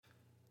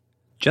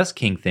Just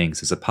King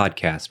Things is a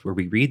podcast where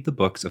we read the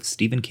books of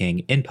Stephen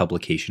King in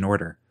publication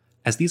order.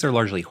 As these are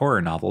largely horror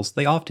novels,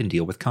 they often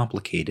deal with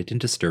complicated and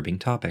disturbing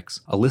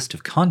topics. A list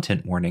of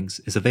content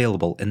warnings is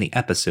available in the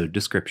episode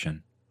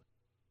description.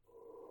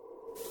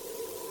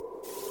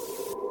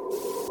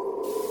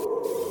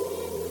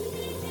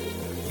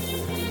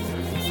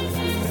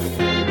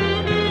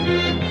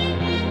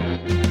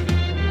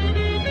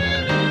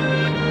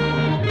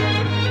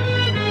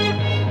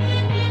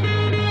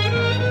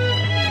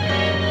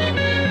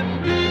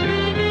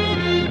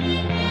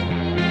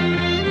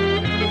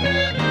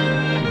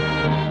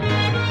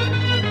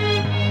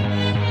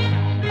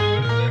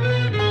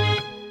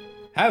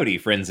 Howdy,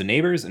 friends and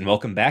neighbors, and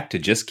welcome back to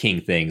Just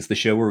King Things, the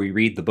show where we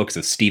read the books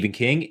of Stephen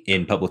King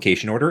in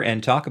publication order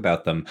and talk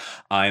about them.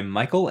 I'm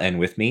Michael, and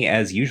with me,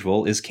 as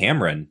usual, is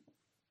Cameron.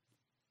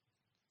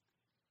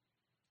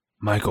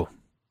 Michael.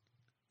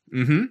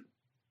 Mm-hmm.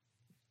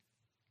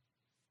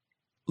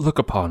 Look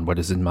upon what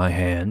is in my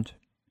hand.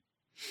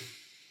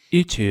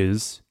 It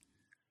is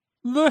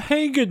the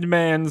Hagen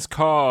Man's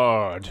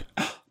card.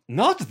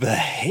 Not the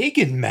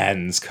Hagen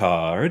Man's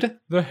card.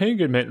 The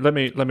Hagen Man. Let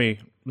me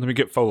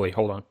get Foley.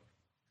 Hold on.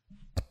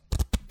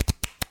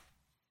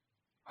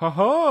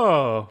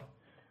 Ha-ha!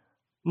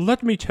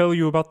 Let me tell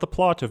you about the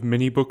plot of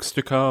many books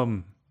to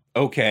come.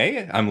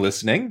 Okay, I'm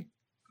listening.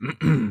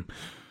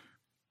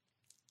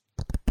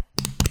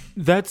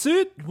 That's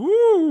it?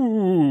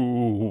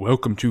 Woo!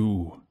 Welcome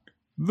to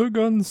The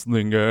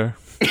Gunslinger.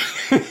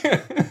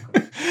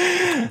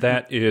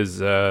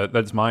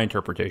 That's my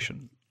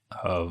interpretation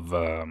of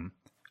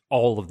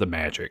all of the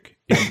magic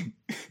in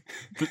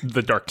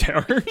the Dark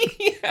Tower.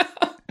 Yeah.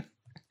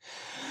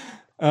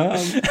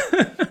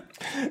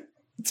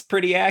 It's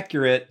pretty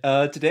accurate.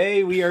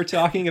 Today we are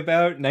talking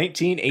about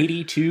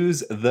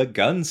 1982's The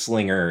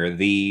Gunslinger,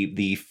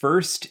 the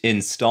first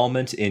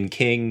installment in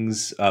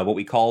King's, what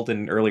we called in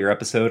an earlier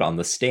episode on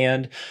The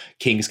Stand,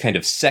 King's kind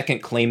of second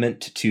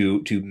claimant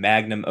to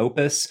magnum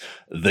opus,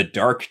 the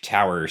Dark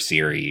Tower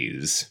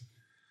series.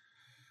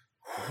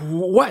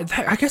 What?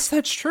 I guess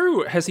that's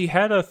true. Has he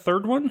had a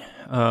third one?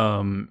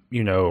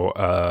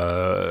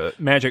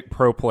 Magic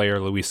pro player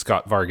Luis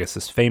Scott Vargas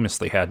has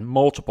famously had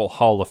multiple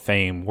Hall of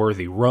Fame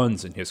worthy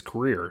runs in his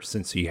career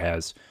since he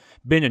has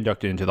been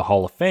inducted into the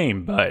Hall of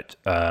Fame. But,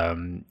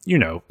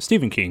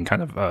 Stephen King,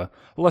 kind of a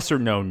lesser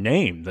known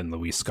name than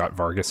Luis Scott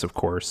Vargas, of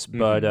course.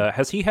 But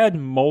has he had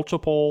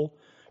multiple,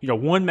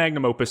 one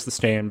magnum opus, The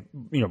Stand,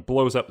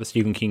 blows up the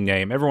Stephen King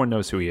name. Everyone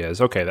knows who he is.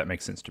 Okay, that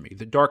makes sense to me.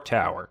 The Dark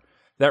Tower.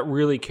 That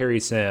really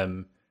carries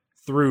him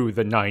through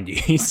the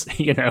 90s,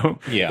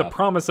 Yeah. The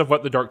promise of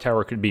what the Dark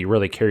Tower could be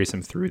really carries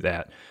him through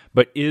that.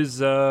 But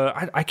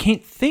I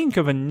can't think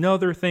of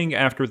another thing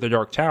after the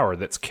Dark Tower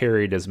that's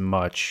carried as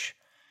much,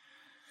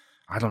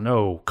 I don't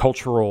know,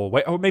 cultural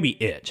weight. Oh, maybe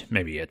It.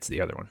 Maybe It's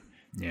the other one.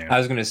 Yeah. I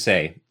was going to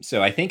say,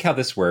 so I think how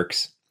this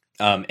works,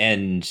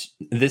 and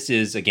this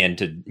is, again,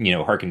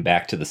 to, harken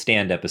back to the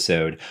Stand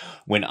episode,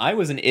 when I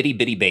was an itty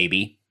bitty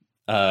baby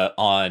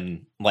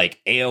on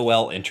like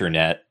AOL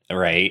internet,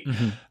 right?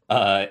 Mm-hmm.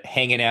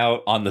 Hanging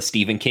out on the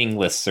Stephen King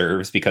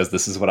listservs because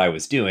this is what I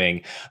was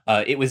doing.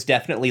 It was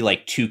definitely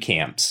like two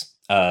camps.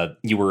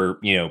 You were,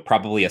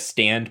 probably a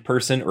Stand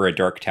person or a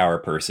Dark Tower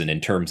person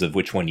in terms of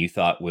which one you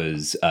thought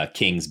was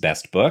King's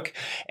best book.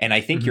 And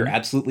I think you're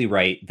absolutely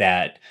right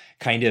that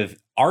kind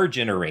of our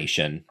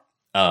generation,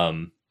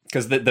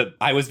 because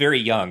I was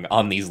very young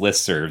on these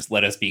listservs,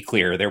 let us be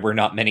clear, there were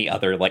not many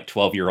other like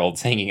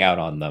 12-year-olds hanging out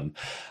on them.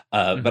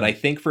 But I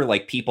think for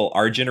like people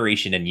our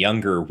generation and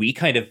younger, we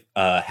kind of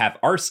have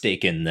our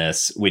stake in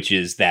this, which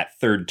is that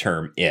third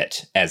term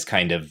It as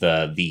kind of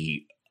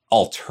the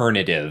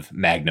alternative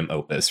magnum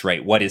opus,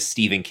 right? What is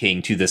Stephen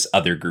King to this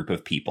other group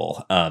of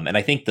people? And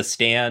I think The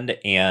Stand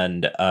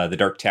and The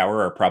Dark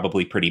Tower are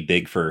probably pretty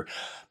big for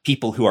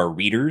people who are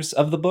readers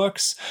of the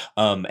books.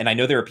 And I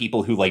know there are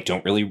people who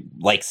don't really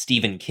like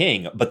Stephen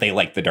King, but they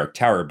like the Dark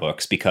Tower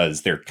books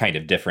because they're kind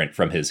of different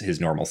from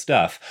his normal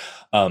stuff.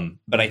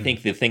 But I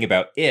think the thing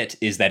about It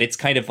is that it's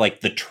kind of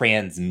like the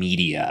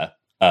transmedia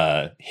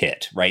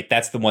hit, right?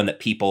 That's the one that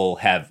people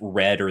have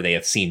read or they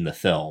have seen the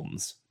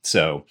films.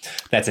 So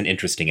that's an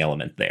interesting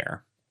element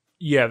there.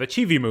 Yeah, the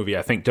TV movie,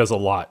 I think, does a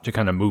lot to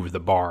kind of move the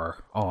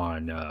bar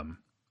on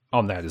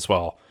that as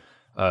well.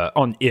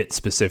 On It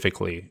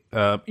specifically.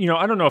 I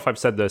don't know if I've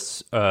said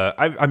this.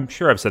 I'm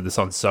sure I've said this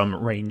on some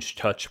Range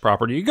Touch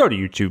property. You go to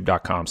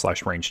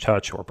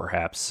youtube.com/rangetouch or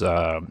perhaps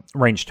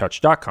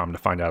rangetouch.com to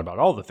find out about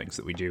all the things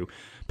that we do.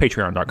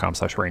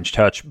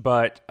 Patreon.com/rangetouch.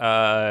 But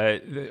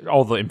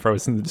all the info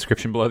is in the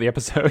description below the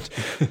episode.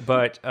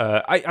 But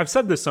I've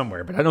said this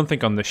somewhere, but I don't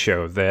think on the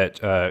show, that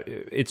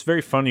it's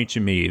very funny to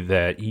me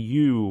that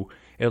you,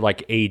 at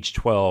age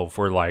 12,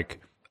 were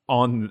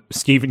on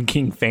Stephen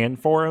King fan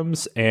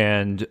forums,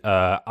 and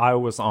I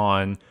was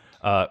on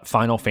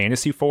Final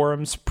Fantasy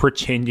forums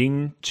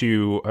pretending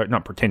to,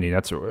 not pretending,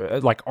 that's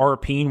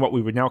RPing, what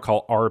we would now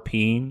call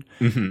RPing,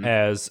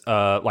 as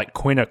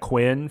Quina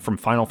Quinn from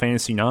Final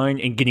Fantasy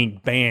IX, and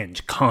getting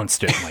banned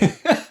constantly.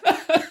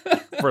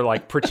 for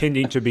like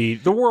pretending to be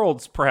the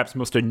world's perhaps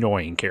most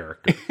annoying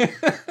character.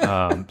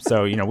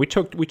 So we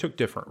took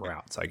different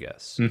routes, I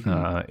guess,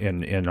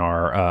 in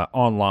our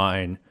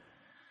online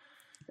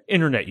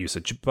internet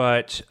usage.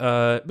 But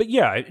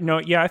yeah,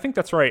 I think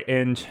that's right.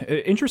 And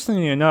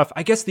interestingly enough,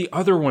 I guess the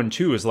other one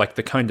too is like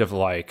the kind of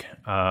like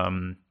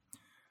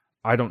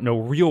I don't know,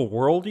 real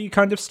worldy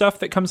kind of stuff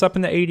that comes up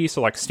in the 80s.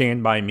 So like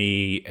Stand By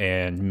Me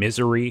and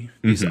Misery,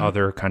 these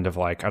other kind of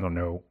like, I don't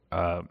know,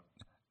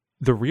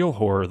 the real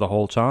horror the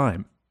whole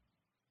time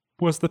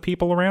was the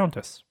people around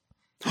us.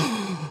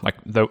 Like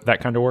that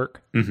kind of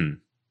work. Mm-hmm.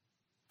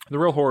 The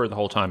real horror the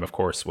whole time, of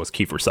course, was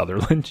Kiefer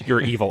Sutherland, your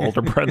evil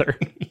older brother.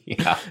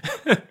 Yeah.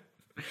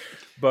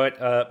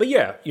 But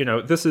yeah,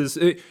 this is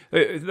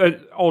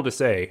all to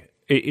say.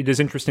 It is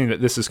interesting that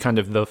this is kind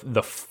of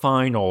the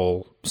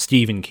final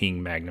Stephen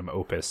King magnum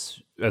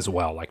opus as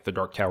well, like the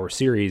Dark Tower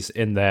series,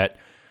 in that,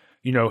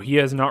 he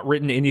has not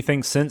written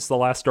anything since the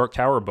last Dark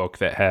Tower book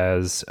that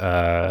has,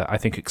 I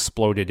think,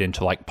 exploded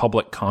into like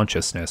public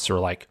consciousness or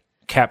like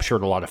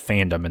captured a lot of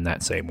fandom in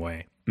that same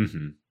way.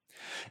 Mm-hmm.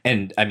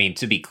 And I mean,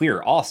 to be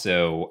clear,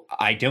 also,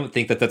 I don't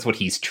think that that's what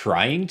he's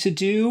trying to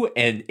do.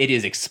 And it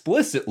is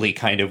explicitly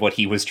kind of what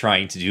he was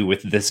trying to do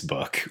with this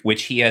book,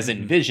 which he has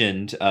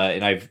envisioned.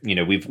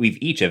 And we've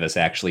each of us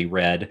actually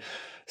read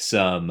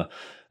some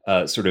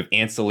sort of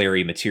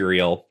ancillary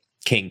material,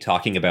 King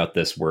talking about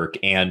this work.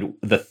 And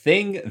the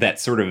thing that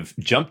sort of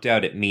jumped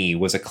out at me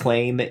was a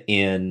claim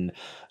in,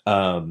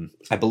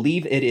 I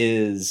believe it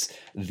is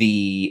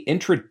the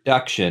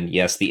introduction.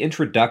 Yes, the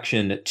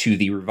introduction to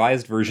the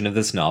revised version of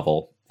this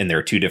novel. And there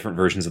are two different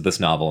versions of this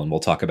novel, and we'll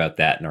talk about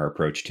that in our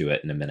approach to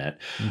it in a minute.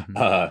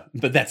 Mm-hmm.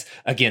 But that's,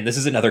 again, this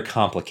is another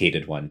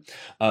complicated one.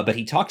 But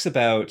he talks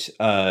about,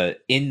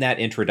 in that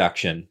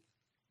introduction,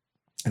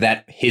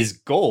 that his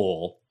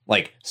goal,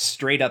 like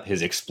straight up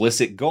his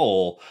explicit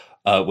goal,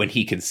 when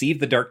he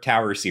conceived the Dark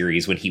Tower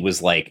series, when he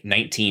was like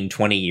 19,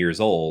 20 years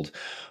old,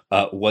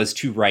 was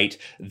to write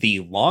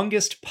the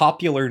longest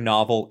popular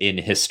novel in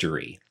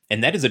history.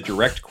 And that is a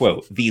direct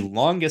quote, the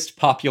longest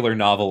popular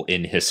novel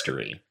in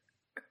history.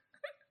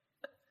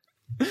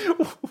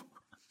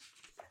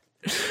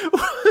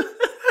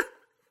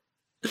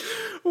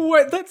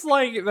 What? That's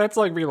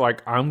like being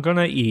like, I'm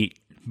gonna eat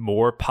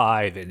more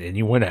pie than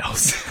anyone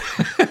else.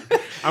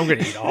 I'm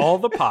gonna eat all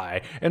the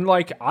pie. And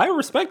like, I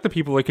respect the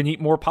people that can eat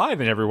more pie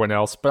than everyone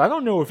else, but I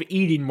don't know if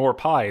eating more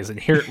pie is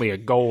inherently a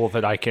goal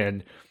that I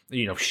can,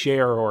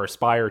 share or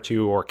aspire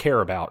to or care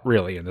about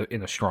really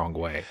in a strong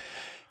way.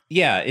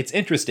 Yeah, it's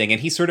interesting.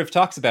 And he sort of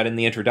talks about in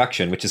the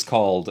introduction, which is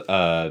called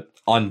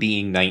On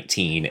Being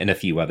 19 and a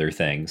few other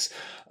things.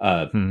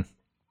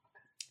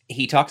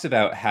 He talks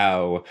about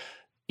how,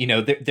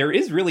 there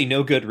is really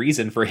no good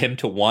reason for him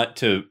to want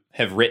to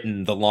have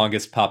written the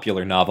longest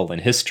popular novel in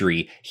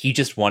history. He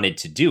just wanted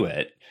to do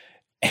it.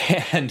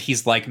 And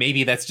he's like,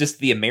 maybe that's just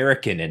the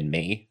American in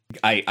me.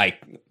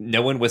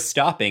 No one was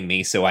stopping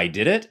me, so I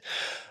did it.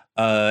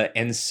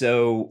 And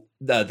so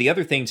the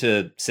other thing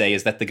to say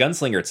is that The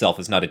Gunslinger itself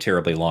is not a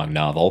terribly long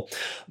novel,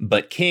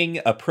 but King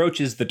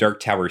approaches the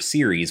Dark Tower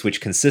series, which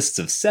consists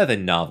of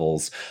 7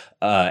 novels,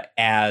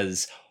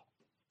 as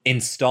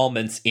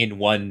installments in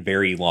one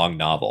very long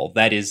novel.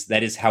 That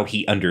is how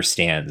he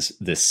understands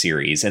this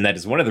series. And that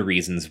is one of the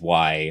reasons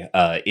why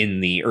in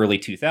the early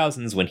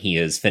 2000s, when he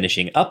is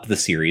finishing up the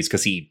series,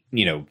 because he,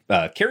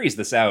 carries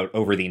this out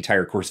over the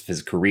entire course of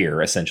his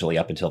career, essentially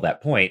up until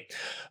that point,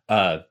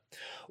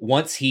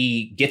 once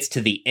he gets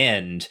to the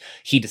end,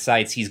 he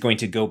decides he's going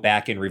to go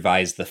back and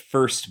revise the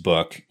first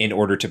book in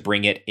order to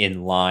bring it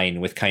in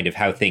line with kind of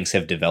how things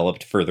have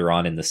developed further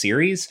on in the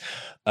series.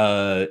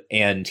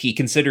 And he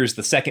considers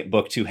the second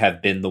book to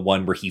have been the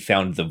one where he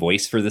found the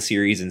voice for the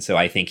series. And so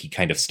I think he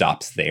kind of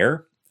stops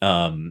there.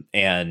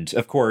 And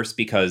of course,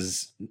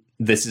 because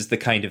this is the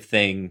kind of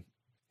thing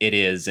it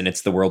is, and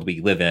it's the world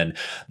we live in,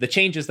 the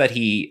changes that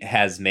he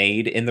has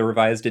made in the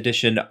revised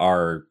edition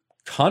are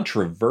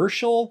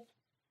controversial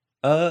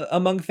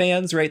among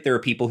fans, right? There are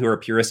people who are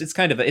purists.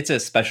 It's a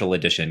special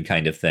edition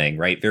kind of thing,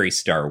 right? Very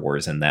Star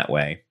Wars in that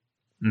way.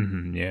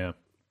 Mm-hmm, yeah.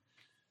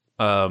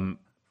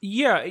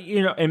 Yeah,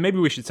 and maybe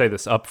we should say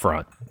this up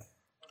front.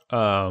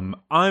 I'm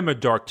a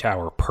Dark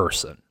Tower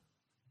person,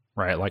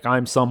 right? Like,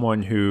 I'm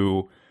someone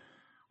who,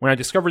 when I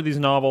discovered these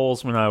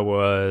novels when I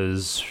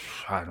was,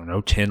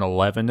 10,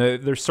 11,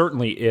 they're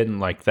certainly in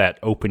like that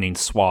opening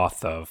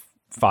swath of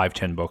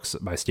 5-10 books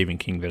by Stephen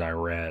King that I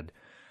read.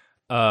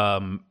 I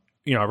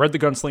read The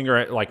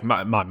Gunslinger, like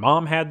my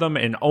mom had them,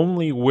 and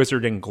only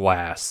Wizard and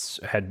Glass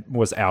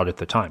was out at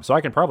the time. So I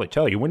can probably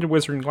tell you, when did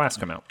Wizard and Glass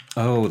come out?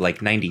 Oh,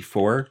 like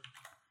 94?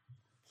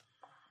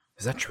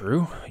 Is that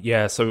true?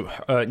 Yeah, so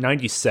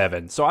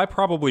 97. So I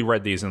probably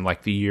read these in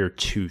like the year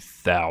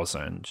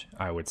 2000,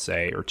 I would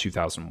say, or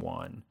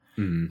 2001.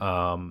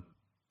 Mm-hmm.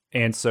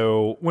 And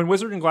so when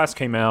Wizard and Glass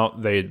came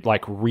out, they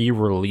like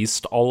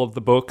re-released all of the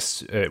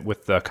books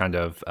with the kind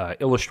of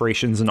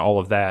illustrations and all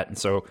of that. And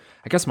so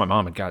I guess my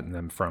mom had gotten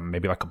them from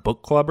maybe like a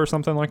book club or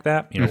something like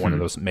that, one of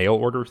those mail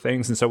order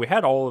things. And so we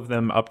had all of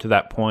them up to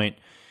that point.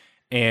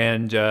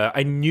 And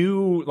I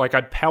knew, like,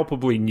 I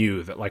palpably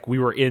knew that, like, we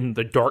were in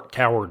the Dark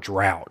Tower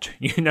drought.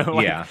 You know,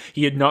 like, Yeah.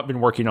 he had not been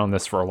working on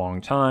this for a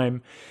long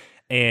time.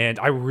 And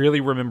I really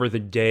remember the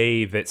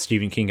day that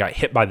Stephen King got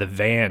hit by the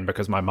van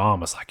because my mom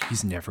was like,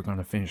 he's never going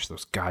to finish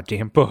those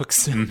goddamn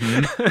books.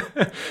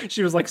 Mm-hmm.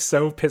 She was like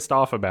so pissed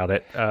off about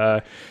it.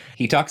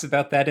 He talks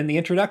about that in the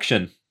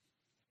introduction.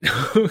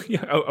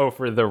 Yeah.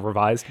 For the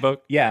revised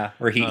book? Yeah,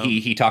 where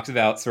he talks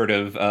about sort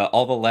of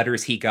all the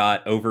letters he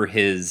got over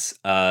his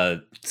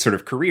sort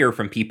of career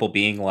from people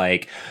being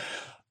like,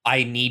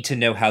 I need to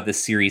know how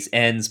this series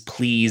ends.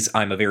 Please,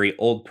 I'm a very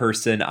old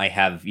person. I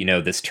have,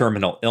 this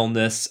terminal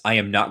illness. I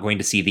am not going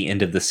to see the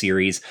end of the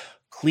series.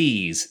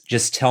 Please,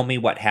 just tell me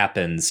what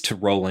happens to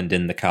Roland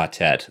in the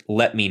quartet.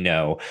 Let me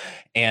know.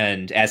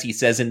 And as he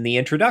says in the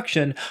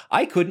introduction,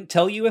 I couldn't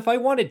tell you if I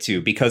wanted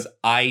to because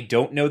I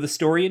don't know the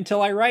story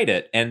until I write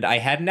it. And I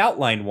had an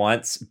outline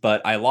once,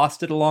 but I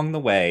lost it along the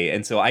way.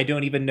 And so I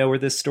don't even know where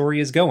this story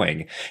is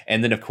going.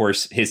 And then, of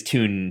course, his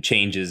tune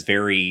changes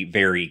very,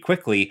 very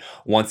quickly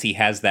once he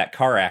has that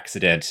car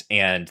accident.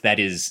 And that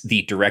is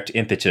the direct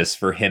impetus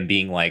for him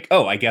being like,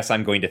 oh, I guess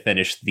I'm going to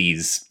finish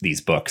these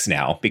books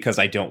now because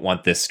I don't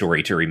want this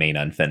story to remain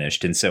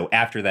unfinished. And so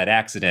after that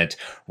accident,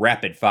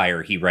 rapid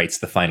fire, he writes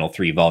the final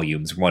 3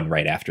 volumes, one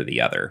right after the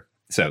other.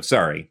 So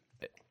sorry.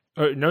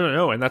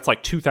 No. And that's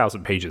like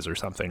 2,000 pages or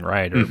something,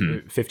 right? Or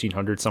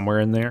 1,500 somewhere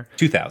in there.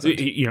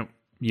 2,000.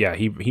 Yeah,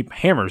 he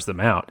hammers them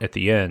out at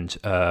the end,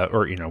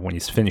 or when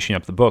he's finishing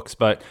up the books.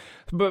 But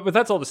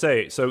that's all to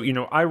say. So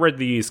I read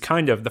these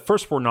kind of the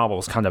first 4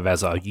 novels kind of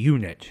as a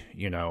unit,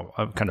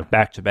 kind of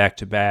back to back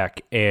to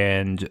back,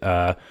 and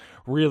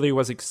really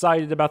was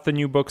excited about the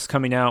new books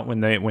coming out when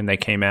they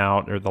came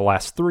out, or the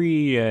last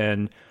 3,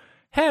 and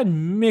had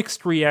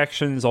mixed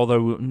reactions,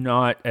 although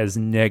not as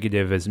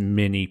negative as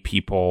many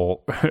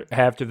people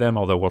have to them,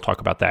 although we'll talk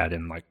about that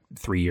in like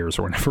 3 years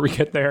or whenever we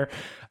get there.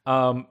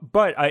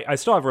 But I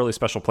still have a really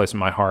special place in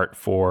my heart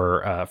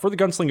for the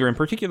Gunslinger in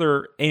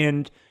particular,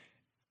 and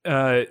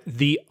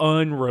the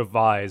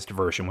unrevised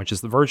version, which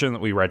is the version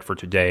that we read for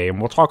today. And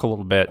we'll talk a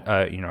little bit,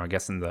 I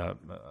guess in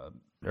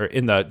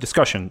the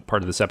discussion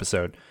part of this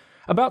episode,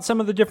 about some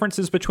of the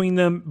differences between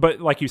them,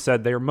 but like you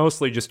said, they're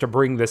mostly just to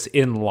bring this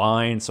in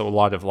line. So a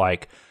lot of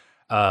like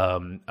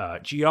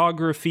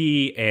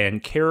geography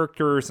and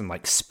characters and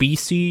like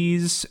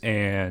species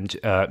and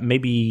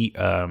maybe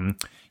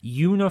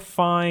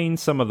unifying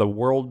some of the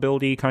world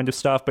building kind of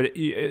stuff. But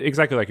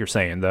exactly like you're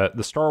saying, the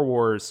Star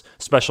Wars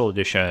Special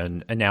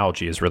Edition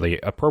analogy is really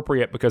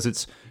appropriate because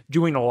it's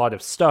doing a lot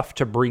of stuff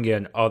to bring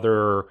in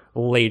other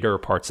later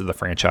parts of the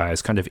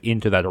franchise kind of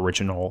into that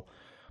original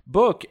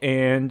book,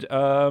 and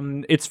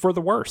it's for the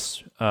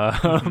worse.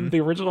 The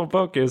original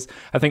book is,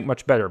 I think,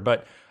 much better,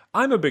 but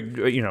I'm a big,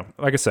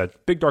 like I said,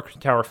 big Dark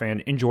Tower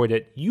fan, enjoyed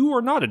it. You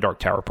are not a Dark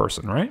Tower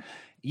person, right?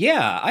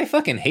 Yeah, I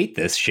fucking hate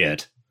this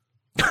shit.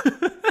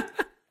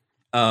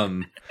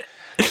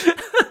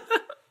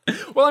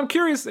 Well, I'm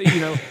curious,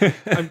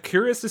 I'm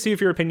curious to see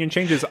if your opinion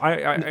changes.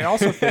 I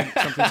also think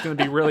something's going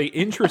to be really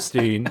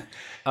interesting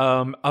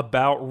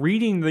about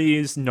reading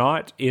these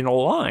not in a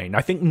line.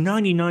 I think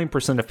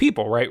 99% of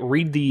people, right,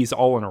 read these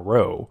all in a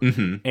row.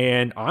 Mm-hmm.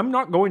 And I'm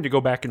not going to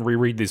go back and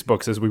reread these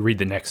books as we read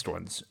the next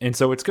ones. And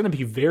so it's going to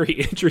be very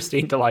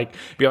interesting to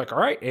be like, all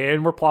right,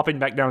 and we're plopping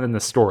back down in the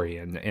story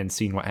and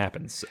seeing what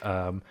happens.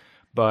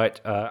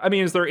 But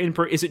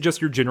is it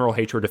just your general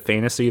hatred of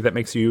fantasy that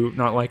makes you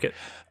not like it?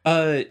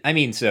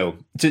 So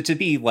to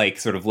be like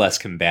sort of less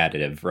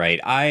combative, right?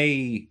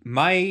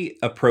 My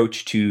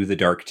approach to the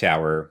Dark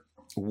Tower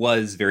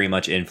was very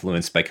much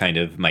influenced by kind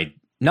of my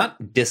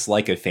not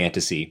dislike of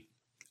fantasy,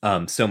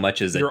 so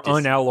much as your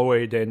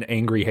unalloyed and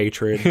angry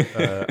hatred.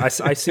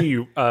 I see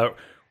you.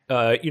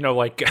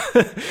 Like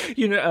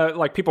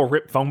people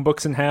rip phone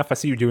books in half. I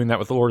see you doing that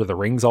with the Lord of the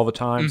Rings all the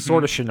time. Mm-hmm.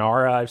 Sort of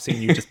Shannara, I've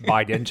seen you just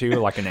bite into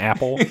like an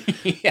apple.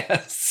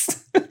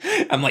 Yes.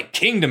 I'm like,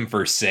 kingdom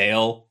for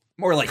sale.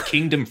 More like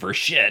kingdom for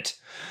shit.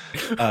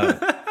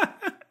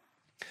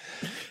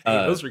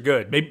 Those are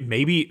good.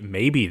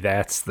 Maybe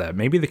that's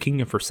maybe the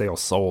Kingdom for Sale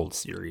Sold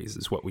series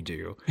is what we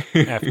do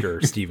after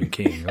Stephen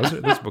King.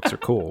 Those books are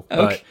cool.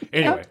 But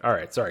anyway, all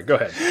right. Sorry, go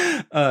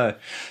ahead. I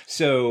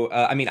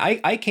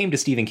came to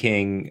Stephen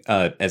King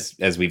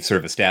as we've sort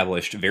of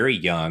established very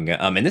young,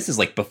 and this is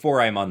like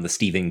before I'm on the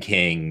Stephen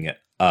King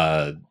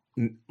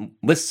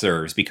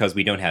listservs because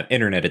we don't have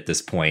internet at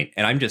this point,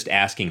 and I'm just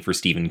asking for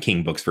Stephen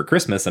King books for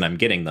Christmas, and I'm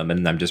getting them,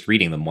 and I'm just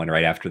reading them one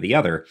right after the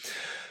other.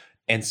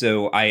 And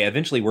so I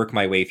eventually work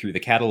my way through the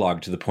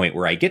catalog to the point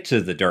where I get to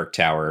the Dark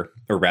Tower,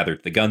 or rather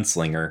the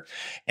Gunslinger,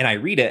 and I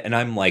read it and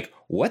I'm like,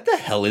 what the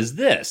hell is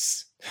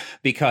this?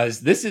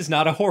 Because this is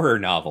not a horror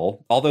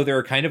novel, although there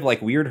are kind of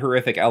like weird,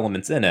 horrific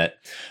elements in it.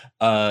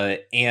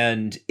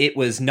 And it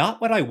was not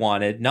what I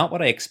wanted, not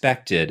what I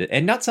expected,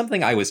 and not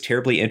something I was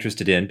terribly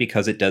interested in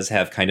because it does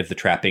have kind of the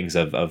trappings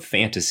of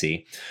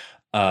fantasy.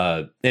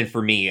 And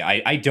for me,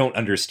 I don't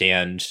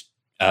understand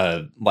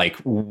like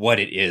what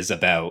it is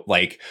about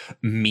like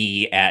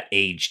me at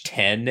age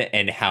 10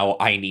 and how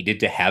I needed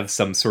to have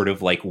some sort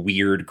of like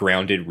weird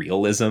grounded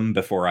realism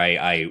before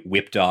I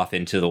whipped off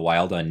into the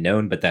wild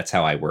unknown, but that's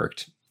how I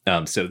worked.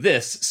 So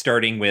this,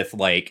 starting with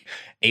like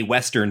a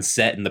Western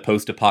set in the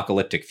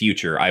post-apocalyptic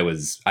future, I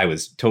was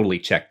totally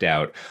checked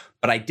out.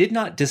 But I did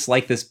not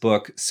dislike this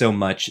book so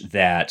much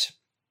that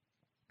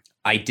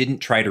I didn't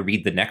try to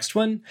read the next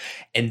one.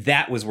 And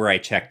that was where I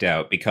checked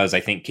out, because I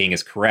think King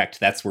is correct.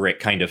 That's where it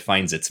kind of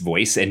finds its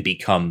voice and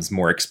becomes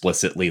more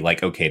explicitly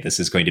like, okay, this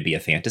is going to be a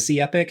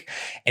fantasy epic.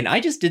 And I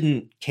just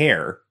didn't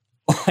care.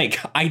 Like,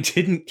 I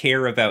didn't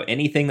care about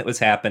anything that was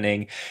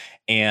happening.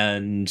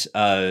 And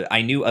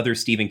I knew other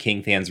Stephen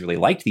King fans really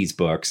liked these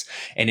books.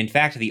 And in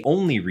fact, the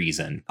only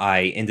reason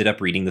I ended up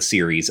reading the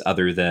series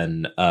other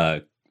than,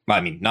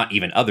 not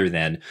even other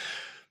than,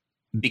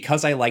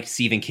 because I liked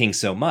Stephen King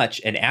so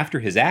much, and after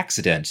his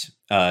accident,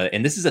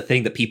 and this is a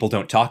thing that people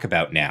don't talk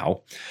about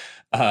now,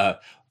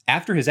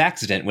 after his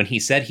accident, when he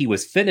said he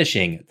was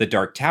finishing the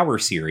Dark Tower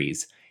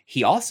series,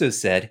 he also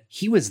said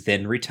he was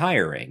then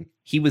retiring.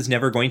 He was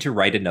never going to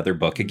write another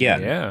book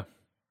again.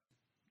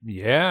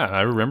 Yeah,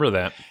 I remember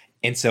that.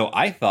 And so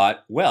I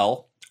thought,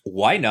 well,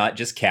 why not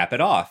just cap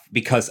it off?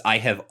 Because I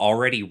have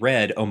already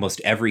read almost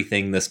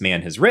everything this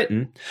man has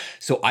written,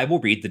 so I will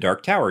read the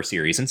Dark Tower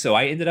series. And so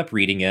I ended up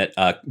reading it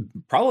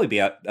probably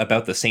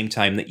about the same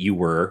time that you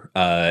were,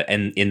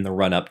 and in the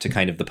run-up to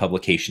kind of the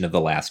publication of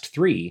the last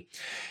three.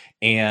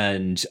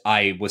 And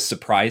I was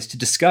surprised to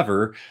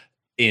discover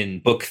in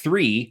book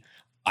 3,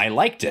 I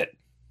liked it.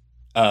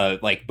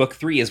 Like, book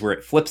 3 is where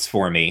it flips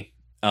for me.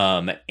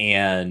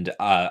 And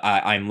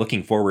I'm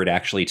looking forward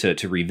actually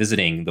to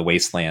revisiting The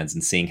Wastelands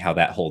and seeing how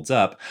that holds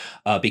up,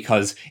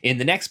 because in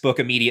the next book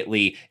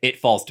immediately it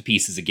falls to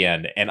pieces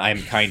again, and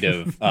I'm kind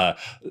of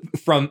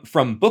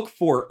from book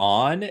 4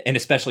 on, and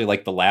especially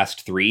like the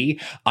last 3,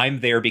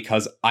 I'm there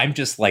because I'm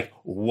just like,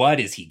 what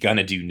is he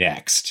gonna do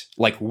next?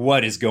 Like,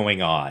 what is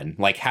going on?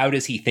 Like, how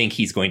does he think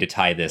he's going to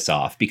tie this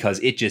off? Because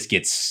it just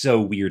gets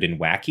so weird and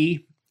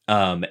wacky.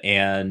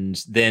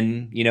 And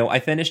then, I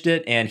finished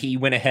it, and he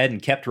went ahead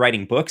and kept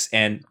writing books,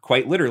 and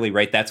quite literally,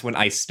 right, that's when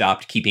I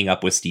stopped keeping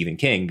up with Stephen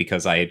King,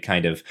 because I had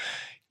kind of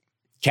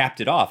capped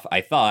it off,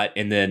 I thought,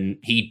 and then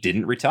he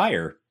didn't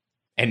retire.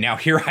 And now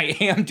here I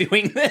am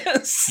doing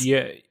this.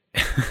 Yeah.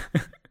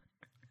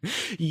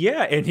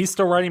 Yeah, and he's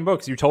still writing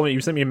books. You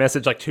sent me a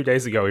message like 2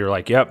 days ago. You were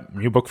like, yep,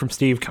 new book from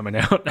Steve coming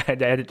out. I had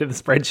to add it to the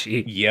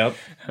spreadsheet. Yep.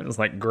 I was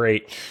like,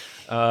 great.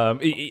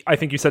 I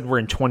think you said we're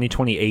in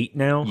 2028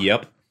 now.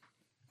 Yep.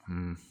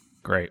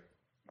 Great.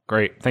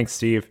 Thanks,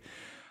 Steve.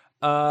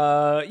 We'll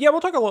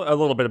talk a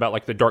little bit about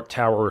like the Dark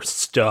Tower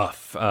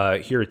stuff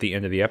here at the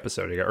end of the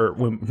episode, or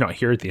not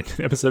here at the end of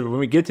the episode, when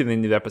we get to the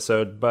end of the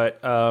episode. But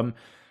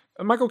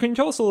Michael, can you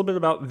tell us a little bit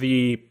about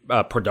the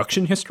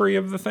production history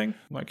of the thing?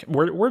 Like,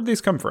 where did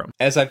these come from?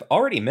 As I've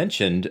already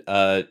mentioned,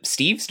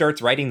 Steve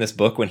starts writing this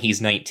book when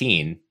he's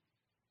 19.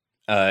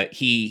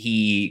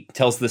 He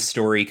tells this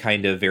story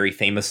kind of very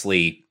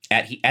famously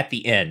at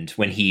the end,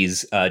 when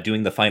he's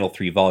doing the final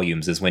 3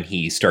 volumes, is when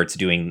he starts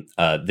doing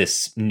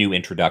this new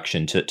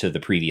introduction to the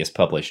previous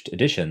published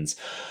editions,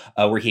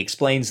 where he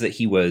explains that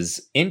he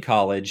was in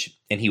college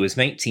and he was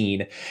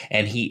 19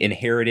 and he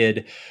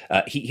inherited,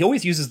 he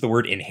always uses the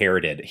word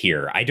inherited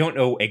here. I don't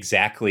know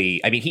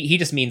exactly. I mean, he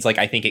just means like,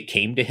 I think it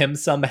came to him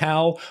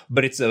somehow,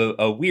 but it's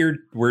a weird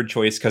word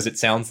choice because it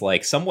sounds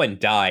like someone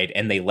died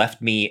and they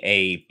left me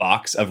a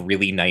box of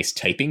really nice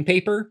typing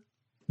paper,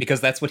 because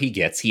that's what he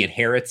gets. He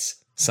inherits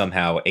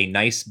somehow a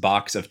nice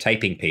box of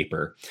typing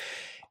paper.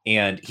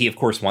 And he, of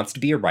course, wants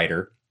to be a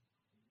writer.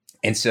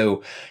 And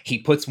so he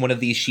puts one of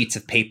these sheets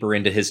of paper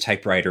into his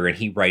typewriter and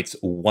he writes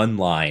one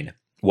line,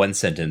 one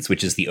sentence,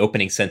 which is the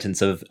opening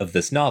sentence of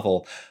this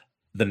novel.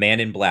 The man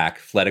in black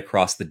fled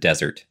across the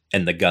desert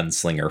and the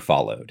gunslinger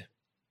followed.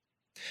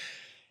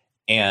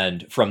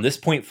 And from this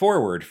point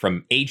forward,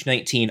 from age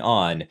 19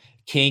 on,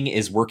 King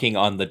is working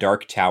on the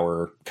Dark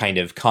Tower kind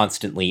of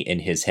constantly in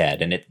his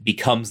head, and it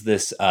becomes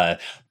this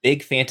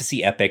big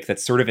fantasy epic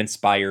that's sort of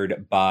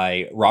inspired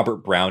by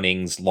Robert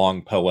Browning's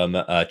long poem,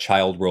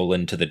 Childe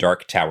Roland to the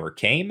Dark Tower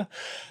Came.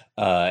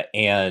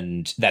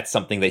 And that's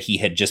something that he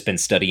had just been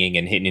studying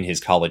and hidden in his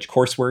college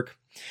coursework.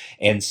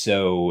 And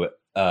so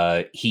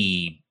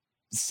he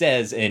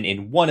says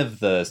in one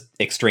of the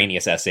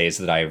extraneous essays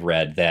that I've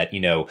read that,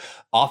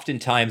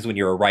 oftentimes when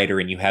you're a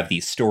writer and you have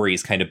these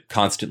stories kind of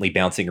constantly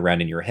bouncing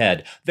around in your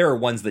head, there are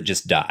ones that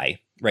just die,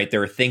 right?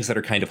 There are things that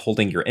are kind of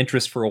holding your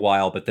interest for a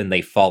while, but then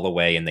they fall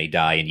away and they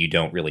die and you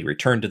don't really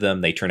return to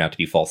them. They turn out to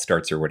be false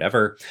starts or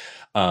whatever.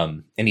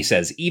 And he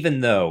says,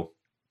 even though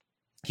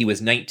he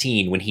was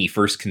 19 when he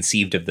first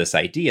conceived of this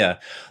idea,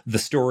 the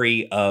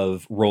story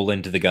of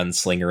Roland the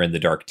Gunslinger in the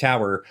Dark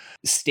Tower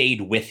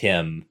stayed with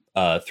him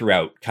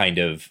throughout kind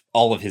of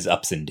all of his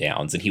ups and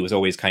downs, and he was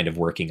always kind of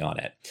working on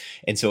it.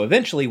 And so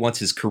eventually, once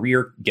his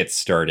career gets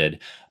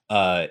started,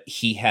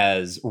 he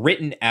has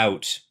written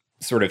out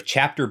sort of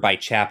chapter by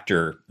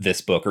chapter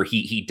this book, or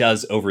he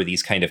does over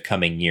these kind of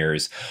coming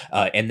years,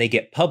 and they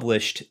get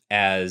published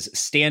as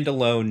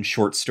standalone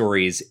short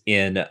stories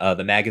in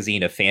the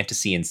magazine of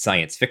fantasy and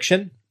science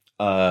fiction.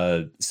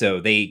 So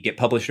they get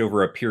published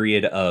over a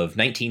period of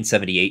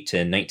 1978 to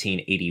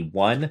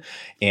 1981,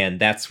 and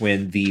that's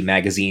when the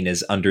magazine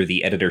is under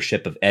the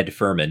editorship of Ed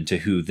Furman, to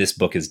who this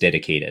book is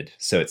dedicated.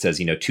 So it says,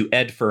 to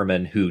Ed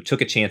Furman, who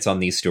took a chance on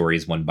these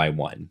stories one by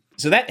one.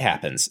 So that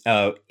happens.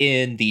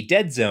 In the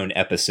Dead Zone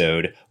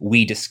episode,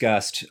 we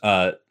discussed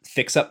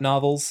fix-up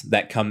novels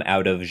that come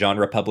out of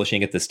genre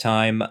publishing at this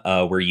time,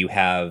 where you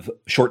have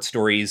short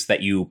stories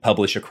that you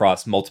publish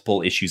across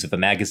multiple issues of a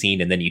magazine,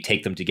 and then you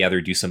take them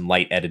together, do some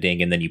light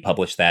editing, and then you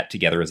publish that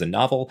together as a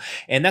novel.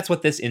 And that's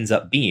what this ends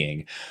up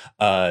being.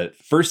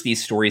 First,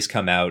 these stories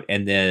come out,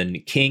 and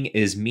then King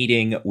is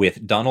meeting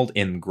with Donald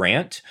M.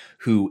 Grant,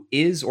 who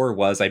is or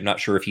was, I'm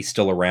not sure if he's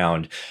still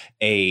around,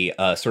 a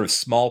sort of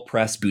small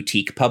press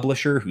boutique publisher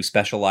who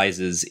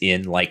specializes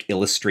in like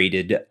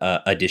illustrated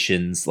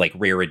editions, like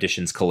rare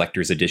editions,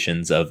 collector's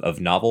editions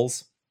of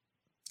novels.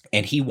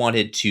 And he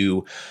wanted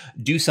to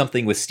do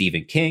something with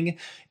Stephen King,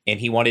 and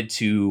he wanted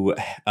to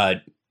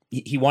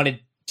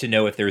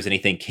know if there was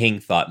anything King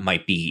thought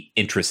might be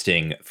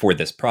interesting for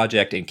this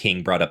project. And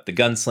King brought up The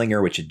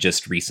Gunslinger, which had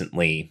just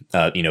recently,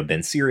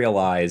 been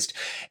serialized.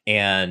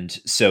 And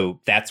so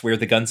that's where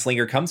The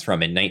Gunslinger comes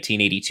from. In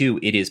 1982,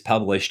 it is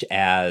published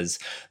as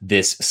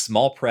this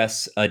small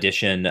press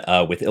edition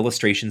with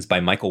illustrations by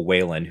Michael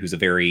Whalen, who's a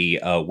very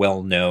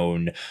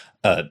well-known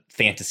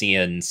fantasy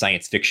and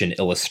science fiction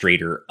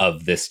illustrator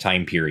of this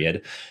time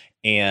period.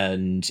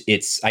 And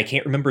I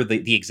can't remember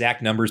the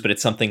exact numbers, but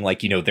it's something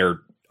like,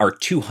 there are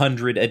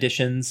 200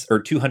 editions or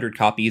 200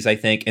 copies, I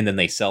think, and then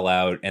they sell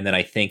out. And then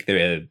I think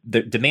the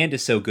demand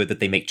is so good that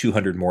they make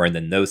 200 more, and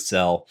then those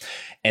sell.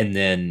 And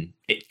then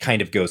it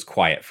kind of goes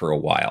quiet for a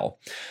while.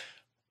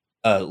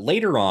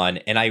 Later on,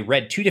 and I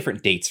read two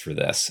different dates for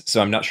this,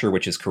 so I'm not sure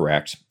which is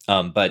correct,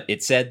 but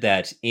it said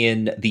that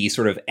in the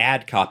sort of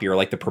ad copy, or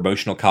like the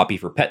promotional copy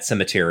for Pet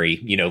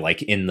Sematary,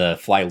 like in the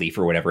flyleaf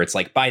or whatever, it's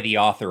like by the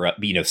author of,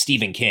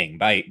 Stephen King,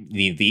 by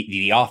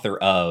the author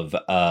of,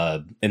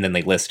 and then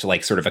they list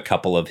like sort of a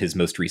couple of his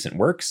most recent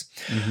works.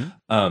 Mm-hmm.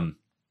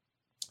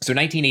 So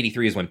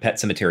 1983 is when Pet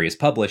Sematary is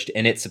published,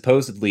 and it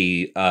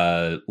supposedly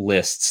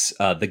lists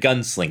The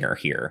Gunslinger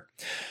here.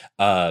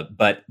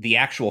 But the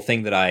actual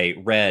thing that I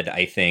read,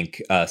 I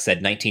think,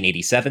 said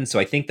 1987. So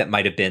I think that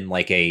might have been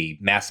like a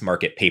mass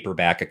market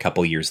paperback a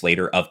couple years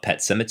later of Pet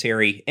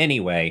Sematary.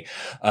 Anyway,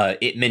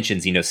 it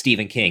mentions,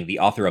 Stephen King, the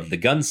author of The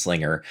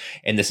Gunslinger,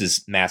 and this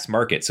is mass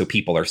market. So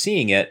people are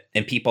seeing it,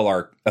 and people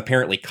are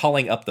apparently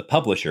calling up the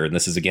publisher. And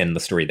this is, again, the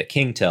story that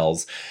King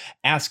tells,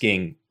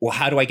 asking, well,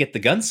 how do I get The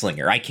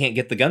Gunslinger? I can't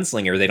get The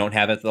Gunslinger. They don't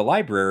have it at the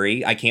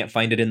library. I can't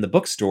find it in the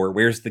bookstore.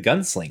 Where's The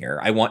Gunslinger?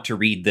 I want to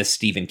read this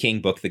Stephen King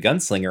book, The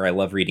Gunslinger. I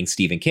love reading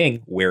Stephen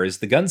King. Where is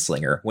The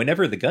Gunslinger?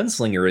 Whenever The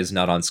Gunslinger is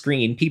not on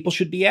screen, people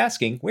should be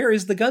asking, where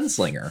is The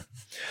Gunslinger?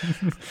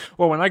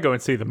 Well, when I go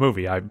and see the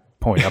movie, I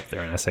point up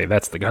there and I say,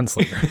 that's The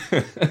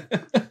Gunslinger.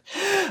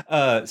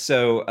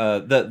 So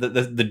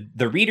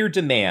the reader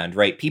demand,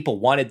 right? People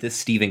wanted this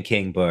Stephen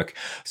King book.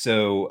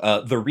 So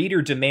the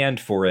reader demand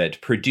for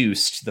it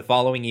produced the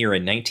following year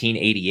in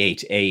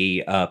 1988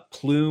 a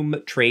Plume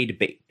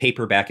trade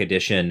paperback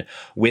edition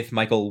with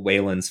Michael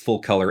Whalen's full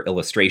color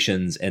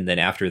illustrations. And then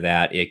after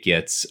that, it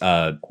gets,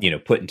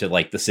 put into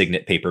like the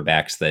Signet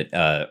paperbacks that,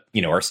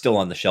 are still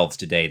on the shelves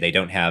today. They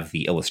don't have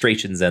the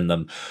illustrations in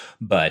them,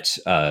 but,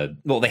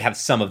 they have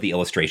some of the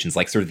illustrations,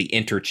 like sort of the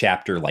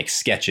interchapter, like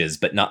sketches,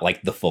 but not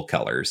like the full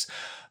colors.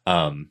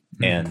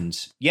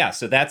 And yeah,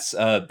 so that's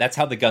how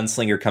The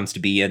Gunslinger comes to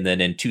be. And then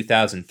in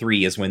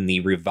 2003 is when the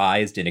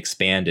revised and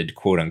expanded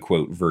quote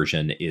unquote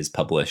version is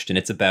published. And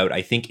it's about,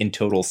 I think, in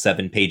total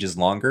 7 pages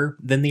longer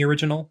than the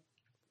original.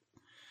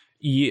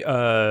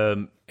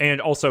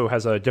 And also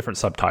has a different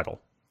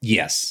subtitle.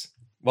 Yes.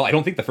 Well, I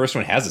don't think the first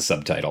one has a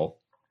subtitle.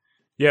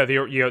 Yeah, the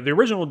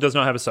original does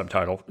not have a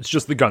subtitle. It's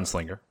just The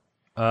Gunslinger.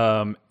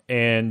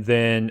 And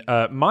then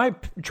my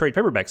trade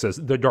paperback says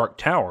The Dark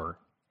Tower,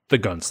 The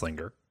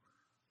Gunslinger.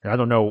 I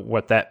don't know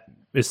what that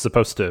is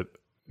supposed to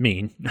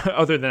mean,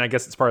 other than I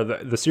guess it's part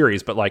of the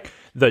series. But like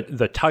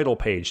the title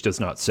page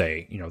does not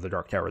say, The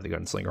Dark Tower, The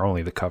Gunslinger,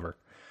 only the cover.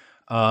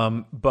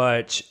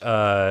 But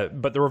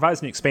the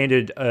revised and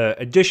expanded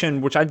edition,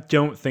 which I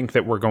don't think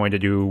that we're going to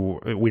do,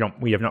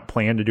 we have not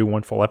planned to do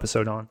one full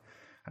episode on.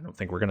 I don't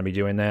think we're going to be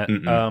doing that.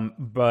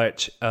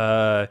 But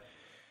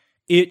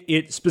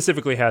it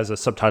specifically has a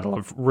subtitle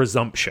of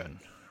Resumption,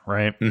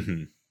 right?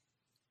 Mm-hmm.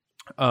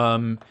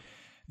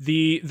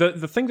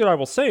 The thing that I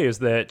will say is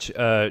that,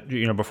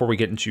 before we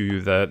get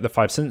into the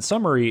 5-sentence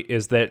summary,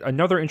 is that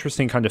another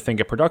interesting kind of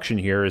thing of production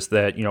here is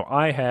that,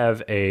 I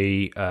have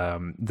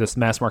this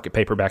mass market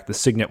paperback, the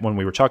Signet one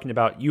we were talking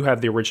about. You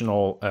have the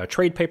original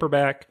trade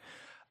paperback.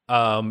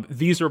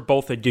 These are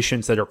both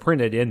editions that are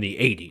printed in the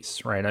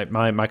 80s, right?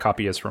 My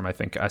copy is from, I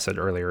think I said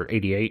earlier,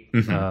 88.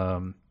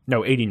 Mm-hmm.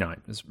 No,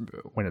 89 is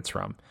when it's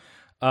from.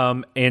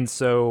 And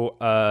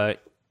so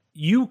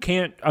you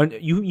can't.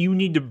 You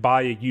need to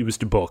buy a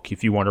used book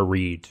if you want to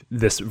read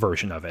this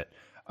version of it.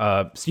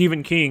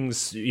 Stephen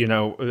King's,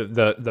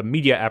 the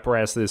media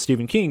apparatus that is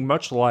Stephen King,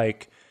 much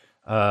like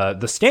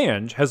The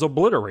Stand, has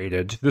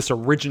obliterated this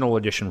original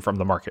edition from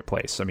the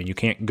marketplace. I mean, you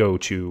can't go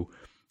to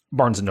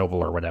Barnes &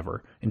 Noble or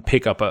whatever and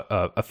pick up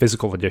a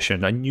physical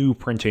edition, a new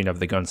printing of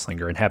The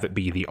Gunslinger, and have it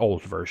be the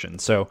old version.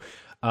 So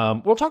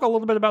we'll talk a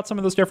little bit about some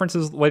of those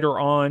differences later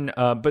on,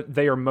 but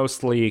they are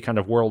mostly kind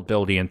of world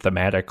building and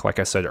thematic, like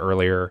I said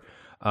earlier.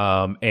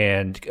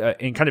 And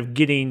kind of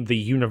getting the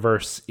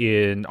universe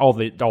in all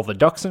the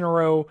ducks in a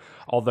row.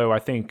 Although I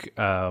think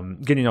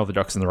getting all the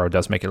ducks in a row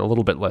does make it a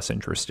little bit less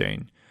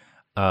interesting.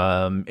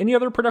 Any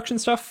other production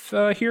stuff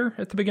here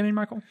at the beginning,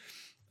 Michael?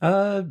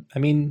 I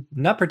mean,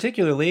 not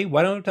particularly.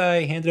 Why don't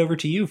I hand it over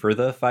to you for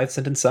the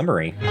 5-sentence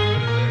summary?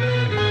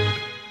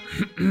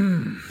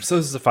 So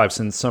this is a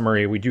 5-sentence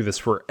summary. We do this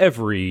for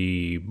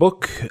every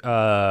book. You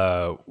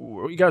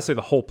gotta say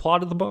the whole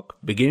plot of the book,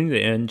 beginning to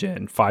end,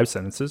 in 5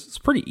 sentences. It's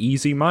pretty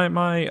easy. My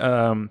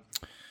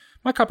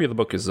copy of the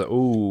book is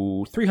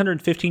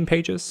 315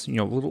 pages.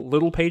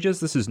 Little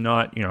pages. This is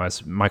not,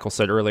 as Michael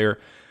said earlier,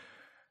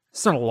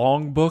 it's not a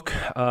long book.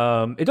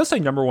 It does say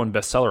 #1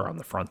 bestseller on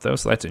the front though,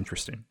 so that's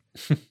interesting.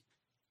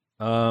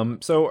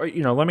 So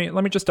let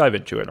me just dive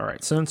into it. All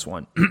right, sentence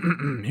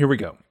 1. Here we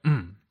go.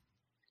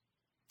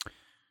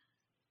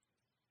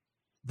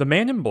 The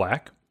man in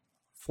black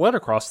fled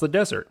across the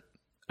desert,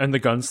 and the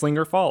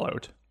gunslinger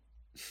followed.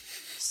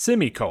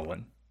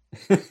 Semicolon.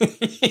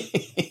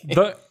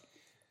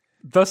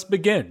 Thus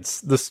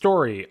begins the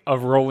story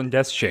of Roland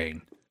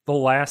Deschain, the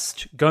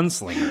last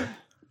gunslinger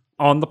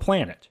on the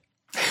planet.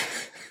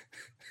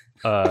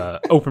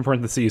 Open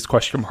parentheses,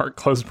 question mark,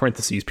 close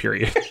parentheses,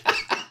 period.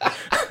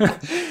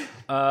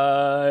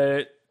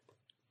 The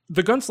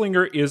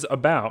Gunslinger is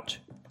about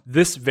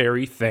this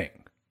very thing,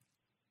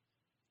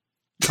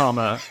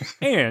 comma,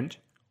 and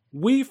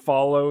we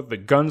follow the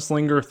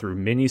Gunslinger through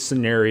many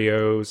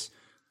scenarios,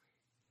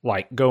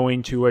 like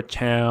going to a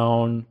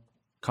town,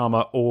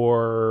 comma,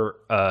 or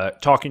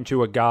talking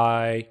to a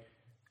guy,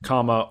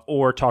 comma,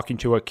 or talking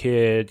to a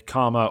kid,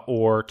 comma,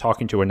 or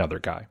talking to another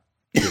guy,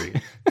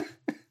 period.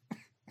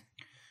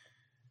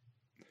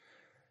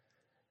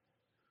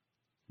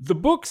 The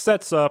book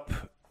sets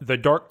up the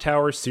Dark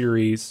Tower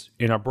series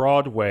in a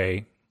broad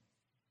way,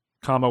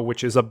 comma,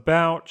 which is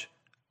about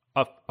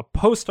a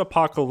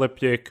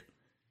post-apocalyptic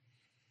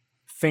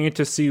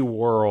fantasy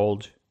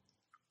world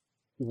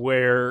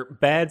where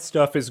bad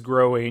stuff is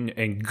growing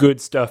and good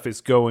stuff is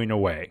going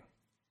away.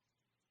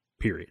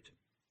 Period.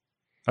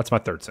 That's my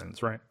third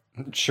sentence, right?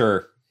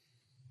 Sure.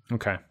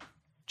 Okay.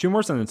 2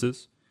 more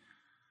sentences.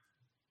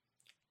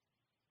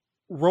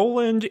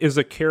 Roland is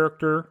a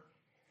character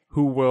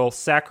who will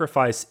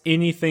sacrifice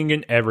anything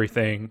and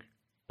everything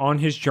on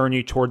his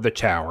journey toward the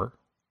tower,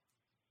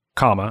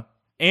 comma,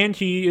 and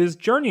he is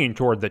journeying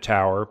toward the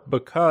tower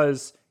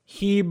because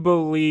he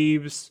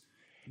believes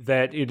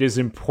that it is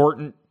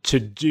important to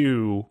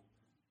do,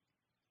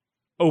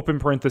 open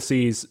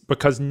parentheses,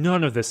 because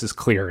none of this is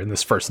clear in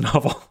this first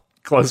novel,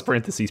 close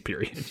parentheses,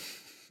 period.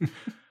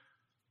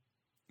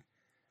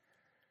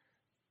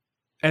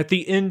 At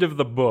the end of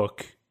the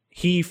book,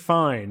 he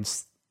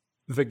finds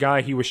the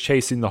guy he was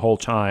chasing the whole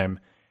time,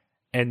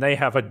 and they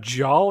have a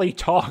jolly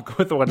talk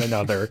with one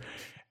another,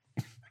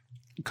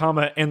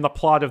 comma, and the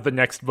plot of the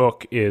next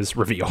book is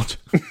revealed.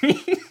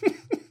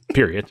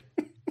 Period.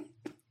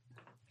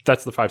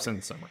 That's the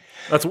 5-sentence summary.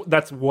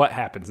 That's what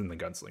happens in The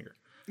Gunslinger.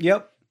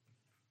 Yep.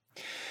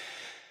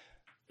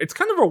 It's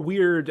kind of a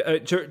weird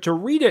to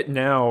read it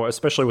now,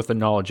 especially with the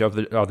knowledge of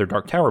the other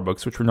Dark Tower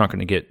books, which we're not going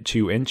to get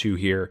too into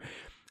here.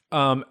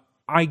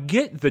 I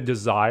get the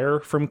desire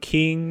from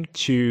King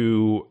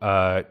to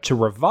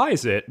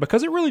revise it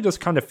because it really does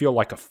kind of feel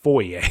like a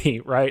foyer,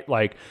 right?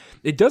 Like,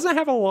 it doesn't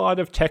have a lot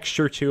of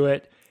texture to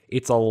it.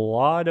 It's a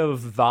lot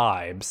of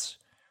vibes.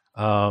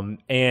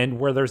 And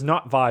where there's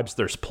not vibes,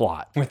 there's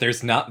plot. Where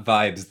there's not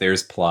vibes,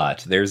 there's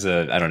plot. There's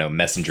a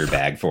messenger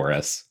bag for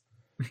us.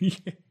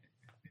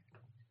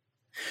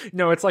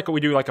 No, it's like we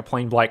do like a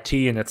plain black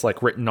tea, and it's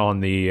like written on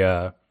the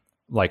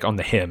on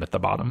the hem at the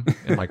bottom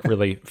and like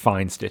really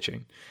fine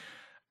stitching.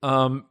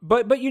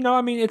 But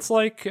I mean, it's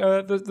like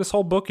this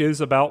whole book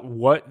is about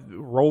what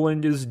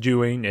Roland is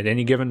doing at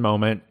any given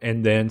moment,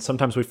 and then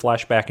sometimes we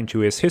flash back into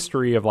his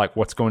history of like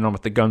what's going on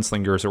with the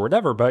gunslingers or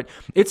whatever. But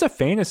it's a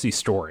fantasy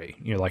story,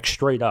 like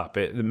straight up.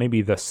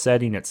 Maybe the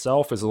setting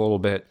itself is a little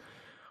bit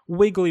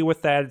wiggly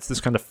with that. It's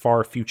this kind of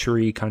far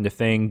future-y kind of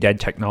thing, dead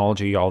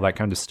technology, all that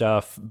kind of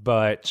stuff.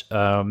 But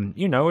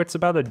it's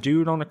about a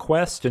dude on a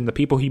quest and the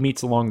people he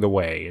meets along the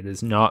way. It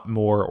is not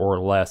more or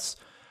less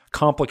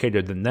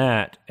complicated than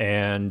that,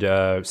 and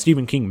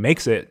Stephen King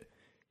makes it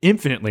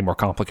infinitely more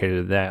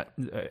complicated than that,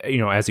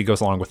 as he goes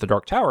along with the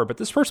Dark Tower. But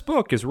this first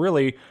book is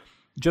really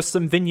just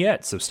some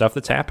vignettes of stuff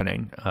that's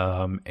happening,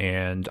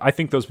 and I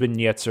think those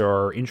vignettes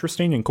are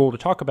interesting and cool to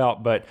talk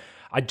about, but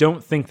I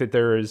don't think that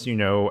there is,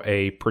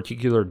 a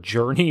particular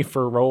journey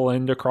for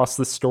Roland across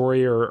the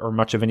story or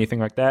much of anything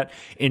like that.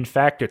 In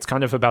fact, it's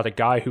kind of about a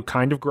guy who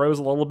kind of grows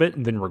a little bit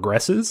and then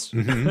regresses.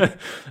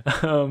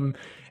 Mm-hmm.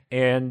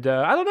 And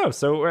I don't know.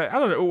 So I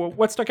don't know.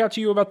 What stuck out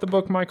to you about the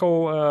book,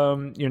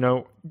 Michael?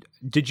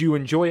 Did you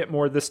enjoy it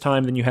more this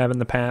time than you have in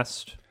the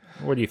past?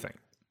 What do you think?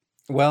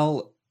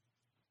 Well,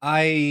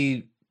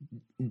 I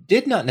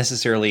did not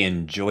necessarily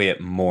enjoy it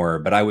more,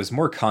 but I was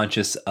more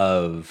conscious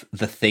of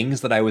the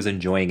things that I was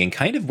enjoying and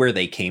kind of where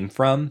they came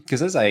from.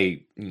 Because as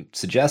I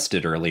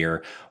suggested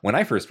earlier, when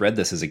I first read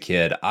this as a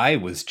kid, I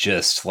was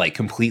just like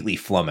completely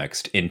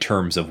flummoxed in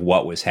terms of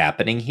what was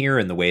happening here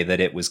and the way that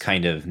it was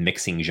kind of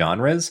mixing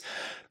genres.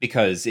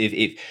 Because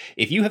if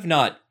you have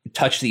not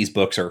touched these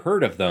books or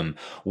heard of them,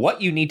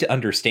 what you need to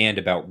understand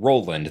about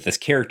Roland, this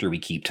character we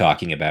keep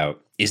talking about,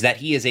 is that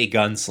he is a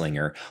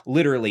gunslinger,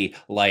 literally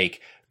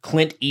like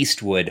Clint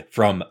Eastwood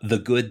from The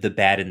Good, the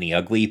Bad, and the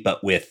Ugly,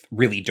 but with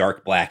really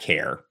dark black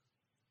hair.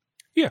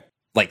 Yeah.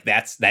 Like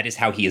that is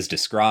how he is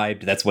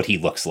described. That's what he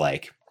looks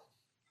like.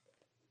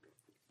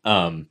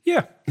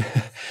 Yeah.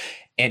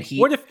 And he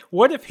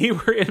what if he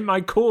were in my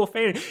cool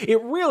fan?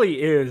 It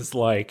really is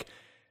like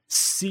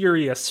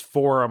serious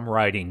forum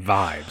writing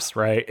vibes,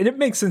 right? And it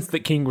makes sense that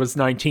King was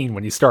 19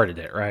 when he started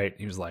it, right?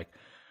 He was like,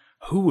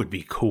 who would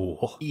be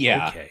cool?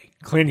 Yeah. Okay.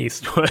 Clint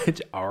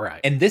Eastwood. All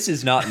right. And this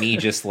is not me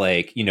just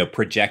like,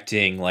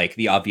 projecting like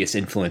the obvious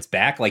influence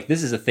back. Like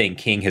this is a thing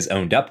King has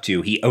owned up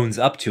to. He owns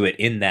up to it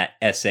in that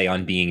essay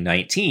on being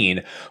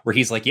 19, where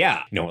he's like,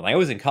 yeah, when I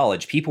was in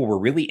college, people were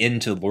really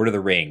into Lord of the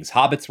Rings.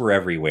 Hobbits were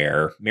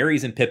everywhere.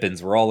 Marys and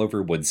Pippins were all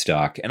over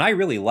Woodstock. And I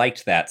really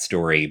liked that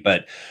story,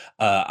 but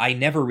I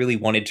never really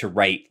wanted to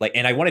write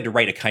and I wanted to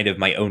write a kind of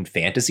my own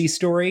fantasy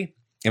story.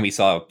 And we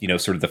saw,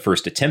 sort of the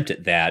first attempt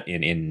at that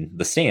in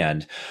The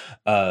Stand.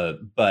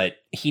 But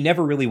he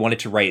never really wanted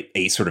to write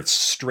a sort of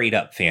straight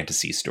up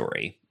fantasy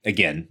story.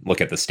 Again, look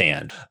at The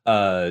Stand.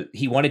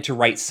 He wanted to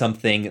write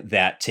something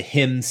that to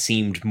him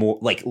seemed more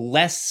like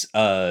less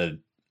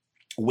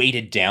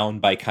weighted down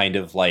by kind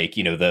of like,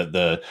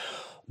 the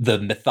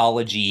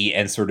mythology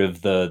and sort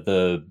of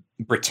the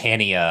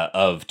Britannia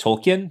of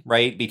Tolkien,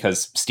 right?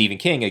 Because Stephen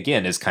King,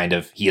 again, is kind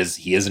of, he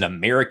is an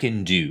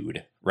American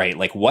dude. Right?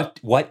 Like what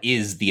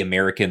is the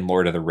American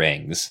Lord of the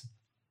Rings?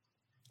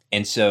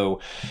 And so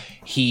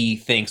he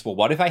thinks, well,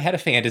 what if I had a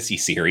fantasy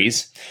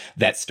series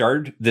that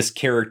starred this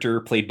character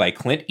played by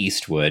Clint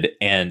Eastwood,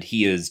 and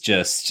he is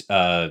just,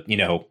 a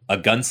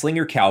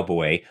gunslinger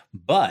cowboy,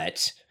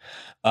 but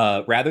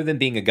rather than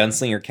being a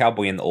gunslinger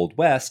cowboy in the Old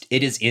West,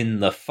 it is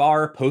in the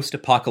far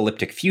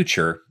post-apocalyptic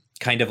future,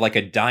 kind of like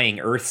a dying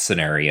Earth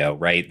scenario,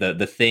 right?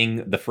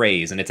 The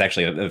phrase, and it's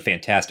actually a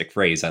fantastic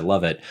phrase. I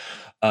love it.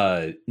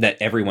 That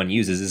everyone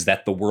uses is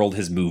that the world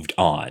has moved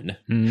on.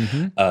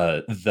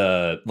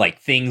 Mm-hmm.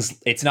 Things,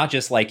 it's not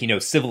just like,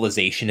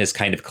 civilization has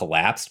kind of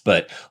collapsed,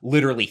 but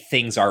literally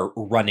things are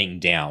running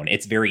down.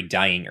 It's very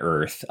dying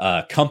Earth.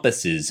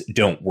 Compasses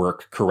don't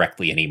work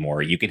correctly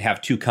anymore. You can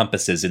have two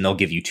compasses and they'll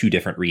give you two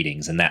different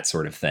readings and that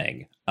sort of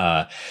thing.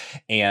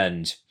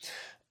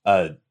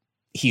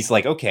 He's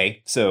like,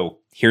 okay, so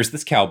here's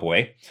this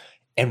cowboy.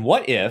 And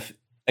what if,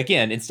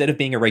 again, instead of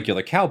being a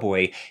regular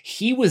cowboy,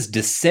 he was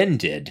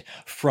descended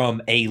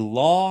from a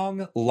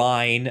long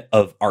line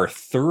of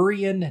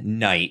Arthurian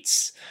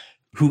knights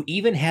who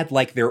even had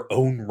like their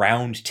own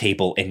round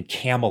table in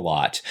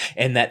Camelot,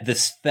 and that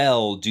this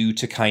fell due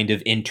to kind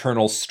of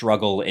internal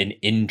struggle and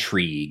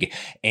intrigue.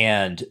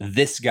 And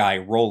this guy,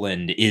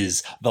 Roland,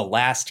 is the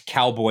last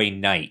cowboy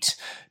knight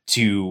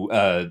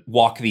to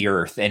walk the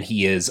earth, and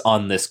he is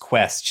on this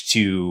quest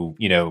to,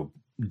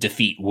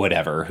 defeat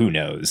whatever, who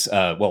knows.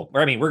 We're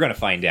going to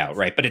find out,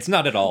 right? But it's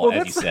not at all,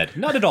 as you said,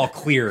 not at all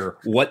clear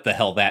what the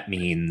hell that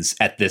means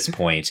at this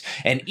point.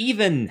 And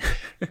even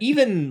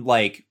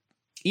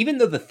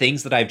though the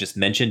things that I've just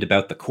mentioned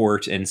about the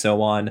court and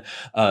so on,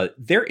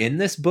 they're in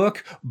this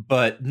book,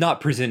 but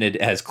not presented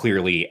as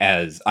clearly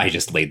as I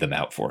just laid them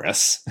out for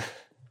us.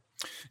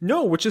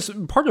 No, which is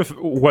part of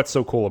what's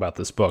so cool about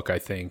this book, I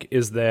think,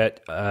 is that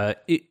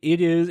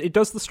it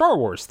does the Star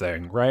Wars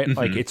thing, right? Mm-hmm.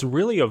 Like it's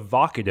really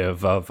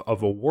evocative of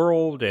a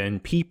world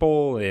and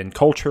people and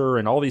culture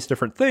and all these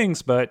different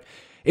things, but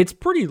it's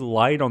pretty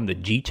light on the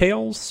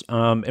details.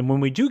 And when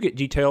we do get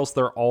details,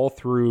 they're all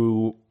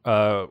through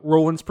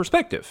Roland's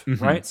perspective,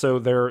 mm-hmm. right? So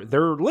they're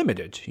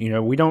limited.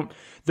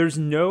 There's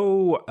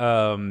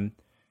no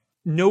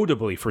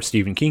notably for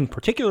Stephen King,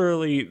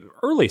 particularly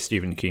early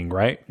Stephen King,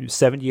 right?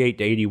 78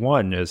 to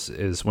 81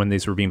 is when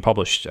these were being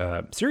published,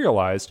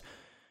 serialized.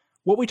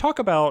 What we talk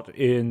about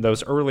in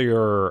those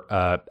earlier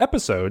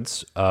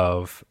episodes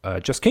of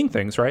Just King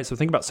Things, right? So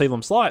think about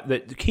Salem's Lot,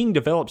 that King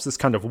develops this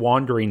kind of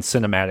wandering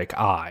cinematic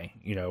eye,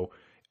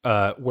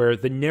 where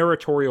the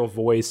narratorial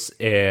voice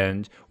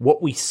and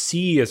what we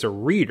see as a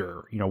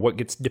reader, what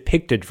gets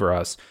depicted for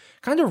us,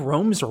 kind of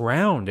roams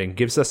around and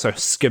gives us a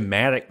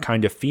schematic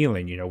kind of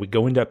feeling. You know, we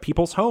go into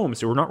people's homes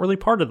who are not really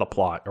part of the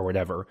plot or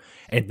whatever.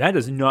 And that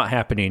is not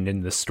happening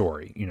in this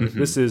story. You know,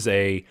 this is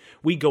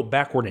we go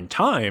backward in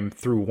time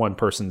through one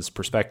person's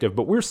perspective,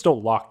 but we're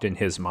still locked in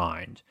his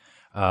mind.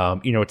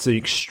 You know, it's an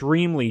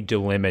extremely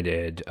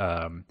delimited,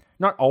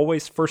 not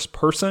always first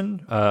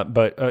person,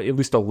 but at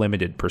least a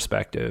limited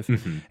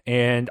perspective.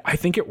 And I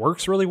think it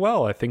works really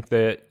well. I think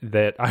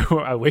that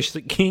I wish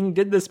that King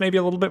did this maybe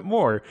a little bit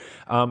more.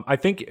 I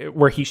think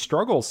where he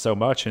struggles so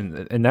much,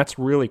 and that's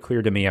really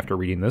clear to me after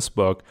reading this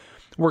book,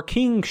 where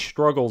King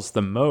struggles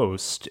the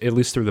most, at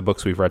least through the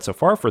books we've read so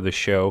far for this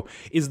show,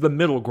 is the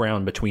middle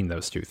ground between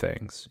those two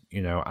things.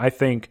 You know, I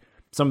think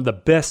some of the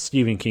best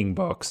Stephen King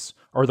books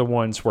are the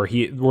ones where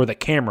the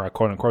camera,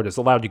 quote unquote, is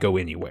allowed to go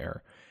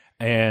anywhere.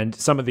 And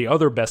some of the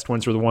other best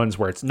ones are the ones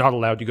where it's not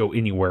allowed to go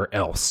anywhere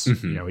else.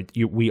 You know,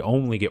 we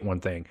only get one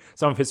thing.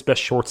 Some of his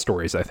best short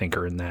stories, I think,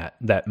 are in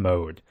that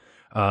mode.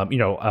 You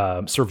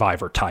know,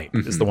 Survivor Type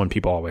is the one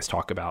people always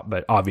talk about,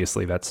 but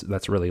obviously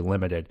that's really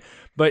limited.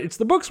 But it's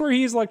the books where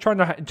he's like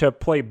trying to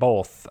play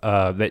both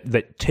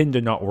that tend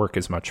to not work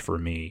as much for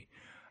me.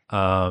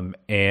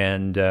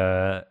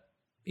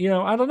 You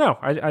know, I don't know.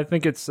 I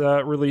think it's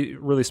really,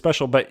 really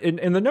special. But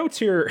in the notes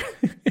here,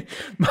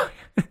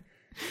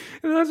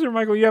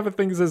 Michael, you have a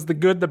thing that says the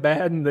good, the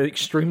bad, and the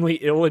extremely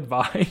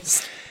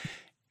ill-advised.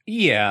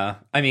 Yeah,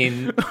 I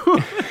mean,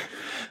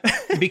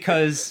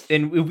 because,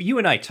 and you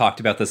and I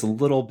talked about this a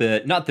little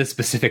bit, not this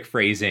specific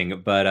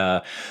phrasing,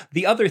 but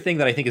the other thing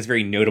that I think is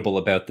very notable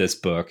about this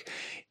book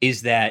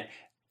is that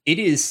it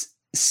is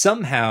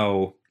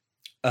somehow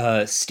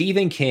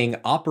Stephen King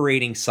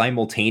operating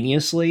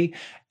simultaneously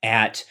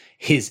at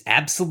his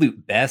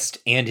absolute best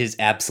and his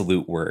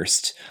absolute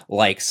worst.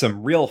 Like,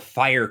 some real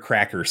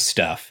firecracker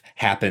stuff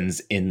happens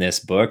in this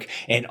book,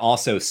 and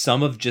also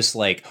some of just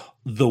like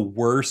the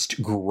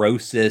worst,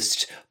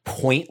 grossest,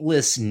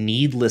 pointless,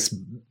 needless,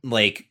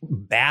 like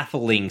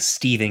baffling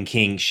Stephen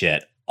King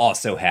shit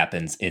also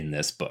happens in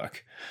this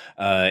book.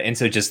 And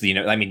so just, you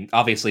know, I mean,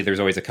 obviously there's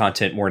always a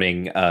content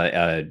warning,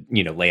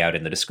 you know, layout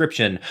in the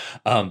description.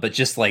 But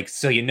just like,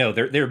 so, you know,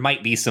 there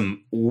might be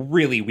some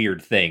really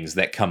weird things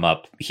that come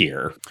up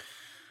here.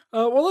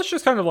 Well, let's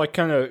just kind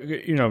of,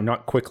 you know,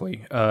 not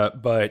quickly,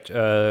 but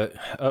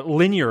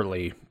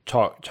linearly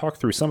talk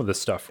through some of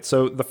this stuff.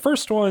 So the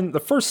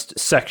first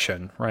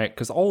section, right?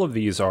 Because all of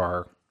these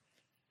are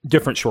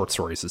different short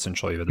stories,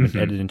 essentially, that have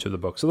been edited into the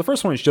book. So the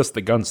first one is just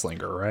the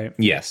gunslinger, right?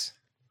 Yes.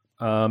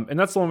 And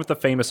that's the one with the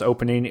famous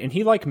opening. And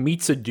he like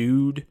meets a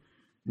dude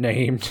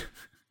named,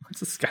 what's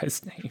this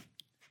guy's name?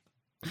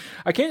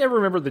 I can't ever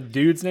remember the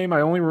dude's name. I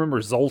only remember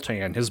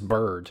Zoltan, his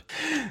bird.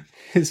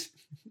 His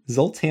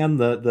Zoltan,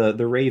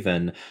 the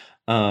raven,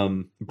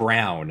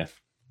 Brown.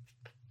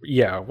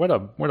 Yeah, what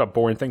a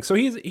boring thing. So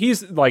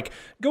he's like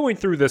going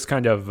through this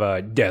kind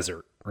of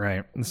desert,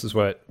 right? This is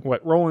what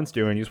Roland's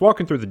doing. He's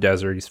walking through the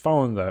desert. He's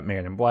following the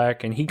man in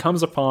black, and he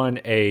comes upon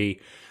a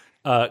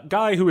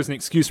guy who is an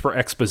excuse for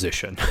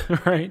exposition,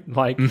 right?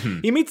 Like,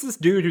 he meets this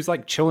dude who's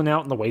like chilling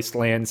out in the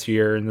wastelands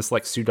here in this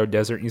like pseudo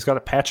desert. And he's got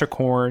a patch of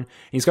corn. And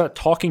he's got a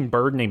talking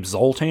bird named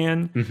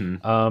Zoltan.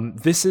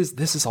 This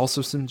is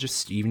also some just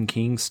Stephen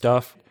King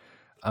stuff.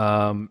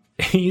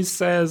 He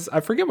says, I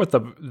forget what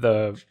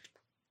the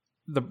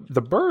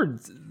bird,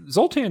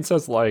 Zoltan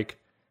says like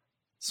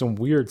some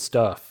weird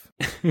stuff.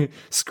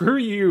 Screw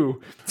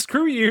you,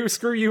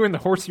 and the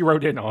horse you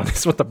rode in on,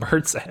 is what the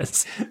bird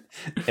says.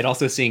 It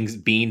also sings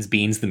Beans,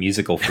 the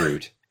musical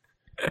fruit.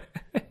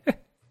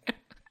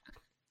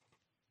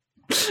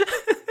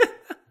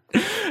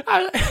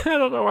 I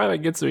don't know why that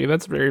gets me.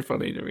 That's very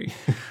funny to me.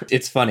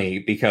 It's funny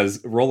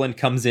because Roland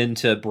comes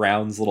into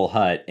Brown's little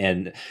hut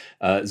and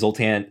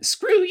Zoltan,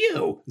 screw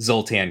you,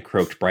 Zoltan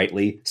croaked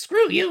brightly.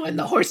 Screw you and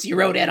the horse you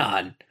rode in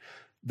on.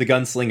 The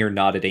gunslinger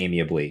nodded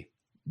amiably.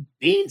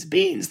 Beans,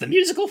 the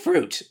musical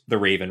fruit, the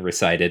raven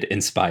recited,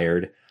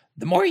 inspired.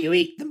 The more you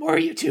eat, the more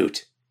you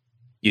toot.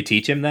 You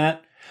teach him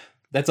that?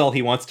 That's all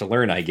he wants to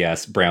learn, I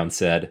guess, Brown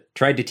said.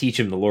 Tried to teach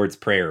him the Lord's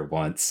Prayer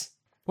once.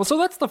 Well, so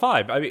that's the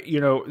vibe. I mean, you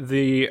know,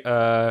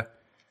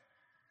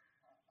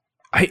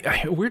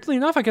 I weirdly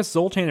enough, I guess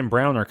Zoltan and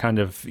Brown are kind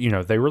of, you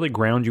know, they really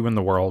ground you in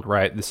the world,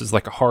 right? This is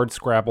like a hard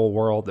scrabble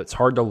world that's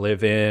hard to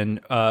live in,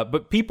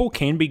 but people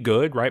can be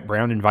good, right?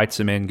 Brown invites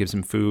him in, gives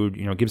him food,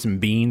 you know, gives him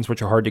beans,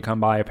 which are hard to come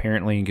by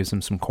apparently, and gives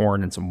him some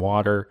corn and some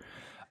water.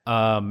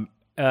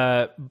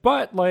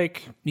 But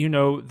like, you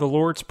know, the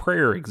Lord's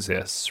Prayer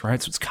exists,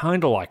 right? So it's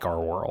kind of like our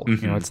world.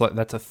 You know, it's like,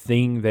 that's a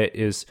thing that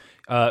is,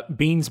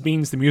 Beans,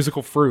 the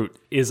musical fruit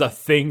is a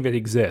thing that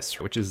exists,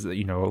 which is,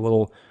 you know, a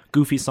little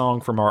goofy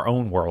song from our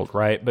own world,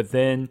 right? But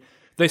then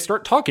they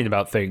start talking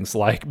about things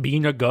like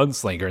being a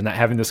gunslinger and that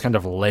having this kind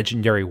of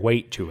legendary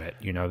weight to it,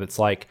 you know, that's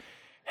like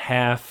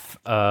half,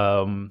 you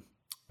know,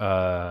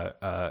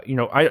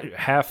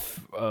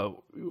 half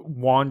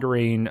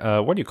wandering,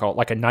 what do you call it?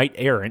 Like a knight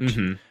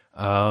errant.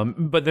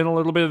 But then a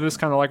little bit of this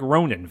kind of like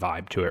Ronin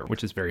vibe to it,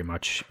 which is very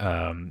much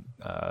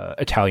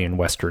Italian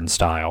Western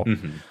style.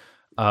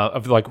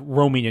 of like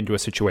roaming into a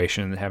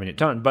situation and having it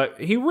done. But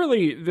he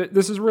really,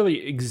 this is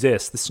really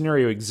exists. The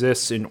scenario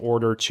exists in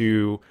order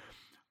to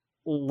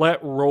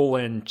let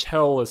Roland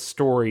tell a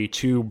story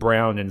to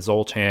Brown and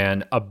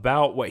Zoltan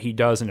about what he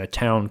does in a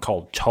town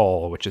called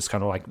Tull, which is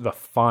kind of like the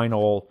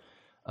final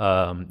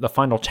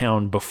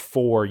town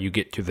before you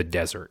get to the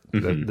desert.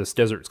 This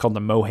desert is called the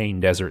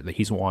Mohane Desert that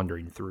he's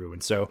wandering through.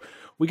 And so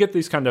we get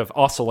these kind of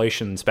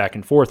oscillations back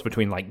and forth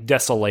between like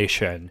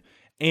desolation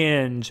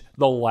and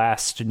the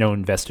last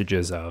known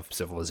vestiges of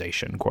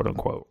civilization, quote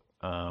unquote.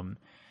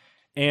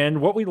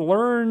 And what we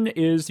learn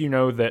is,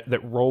 that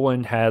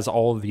Roland has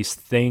all of these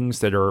things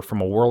that are from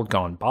a world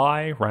gone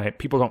by, right?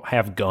 People don't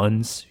have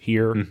guns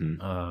here,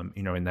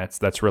 and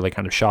that's really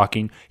kind of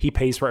shocking. He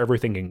pays for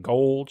everything in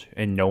gold,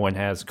 and no one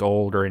has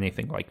gold or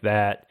anything like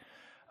that.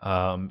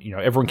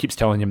 Everyone keeps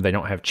telling him they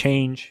don't have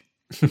change.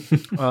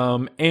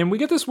 And we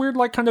get this weird,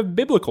 like, kind of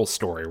biblical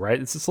story, right?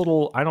 It's this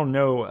little,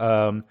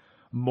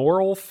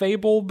 moral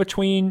fable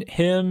between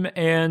him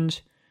and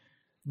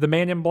the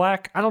Man in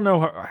Black. I don't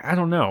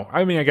know.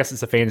 I mean, I guess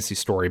it's a fantasy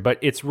story, but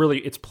it's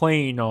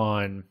playing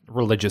on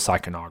religious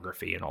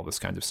iconography and all this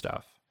kind of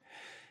stuff.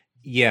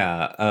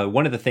 Yeah.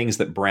 One of the things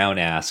that Brown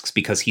asks,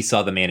 because he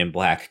saw the Man in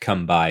Black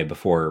come by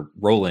before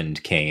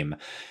Roland came,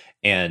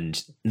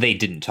 and they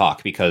didn't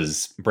talk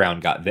because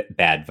Brown got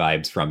bad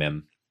vibes from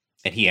him.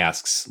 And he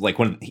asks,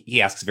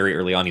 very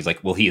early on, he's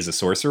like, well, he is a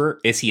sorcerer.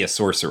 Is he a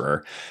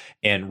sorcerer?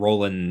 And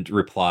Roland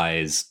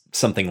replies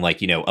something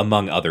like,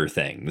 among other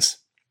things.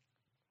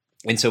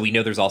 And so we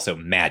know there's also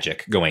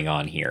magic going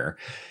on here.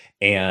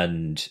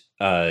 And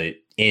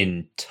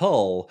in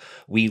Tull,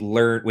 we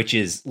learn, which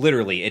is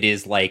literally, it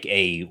is like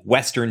a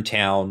Western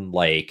town,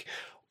 like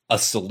a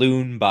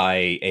saloon by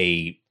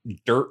a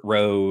dirt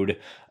road,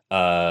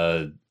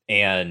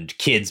 and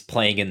kids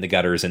playing in the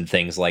gutters and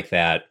things like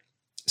that.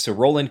 So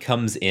Roland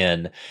comes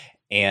in,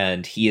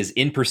 and he is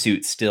in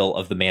pursuit still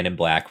of the Man in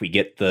Black. We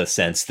get the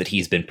sense that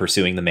he's been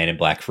pursuing the Man in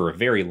Black for a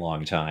very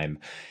long time.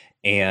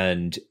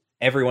 And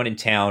everyone in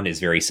town is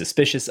very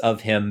suspicious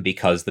of him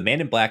because the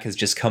Man in Black has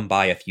just come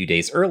by a few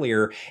days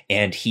earlier,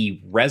 and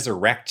he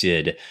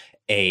resurrected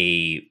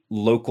a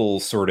local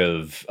sort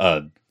of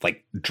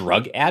like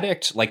drug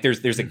addict. Like there's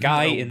a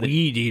guy in the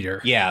weed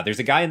eater. Yeah, there's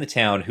a guy in the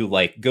town who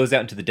like goes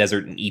out into the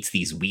desert and eats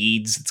these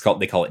weeds.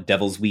 They call it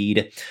devil's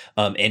weed.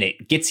 And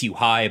it gets you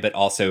high, but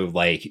also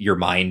like your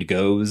mind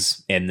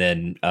goes, and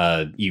then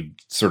you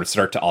sort of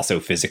start to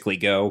also physically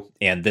go.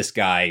 And this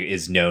guy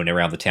is known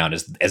around the town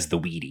as the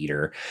weed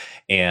eater.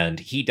 And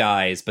he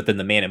dies, but then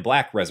the Man in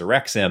Black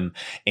resurrects him,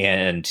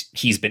 and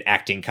he's been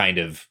acting kind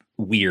of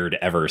weird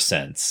ever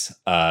since.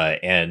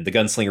 And the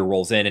gunslinger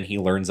rolls in, and he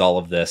learns all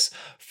of this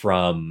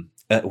from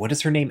what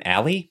is her name?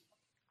 Allie?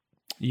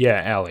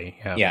 Yeah, Allie.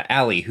 Yeah,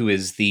 Allie, who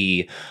is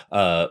the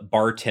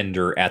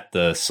bartender at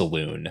the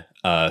saloon.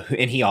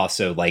 And he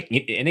also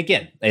and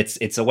again,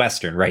 it's a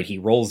Western, right? He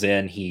rolls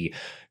in, he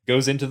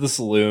goes into the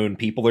saloon.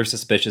 People are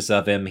suspicious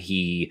of him.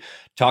 He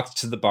talks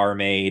to the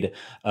barmaid,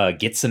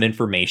 gets some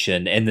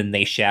information, and then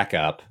they shack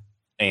up.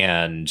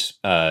 And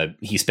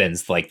he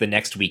spends like the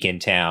next week in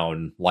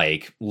town,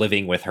 like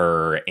living with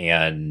her,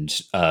 and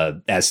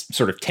as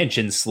sort of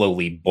tensions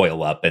slowly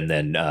boil up, and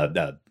then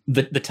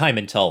the time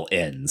in Tull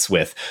ends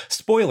with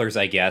spoilers,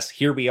 I guess.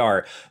 Here we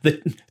are.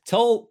 The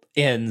Tull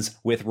ends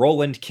with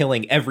Roland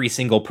killing every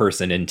single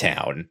person in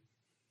town.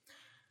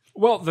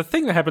 Well, the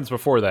thing that happens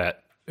before that,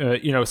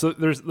 so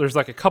there's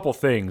like a couple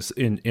things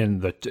in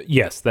the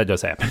yes, that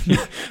does happen.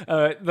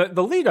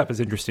 The lead up is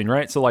interesting,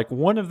 right? So like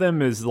one of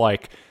them is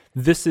like,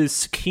 this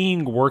is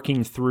King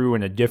working through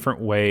in a different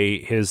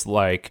way his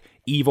like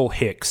evil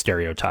hick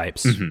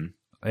stereotypes,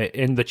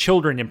 and the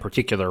children in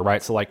particular,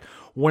 right? So like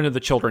one of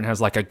the children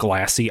has like a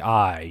glassy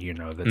eye,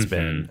 that's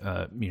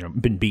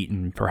been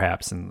beaten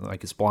perhaps, and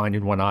like is blind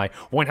in one eye.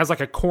 One has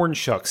like a corn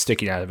shuck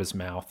sticking out of his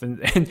mouth,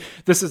 and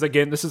this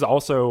is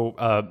also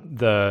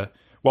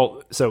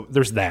so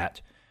there's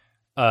that.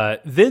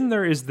 Then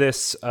there is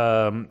this.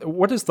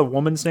 What is the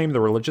woman's name? The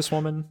religious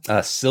woman,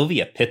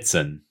 Sylvia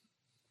Pitson.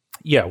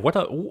 Yeah,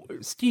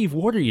 Steve,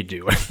 what are you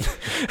doing?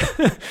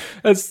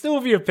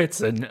 Sylvia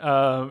Pitson,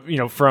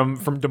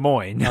 from Des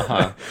Moines.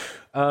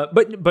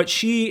 But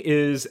she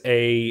is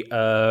a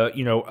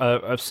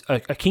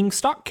King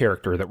stock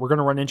character that we're going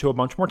to run into a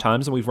bunch more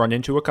times, and we've run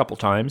into a couple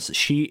times.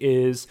 She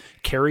is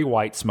Carrie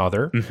White's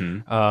mother,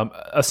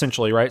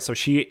 essentially, right? So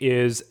she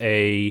is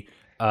a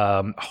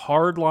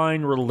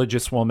hardline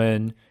religious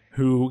woman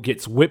who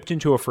gets whipped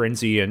into a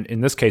frenzy, and in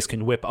this case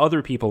can whip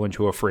other people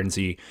into a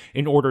frenzy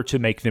in order to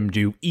make them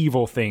do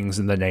evil things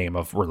in the name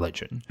of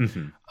religion.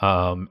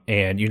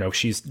 And,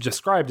 she's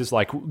described as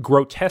like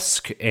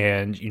grotesque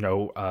and,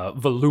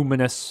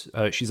 voluminous.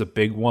 She's a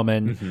big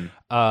woman.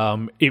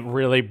 It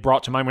really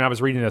brought to mind when I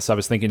was reading this, I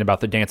was thinking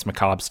about the Danse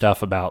Macabre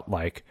stuff about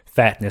like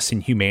fatness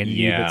and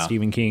humanity that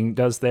Stephen King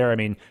does there. I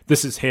mean,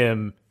 this is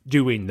him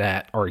doing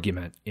that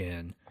argument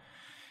in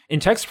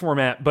text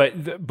format,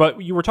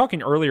 but you were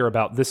talking earlier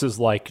about this is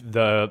like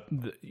the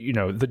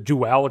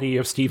duality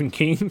of Stephen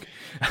King.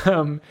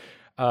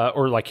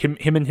 or like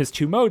him and his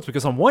two modes,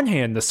 because on one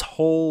hand, this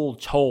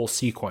whole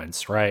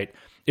sequence, right,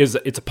 it's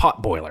a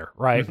pot boiler,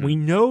 right? We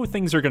know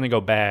things are going to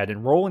go bad,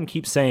 and Roland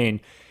keeps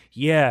saying,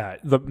 yeah,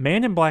 the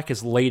Man in Black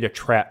has laid a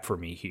trap for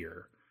me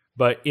here.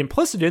 But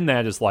implicit in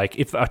that is like,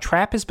 if a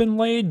trap has been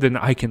laid, then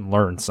I can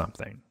learn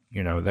something.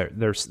 You know,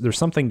 there's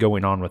something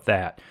going on with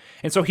that.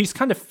 And so he's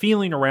kind of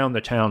feeling around the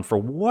town for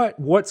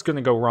what's going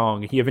to go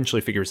wrong. And he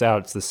eventually figures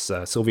out it's this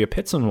Sylvia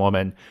Pitson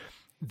woman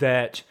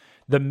that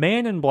the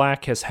Man in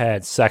Black has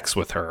had sex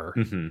with her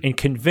and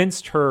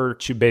convinced her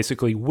to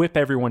basically whip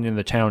everyone in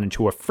the town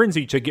into a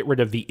frenzy to get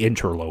rid of the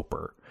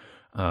interloper,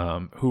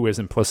 who is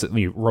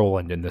implicitly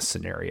Roland in this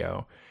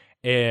scenario.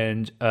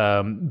 And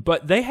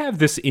but they have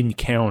this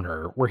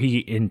encounter where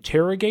he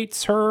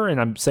interrogates her, and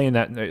I'm saying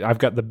that I've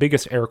got the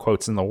biggest air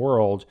quotes in the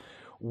world,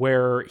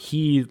 where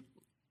he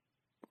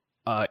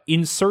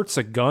inserts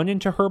a gun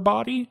into her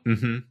body.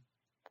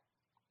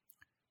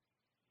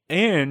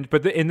 And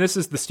this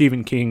is the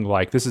Stephen King,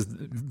 like, this is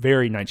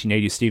very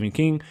 1980s Stephen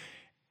King.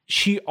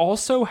 She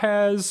also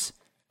has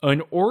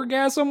an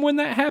orgasm when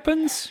that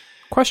happens, ?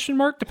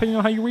 Depending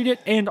on how you read it,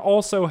 and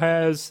also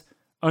has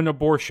an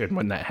abortion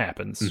when that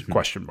happens, ?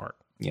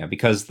 Yeah,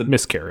 because the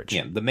miscarriage.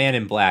 Yeah, the Man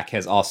in Black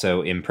has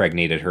also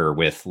impregnated her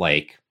with,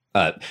 like,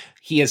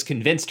 he has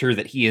convinced her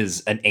that he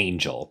is an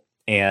angel,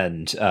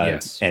 and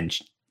and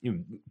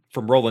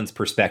from Roland's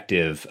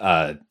perspective,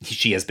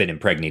 she has been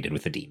impregnated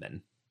with a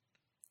demon.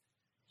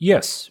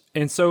 Yes,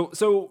 and so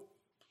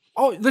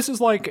this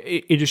is like,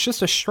 it is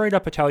just a straight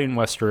up Italian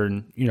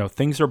Western. You know,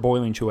 things are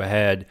boiling to a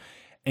head,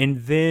 and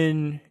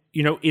then,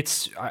 you know,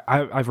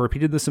 I've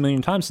repeated this a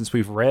million times since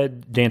we've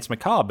read Danse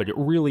Macabre, but it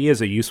really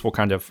is a useful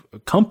kind of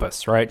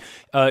compass, right?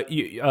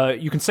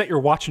 You can set your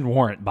watch and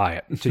warrant by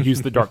it, to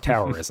use the Dark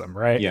Towerism,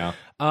 right? Yeah.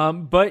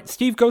 But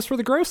Steve goes for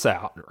the gross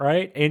out,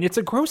 right? And it's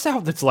a gross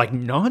out that's like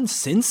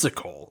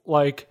nonsensical.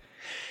 Like,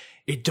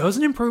 it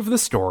doesn't improve the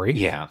story.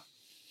 Yeah.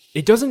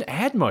 It doesn't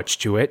add much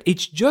to it.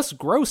 It's just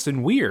gross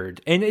and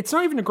weird. And it's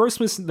not even a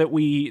grossness that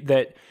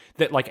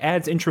like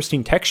adds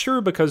interesting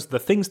texture, because the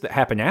things that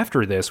happen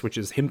after this, which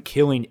is him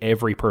killing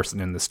every person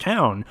in this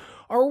town,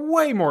 are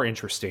way more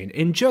interesting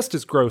and just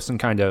as gross and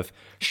kind of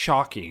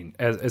shocking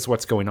as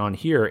what's going on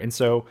here. And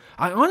so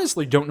I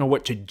honestly don't know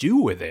what to do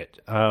with it.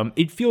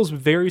 It feels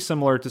very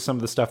similar to some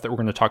of the stuff that we're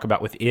going to talk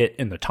about with It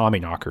and the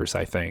Tommyknockers,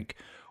 I think,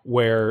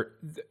 where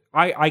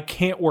I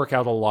can't work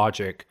out a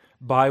logic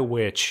by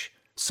which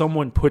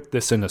someone put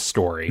this in a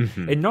story,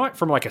 and not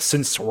from like a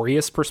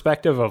censorious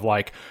perspective of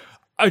like,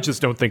 I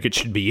just don't think it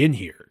should be in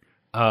here.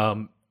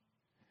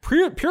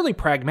 Purely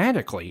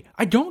pragmatically,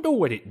 I don't know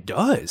what it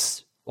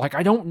does. Like,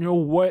 I don't know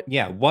what.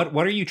 Yeah, what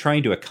are you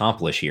trying to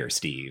accomplish here,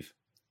 Steve?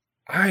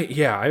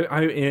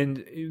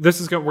 And this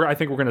is going. I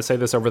think we're going to say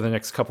this over the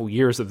next couple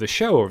years of the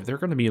show. There are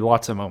going to be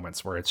lots of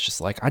moments where it's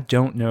just like, I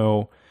don't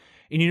know.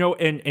 And, you know,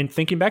 and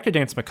thinking back to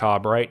Danse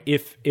Macabre, right?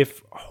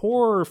 If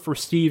horror for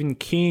Stephen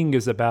King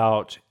is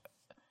about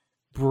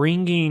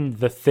bringing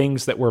the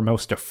things that we're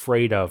most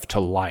afraid of to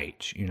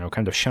light, you know,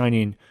 kind of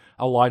shining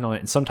a light on it,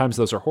 and sometimes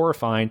those are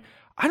horrifying,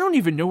 I don't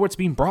even know what's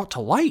being brought to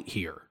light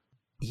here.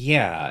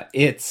 Yeah,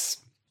 it's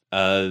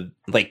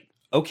like,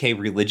 okay,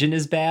 religion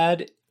is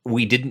bad.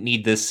 We didn't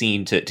need this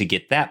scene to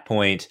get that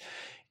point.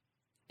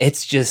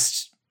 It's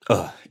just,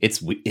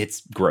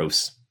 it's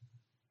gross.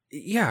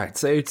 Yeah,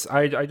 it's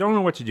I don't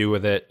know what to do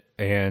with it.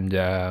 And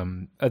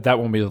that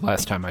won't be the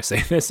last time I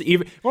say this.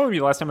 It won't be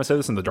the last time I say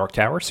this in the Dark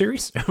Tower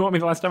series. It won't be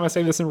the last time I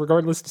say this in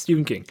regard to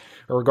Stephen King.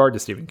 I was going to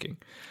say,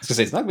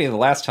 it's not going to be the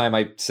last time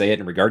I say it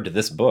in regard to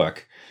this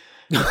book.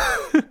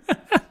 But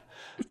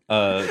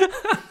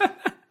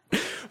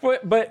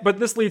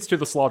this leads to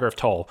the Slaughter of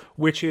Tull,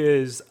 which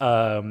is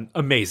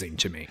amazing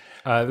to me.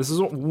 This is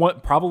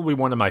probably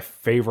one of my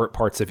favorite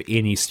parts of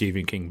any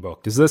Stephen King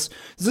book. Does this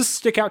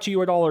stick out to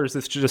you at all, or is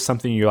this just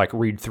something you like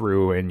read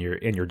through and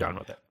you're done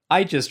with it?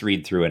 I just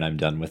read through and I'm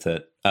done with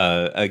it.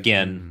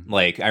 Again,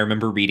 like, I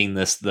remember reading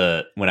this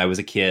when I was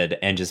a kid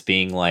and just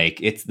being like,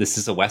 this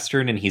is a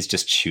Western and he's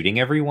just shooting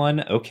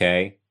everyone.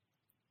 Okay.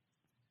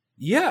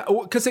 Yeah,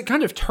 because it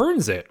kind of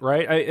turns it,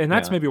 right? And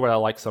that's maybe what I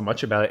like so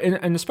much about it.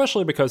 And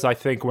especially because I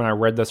think when I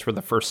read this for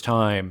the first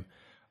time,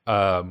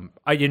 I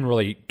didn't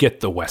really get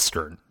the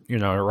Western, you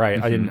know,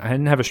 right? I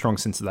didn't have a strong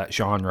sense of that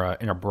genre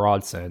in a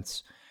broad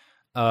sense.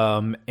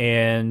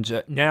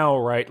 And now,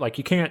 right, like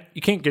you can't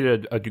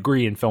get a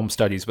degree in film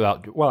studies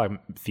without, well,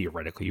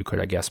 theoretically you could,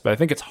 I guess, but I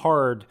think it's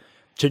hard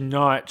to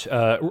not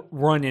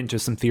run into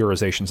some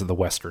theorizations of the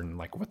Western,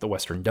 like what the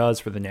Western does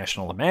for the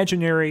national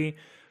imaginary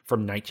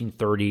from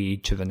 1930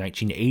 to the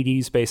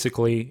 1980s,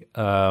 basically,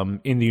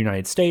 in the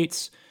United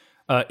States,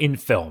 in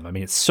film. I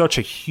mean, it's such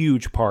a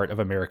huge part of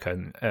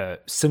American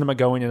cinema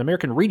going and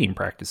American reading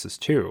practices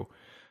too.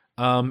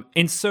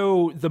 And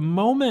so the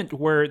moment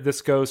where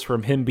this goes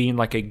from him being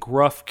like a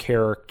gruff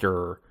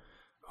character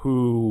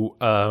who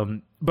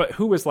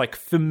is like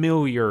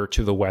familiar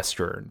to the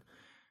Western,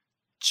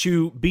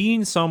 to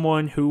being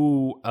someone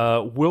who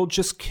will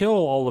just kill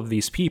all of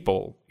these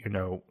people, you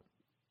know,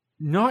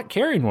 not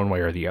caring one way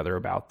or the other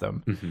about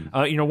them.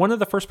 One of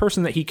the first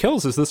person that he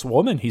kills is this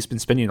woman he's been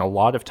spending a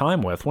lot of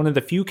time with. One of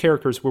the few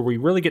characters where we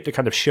really get to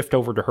kind of shift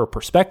over to her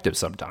perspective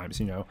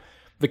sometimes.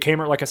 The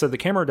camera, like I said, the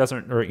camera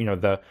doesn't, or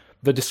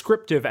the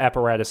descriptive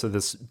apparatus of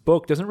this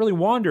book doesn't really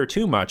wander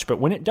too much, but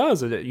when it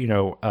does,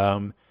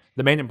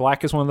 the Man in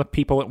Black is one of the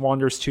people it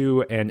wanders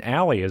to, and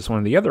Allie is one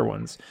of the other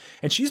ones.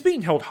 And she's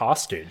being held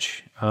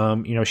hostage.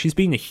 She's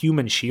being a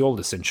human shield,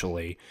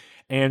 essentially.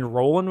 And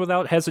Roland,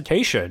 without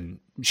hesitation,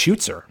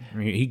 shoots her.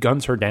 He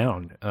guns her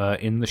down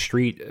in the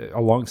street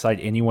alongside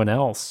anyone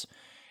else.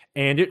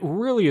 And it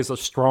really is a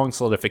strong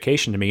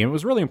solidification to me. And it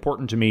was really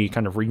important to me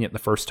kind of reading it the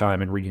first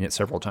time and reading it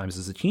several times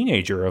as a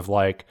teenager of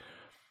like,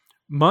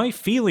 my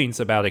feelings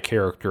about a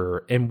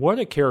character and what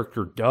a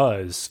character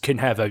does can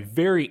have a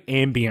very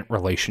ambient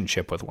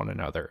relationship with one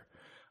another.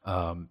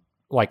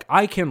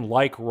 I can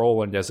like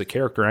Roland as a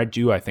character, and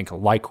I think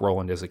like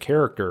Roland as a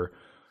character,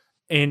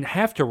 and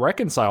have to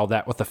reconcile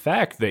that with the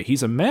fact that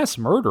he's a mass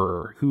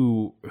murderer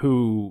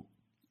who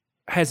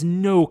has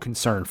no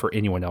concern for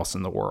anyone else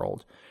in the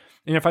world.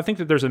 And if I think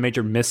that there's a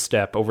major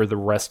misstep over the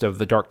rest of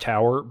the Dark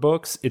Tower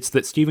books, it's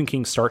that Stephen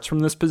King starts from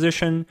this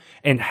position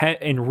and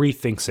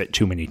rethinks it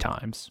too many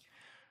times.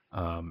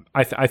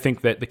 I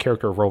think that the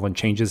character of Roland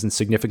changes in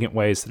significant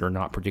ways that are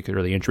not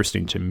particularly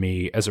interesting to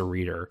me as a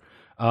reader.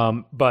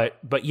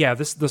 But yeah,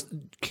 this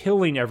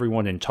killing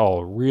everyone in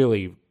Tull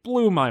really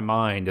blew my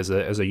mind as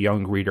a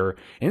young reader,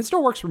 and it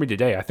still works for me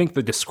today. I think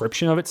the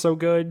description of it's so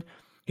good.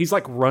 He's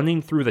like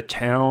running through the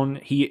town.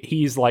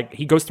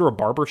 He goes through a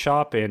barber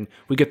shop, and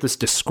we get this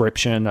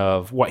description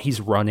of what he's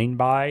running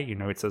by.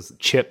 It says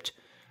chipped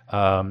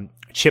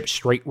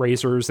straight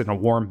razors in a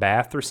warm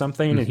bath or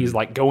something. And he's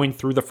like going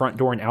through the front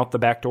door and out the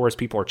back door as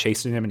people are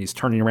chasing him, and he's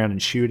turning around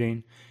and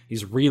shooting.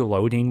 He's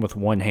reloading with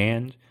one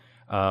hand.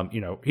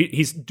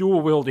 He's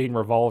dual wielding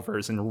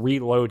revolvers and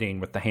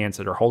reloading with the hands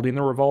that are holding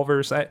the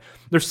revolvers.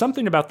 There's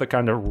something about the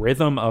kind of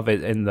rhythm of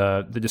it and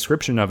the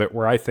description of it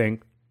where I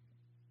think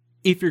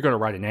if you're going to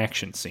write an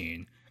action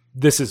scene,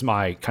 this is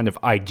my kind of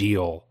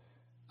ideal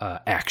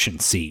action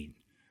scene.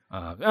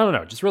 I don't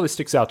know. It just really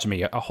sticks out to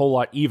me a whole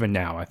lot even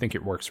now. I think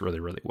it works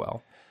really, really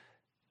well.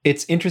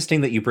 It's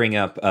interesting that you bring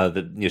up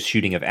the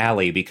shooting of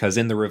Allie, because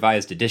in the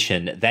revised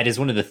edition, that is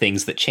one of the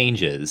things that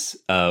changes,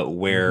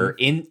 where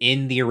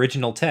in the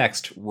original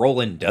text,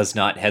 Roland does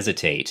not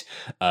hesitate.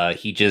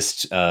 He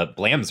just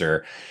blams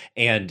her.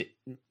 And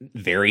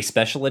very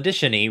special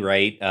edition-y,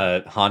 right?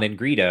 Han and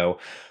Greedo.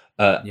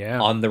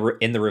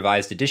 In the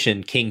revised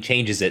edition, King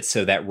changes it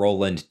so that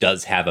Roland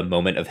does have a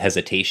moment of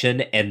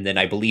hesitation, and then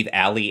I believe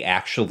Allie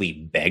actually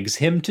begs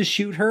him to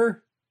shoot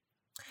her.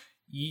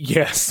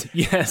 Yes.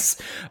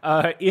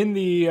 In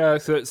the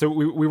so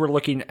we were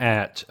looking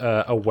at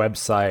a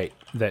website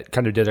that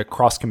kind of did a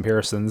cross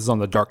comparison. This is on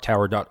the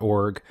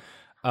darktower.org.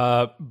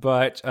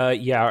 But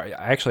I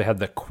actually had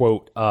the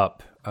quote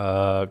up.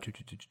 Let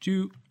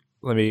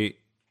me.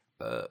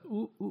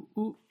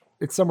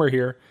 It's somewhere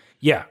here.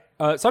 Yeah.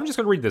 So I'm just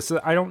going to read this.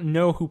 I don't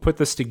know who put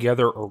this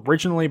together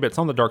originally, but it's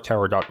on the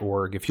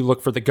darktower.org. If you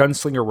look for the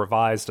Gunslinger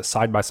Revised, a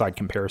side-by-side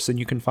comparison,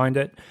 you can find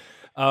it.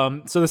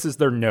 So this is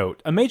their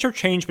note. A major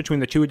change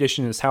between the two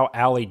editions is how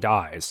Allie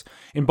dies.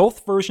 In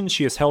both versions,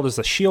 she is held as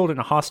a shield and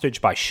a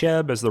hostage by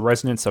Sheb as the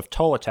residents of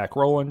Tull attack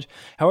Roland.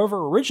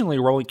 However, originally,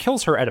 Roland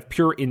kills her out of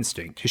pure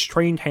instinct. His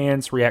trained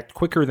hands react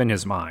quicker than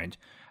his mind.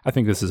 I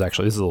think this is a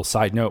little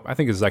side note. I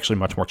think this is actually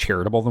much more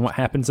charitable than what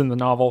happens in the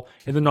novel.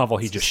 In the novel,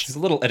 he's a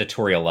little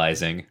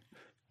editorializing.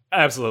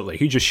 Absolutely.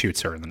 He just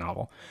shoots her in the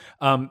novel.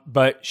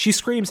 But she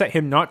screams at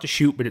him not to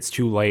shoot, but it's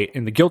too late,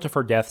 and the guilt of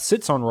her death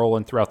sits on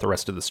Roland throughout the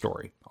rest of the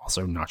story.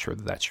 Also not sure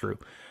that that's true.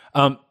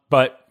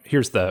 But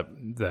here's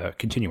the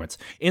continuance.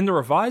 In the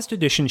revised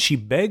edition, she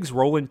begs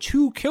Roland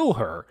to kill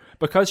her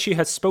because she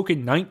has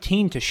spoken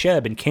 19 to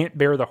Sheb and can't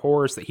bear the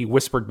horrors that he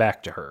whispered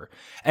back to her.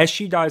 As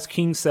she dies,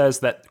 King says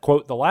that,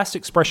 quote, the last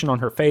expression on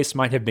her face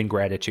might have been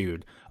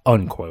gratitude,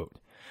 unquote.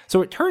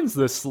 So it turns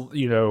this,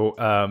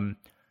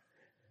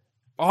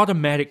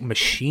 automatic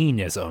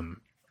machinism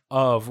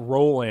of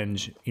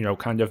Roland,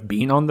 kind of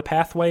being on the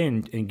pathway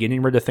and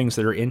getting rid of things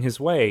that are in his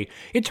way.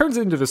 It turns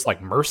into this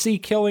like mercy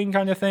killing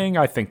kind of thing.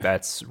 I think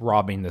that's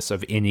robbing this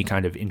of any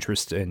kind of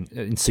interest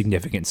and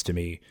significance to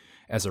me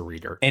as a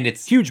reader. And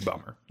it's huge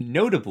bummer.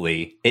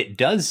 Notably, it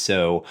does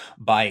so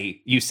by,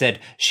 you said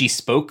she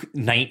spoke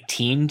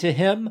 19 to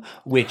him,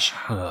 which,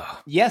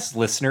 yes,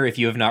 listener, if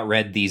you have not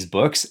read these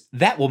books,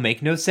 that will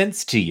make no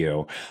sense to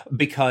you,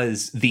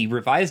 because the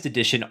revised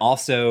edition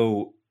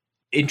also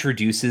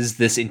introduces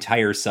this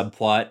entire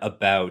subplot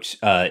about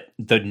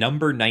the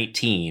number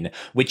 19,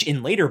 which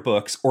in later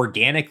books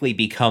organically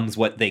becomes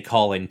what they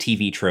call in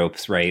TV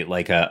tropes, right?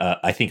 Like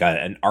I think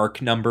an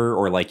arc number,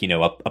 or like,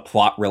 a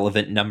plot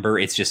relevant number.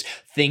 It's just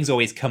things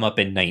always come up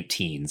in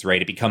 19s,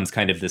 right? It becomes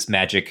kind of this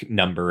magic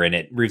number, and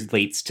it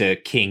relates to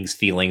King's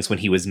feelings when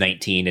he was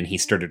 19 and he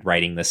started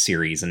writing this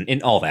series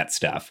and all that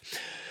stuff.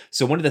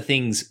 So one of the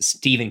things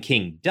Stephen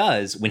King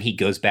does when he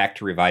goes back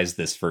to revise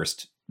this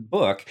first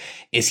book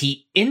is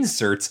he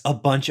inserts a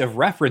bunch of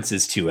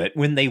references to it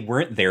when they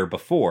weren't there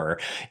before,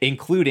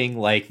 including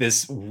like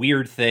this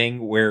weird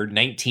thing where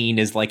 19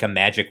 is like a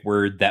magic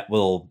word that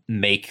will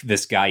make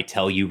this guy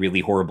tell you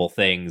really horrible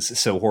things,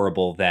 so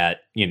horrible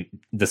that, you know,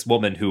 this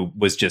woman who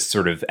was just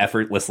sort of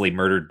effortlessly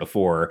murdered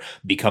before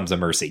becomes a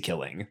mercy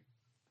killing.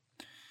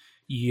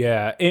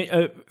 Yeah,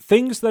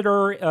 things that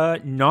are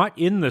not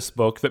in this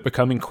book that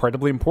become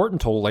incredibly important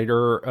to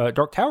later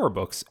Dark Tower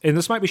books. And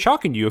this might be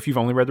shocking to you if you've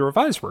only read the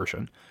revised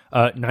version.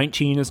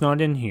 19 is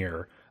not in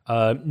here.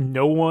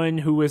 No one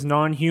who is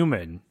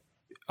non-human,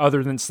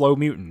 other than slow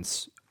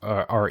mutants,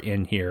 are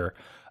in here.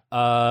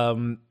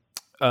 The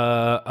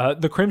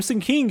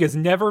Crimson King is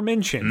never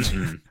mentioned.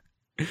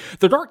 Mm-hmm.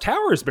 The Dark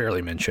Tower is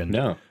barely mentioned.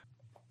 No.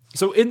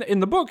 So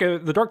in the book,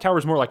 the Dark Tower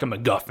is more like a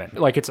MacGuffin.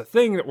 Like, it's a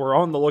thing that we're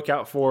on the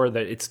lookout for,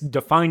 that it's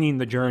defining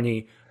the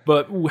journey,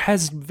 but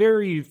has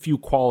very few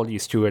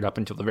qualities to it up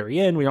until the very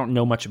end. We don't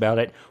know much about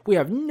it. We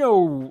have no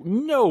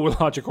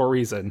logical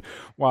reason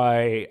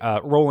why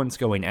Roland's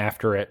going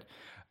after it.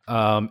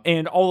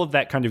 And all of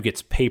that kind of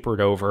gets papered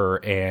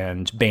over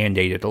and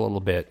band-aided a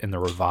little bit in the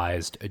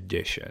revised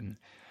edition.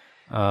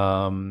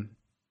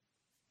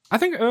 I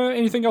think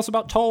anything else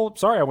about Tull?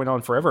 Sorry, I went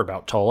on forever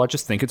about Tull. I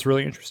just think it's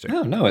really interesting.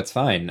 No, it's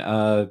fine.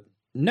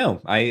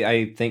 No,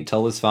 I think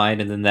Tull is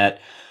fine. And then that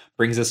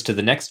brings us to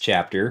the next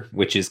chapter,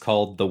 which is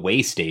called The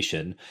Way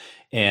Station.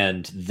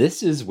 And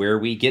this is where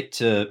we get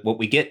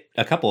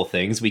a couple of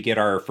things. We get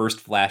our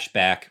first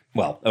flashback.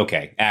 Well,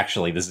 okay,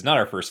 actually, this is not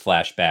our first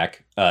flashback.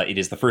 It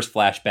is the first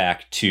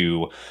flashback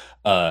to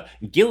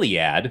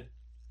Gilead,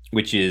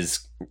 which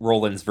is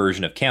Roland's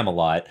version of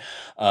Camelot.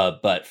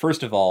 But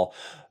first of all,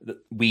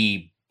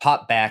 we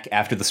pop back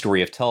after the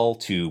story of Tull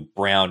to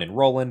Brown and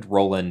Roland.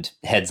 Roland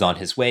heads on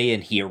his way,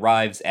 and he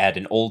arrives at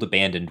an old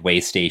abandoned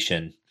way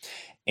station.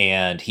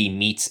 And he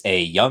meets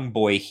a young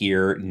boy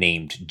here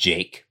named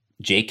Jake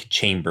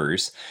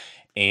Chambers.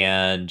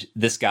 And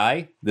this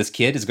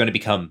kid is going to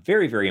become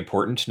very, very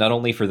important, not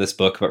only for this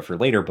book, but for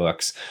later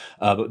books.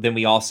 But then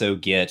we also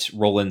get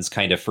Roland's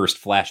kind of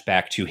first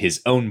flashback to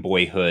his own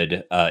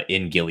boyhood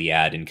in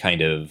Gilead, and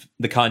kind of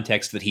the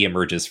context that he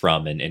emerges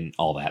from, and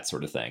all that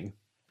sort of thing.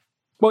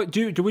 Well,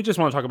 do we just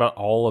want to talk about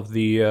all of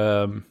the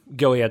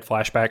Gilead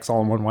flashbacks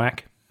all in one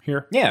whack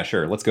here? Yeah,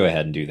 sure. Let's go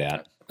ahead and do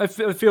that.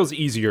 It feels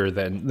easier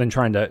than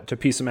trying to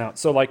piece them out.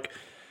 So, like,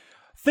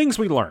 things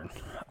we learn.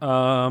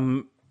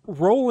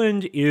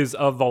 Roland is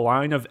of the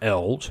line of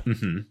Eld,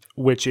 mm-hmm.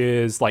 which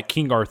is like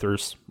King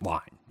Arthur's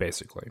line,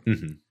 basically.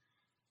 Mm-hmm.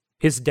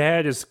 His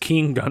dad is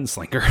King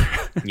Gunslinger.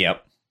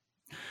 Yep.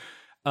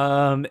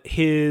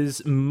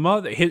 His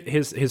mother,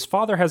 his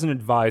father has an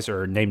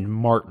advisor named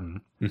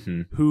Martin,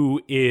 mm-hmm.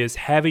 who is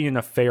having an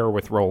affair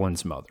with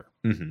Roland's mother.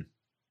 Mm-hmm.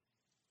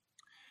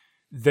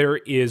 There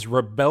is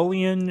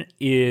rebellion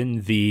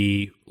in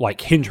the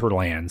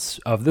hinterlands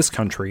of this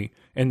country,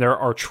 and there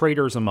are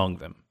traitors among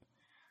them.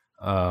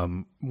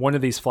 One of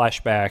these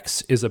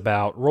flashbacks is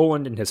about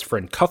Roland and his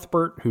friend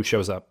Cuthbert, who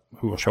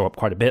will show up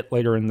quite a bit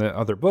later in the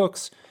other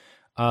books.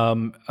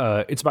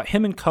 It's about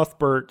him and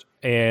Cuthbert,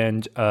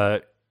 and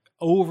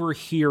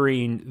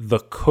overhearing the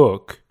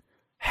cook,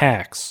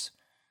 Hax,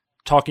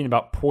 talking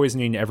about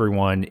poisoning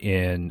everyone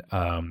in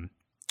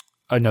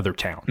another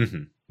town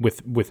mm-hmm.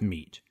 with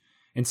meat.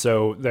 And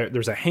so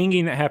there's a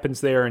hanging that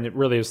happens there, and it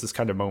really is this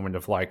kind of moment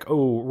of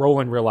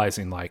Roland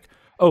realizing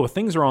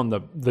things are on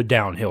the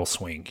downhill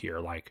swing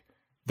here. Like,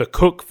 the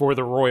cook for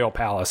the royal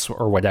palace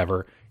or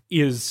whatever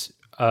is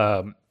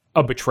a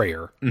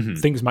betrayer. Mm-hmm.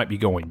 Things might be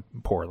going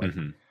poorly.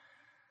 Mm-hmm.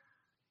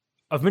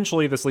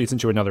 Eventually, this leads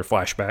into another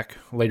flashback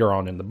later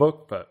on in the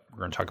book, but we're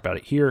going to talk about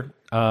it here,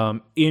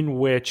 in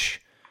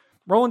which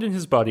Roland and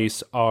his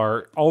buddies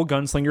are all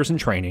gunslingers in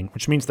training,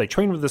 which means they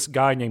train with this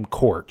guy named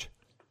Court,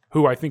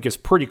 who I think is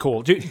pretty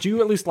cool. Do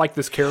you at least like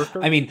this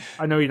character? I mean,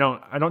 I know you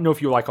don't. I don't know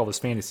if you like all this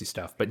fantasy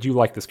stuff, but do you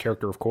like this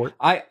character of Court?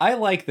 I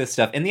like this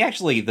stuff. And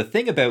the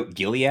thing about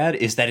Gilead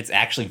is that it's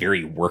actually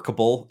very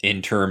workable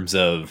in terms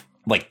of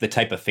the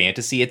type of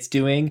fantasy it's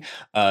doing.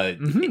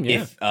 Mm-hmm,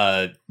 yeah.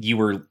 If you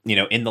were,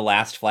 in the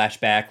last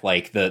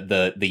flashback,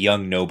 the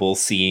young noble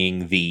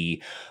seeing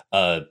the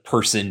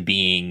person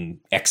being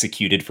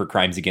executed for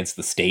crimes against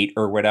the state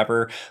or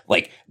whatever,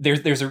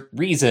 there's a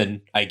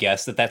reason, I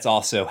guess, that's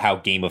also how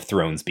Game of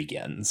Thrones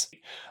begins.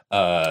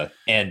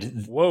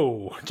 And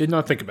whoa, did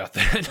not think about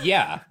that.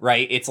 Yeah,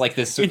 right. It's like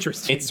this.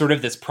 Interesting. It's sort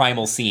of this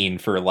primal scene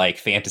for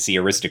fantasy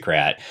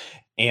aristocrat.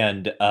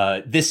 And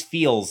this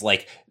feels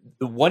like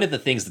one of the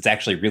things that's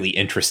actually really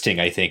interesting,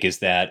 I think, is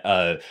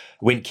that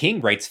when King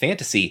writes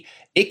fantasy,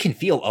 it can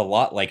feel a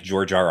lot like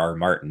George R.R.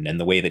 Martin and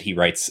the way that he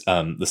writes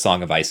the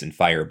Song of Ice and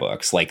Fire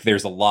books.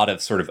 There's a lot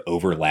of sort of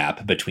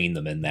overlap between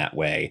them in that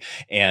way.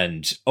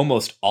 And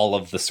almost all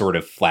of the sort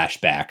of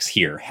flashbacks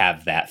here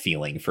have that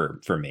feeling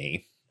for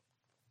me.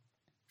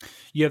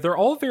 Yeah, they're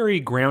all very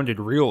grounded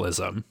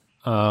realism.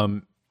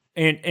 And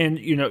in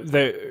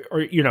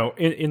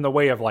the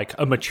way of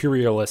a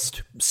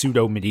materialist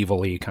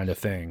pseudo-medievally kind of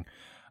thing.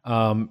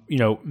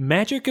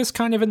 Magic is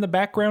kind of in the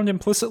background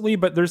implicitly,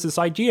 but there's this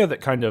idea that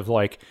kind of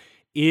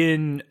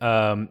in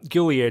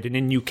Gilead and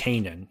in New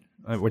Canaan,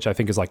 which I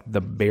think is like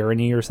the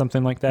barony or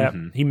something like that.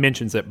 He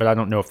mentions it, but I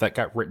don't know if that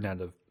got written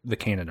out of the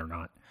canon or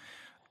not.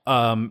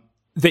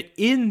 That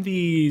in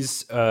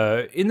these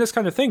in this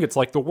kind of thing, it's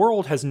like the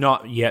world has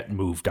not yet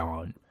moved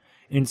on.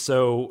 And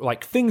so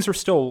like things are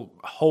still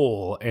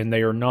whole and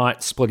they are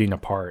not splitting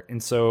apart.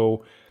 And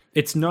so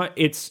it's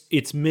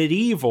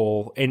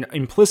medieval and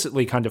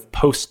implicitly kind of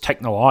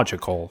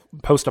post-technological,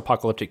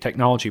 post-apocalyptic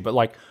technology, but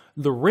like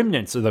the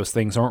remnants of those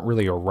things aren't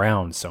really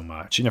around so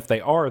much. And if they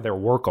are, they're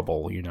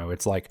workable. You know,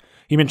 it's like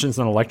he mentions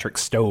an electric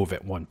stove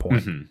at one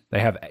point.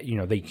 They have, you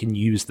know, they can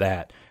use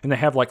that. And they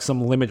have like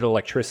some limited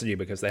electricity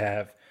because they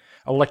have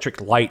electric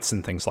lights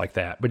and things like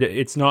that. But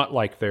it's not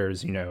like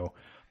there's, you know,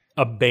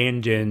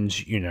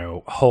 abandoned, you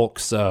know,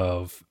 hulks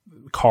of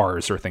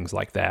cars or things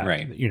like that,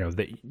 right? You know,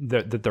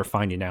 that they're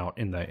finding out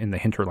in the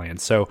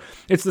hinterlands. So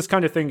it's this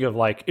kind of thing of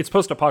like it's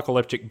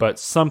post-apocalyptic, but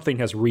something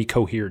has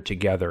recohered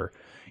together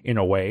in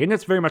a way, and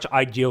it's very much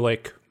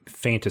idyllic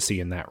fantasy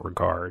in that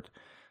regard.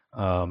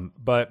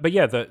 But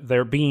yeah,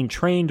 they're being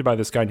trained by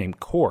this guy named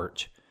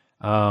Court,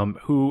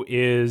 who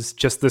is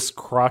just this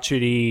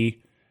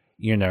crotchety,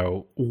 you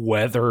know,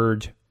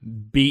 weathered,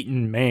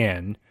 beaten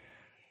man.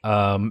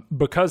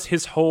 Because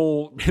his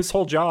whole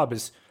job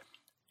is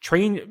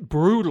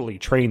brutally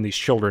train these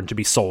children to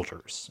be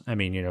soldiers. I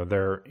mean, you know,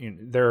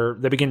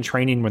 they begin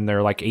training when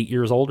they're like 8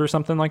 years old or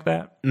something like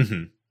that.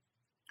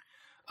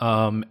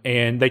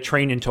 And they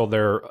train until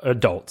they're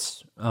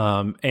adults.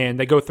 And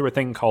they go through a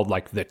thing called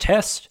like the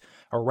test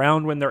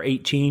around when they're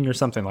 18 or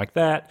something like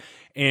that.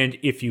 And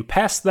if you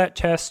pass that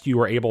test, you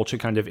are able to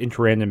kind of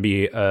enter in and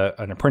be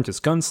an apprentice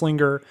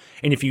gunslinger.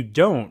 And if you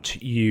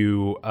don't,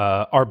 you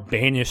are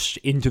banished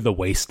into the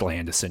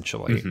wasteland,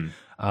 essentially.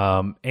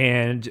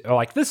 And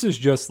like this is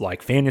just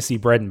like fantasy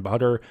bread and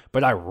butter,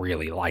 but I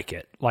really like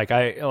it.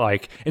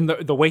 And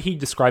the way he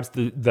describes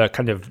the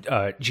kind of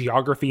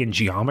geography and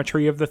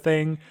geometry of the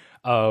thing.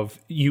 Of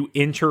you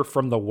enter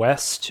from the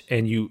west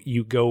and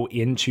you go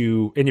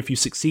into, and if you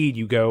succeed,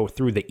 you go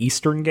through the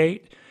eastern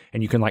gate.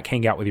 And you can like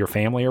hang out with your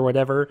family or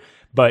whatever.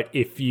 But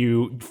if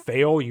you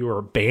fail, you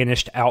are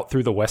banished out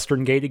through the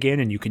western gate again,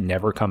 and you can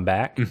never come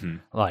back.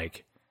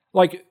 Like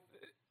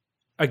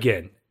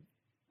again,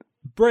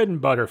 bread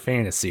and butter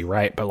fantasy,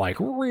 right? But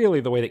like really,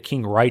 the way that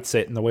King writes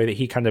it and the way that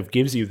he kind of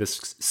gives you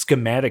this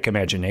schematic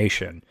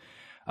imagination,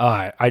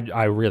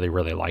 I really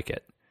really like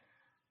it.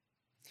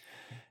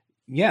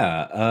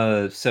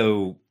 Yeah.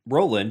 So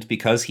Roland,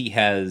 because he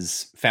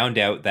has found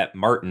out that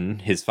Martin,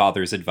 his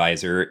father's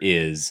advisor,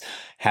 is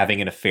having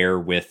an affair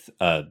with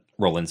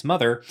Roland's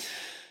mother,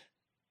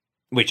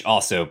 which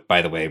also,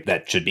 by the way,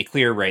 that should be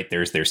clear, right?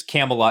 There's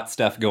Camelot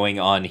stuff going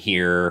on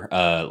here,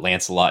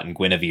 Lancelot and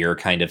Guinevere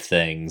kind of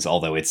things,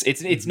 although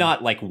it's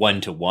not like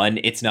one-to-one.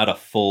 It's not a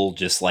full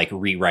just like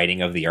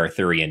rewriting of the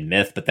Arthurian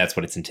myth, but that's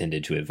what it's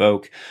intended to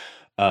evoke.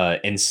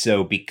 And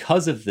so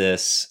because of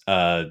this,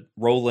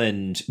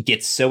 Roland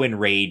gets so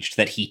enraged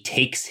that he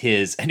takes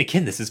his, and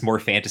again, this is more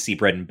fantasy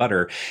bread and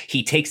butter,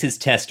 he takes his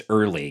test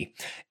early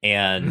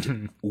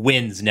and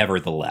wins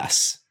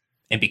nevertheless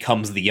and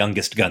becomes the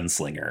youngest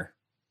gunslinger.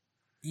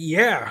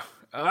 Yeah,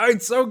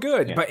 it's so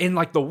good. Yeah. But in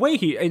like the way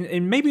he,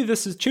 and maybe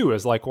this is too,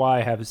 is like why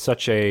I have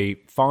such a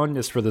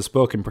fondness for this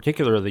book, in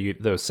particular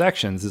those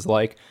sections, is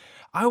like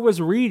I was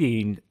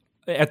reading...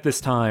 At this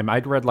time,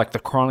 I'd read like the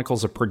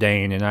Chronicles of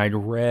Prydain, and I'd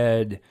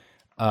read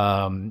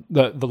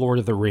the Lord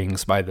of the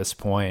Rings by this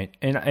point,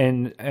 and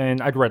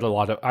I'd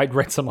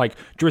read some like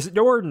Drizzt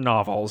Do'Urden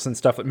novels and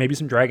stuff, maybe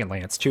some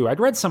Dragonlance too. I'd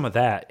read some of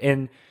that,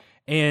 and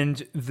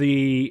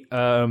the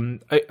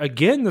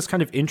again this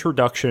kind of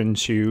introduction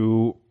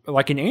to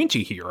like an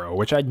anti-hero,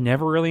 which I'd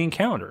never really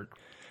encountered.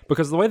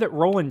 Because the way that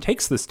Roland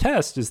takes this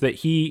test is that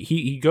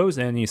he goes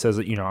in and he says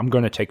that, you know, I'm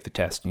going to take the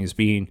test, and he's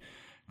being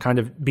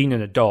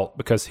an adult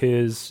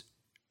because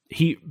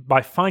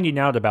by finding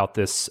out about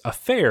this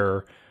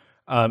affair,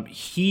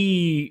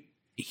 he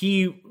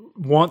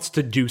wants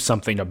to do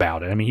something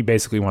about it. I mean, he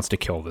basically wants to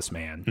kill this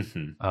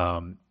man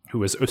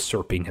who is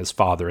usurping his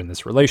father in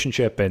this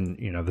relationship. And,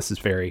 you know, this is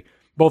very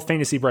both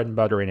fantasy bread and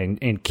butter and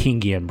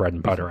Kingian bread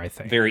and butter, I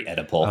think. Very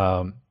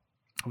Oedipal.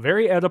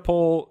 Very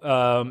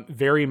Oedipal,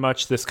 very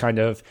much this kind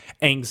of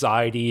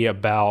anxiety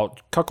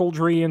about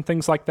cuckoldry and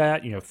things like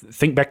that. You know,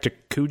 think back to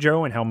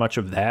Cujo and how much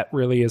of that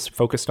really is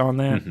focused on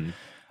that.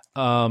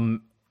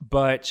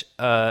 But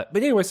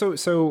anyway,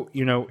 so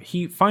you know,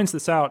 he finds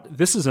this out.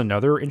 This is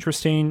another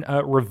interesting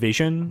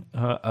revision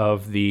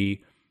of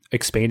the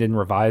expanded and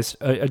revised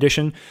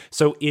edition.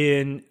 So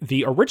in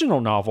the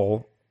original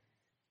novel,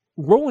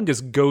 Roland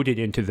is goaded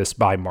into this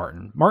by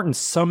Martin. Martin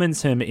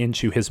summons him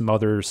into his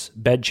mother's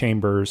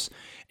bedchambers,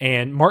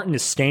 and Martin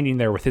is standing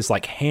there with his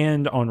like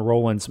hand on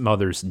Roland's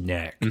mother's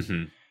neck.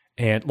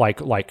 And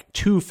like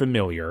too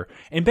familiar,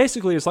 and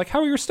basically is like,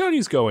 how are your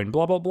studies going,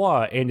 blah blah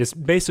blah, and is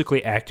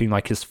basically acting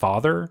like his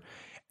father.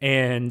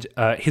 And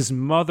his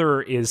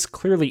mother is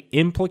clearly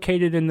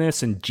implicated in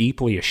this and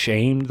deeply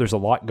ashamed. There's a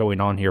lot going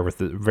on here with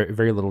the very,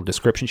 very little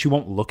description. She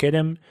won't look at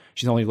him.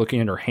 She's only looking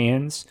at her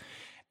hands.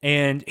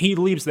 And he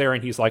leaves there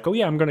and he's like, oh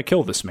yeah, I'm going to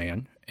kill this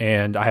man.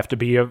 and I have to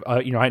be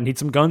I need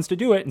some guns to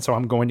do it, and so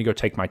I'm going to go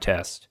take my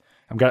test.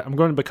 I'm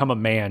going to become a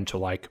man to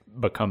like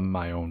become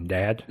my own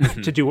dad,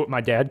 to do what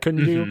my dad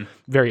couldn't do.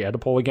 Very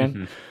Oedipal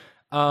again.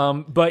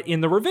 But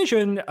in the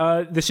revision,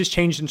 this is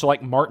changed into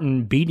like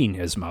Martin beating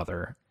his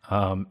mother.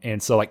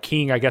 And so like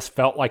King, I guess,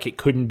 felt like it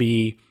couldn't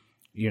be,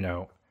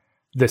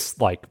 this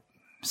like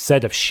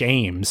set of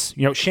shames.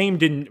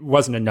 Shame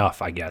wasn't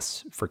enough, I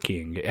guess, for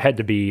King. It had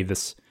to be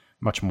this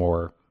much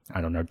more, I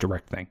don't know,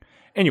 direct thing.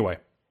 Anyway,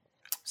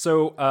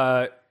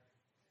 so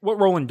what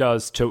Roland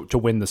does to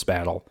win this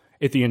battle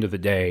at the end of the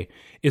day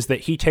is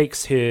that he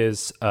takes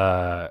his,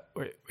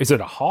 is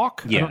it a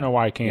hawk? Yeah. I don't know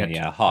why I can't.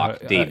 Yeah, hawk,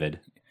 David.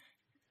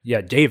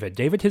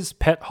 David, his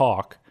pet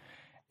hawk,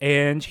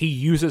 and he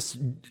uses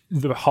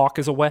the hawk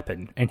as a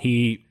weapon, and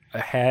he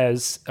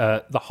has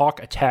the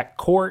hawk attack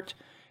Court,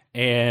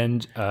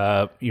 and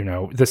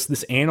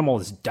this animal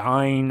is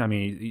dying. I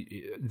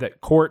mean, that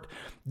Court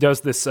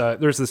does this.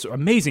 There's this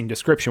amazing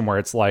description where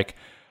it's like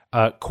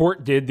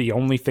Court did the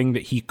only thing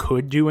that he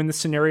could do in this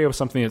scenario,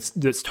 something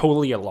that's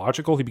totally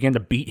illogical. He began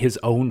to beat his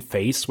own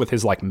face with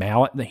his like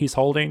mallet that he's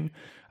holding.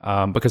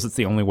 Because it's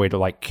the only way to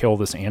like kill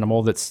this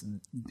animal that's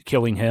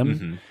killing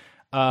him.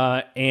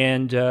 So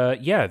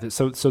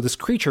this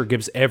creature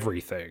gives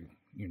everything,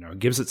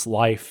 gives its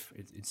life.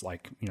 It's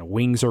like,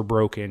 wings are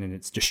broken and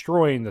it's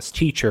destroying this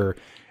teacher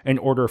in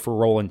order for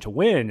Roland to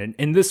win.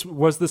 And this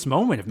was this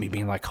moment of me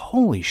being like,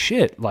 holy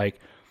shit, like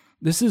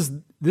this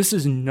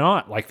is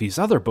not like these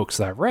other books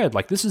that I've read.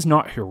 Like this is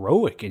not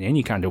heroic in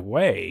any kind of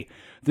way.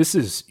 This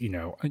is,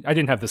 I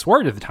didn't have this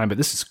word at the time, but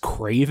this is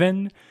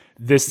craven.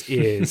 This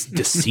is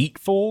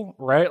deceitful,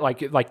 right?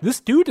 Like this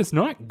dude is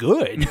not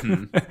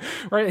good,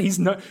 right? He's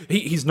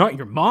not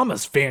your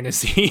mama's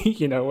fantasy,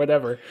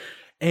 whatever.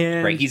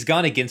 And right, he's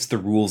gone against the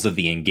rules of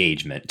the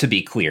engagement, to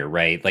be clear,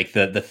 right? Like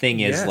the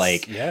thing is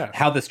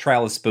how this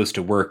trial is supposed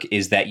to work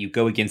is that you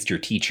go against your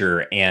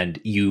teacher and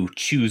you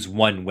choose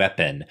one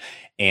weapon,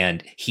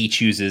 and he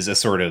chooses a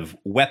sort of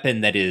weapon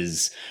that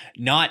is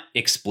not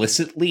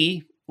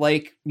explicitly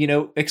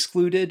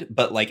excluded,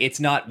 but like it's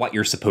not what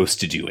you're supposed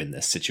to do in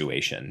this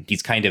situation.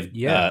 He's kind of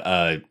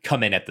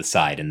come in at the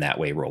side in that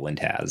way, Roland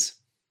has.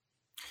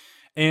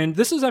 And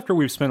this is after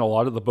we've spent a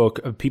lot of the book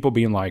of people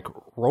being like,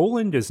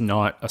 Roland is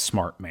not a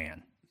smart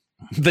man.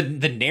 The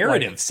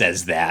narrative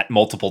says that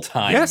multiple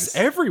times. Yes,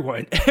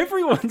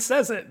 everyone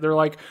says it. They're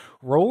like,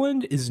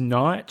 Roland is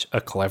not a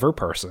clever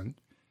person.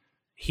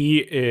 He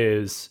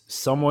is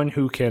someone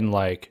who can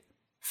like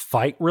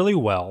fight really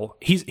well.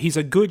 He's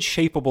a good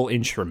shapeable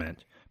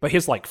instrument. But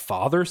his like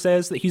father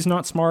says that he's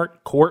not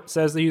smart. Court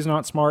says that he's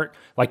not smart.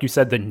 Like you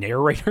said, the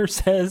narrator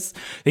says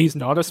that he's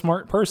not a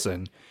smart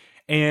person.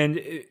 And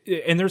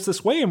there's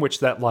this way in which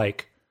that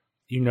like,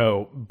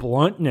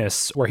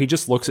 bluntness where he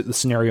just looks at the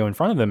scenario in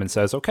front of him and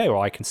says, okay,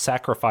 well, I can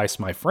sacrifice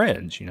my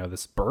friend,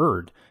 this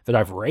bird that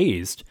I've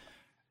raised.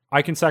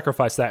 I can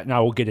sacrifice that and I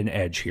will get an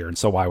edge here. And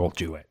so I will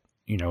do it,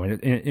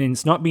 and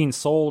it's not being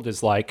sold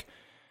as like,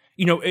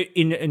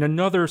 in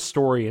another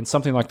story, in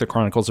something like the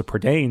Chronicles of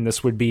Prydain,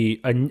 this would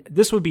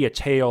be a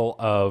tale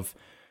of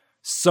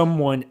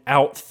someone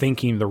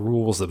outthinking the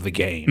rules of the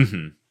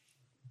game.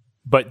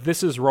 But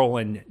this is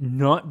Roland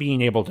not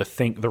being able to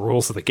think the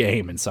rules of the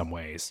game in some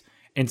ways,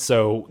 and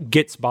so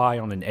gets by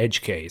on an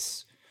edge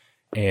case,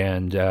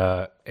 and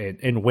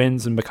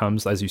wins and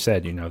becomes, as you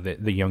said,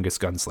 the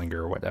youngest gunslinger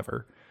or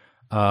whatever.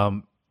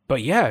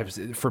 But yeah,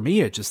 for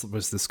me, it just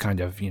was this kind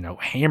of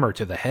hammer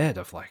to the head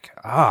of like,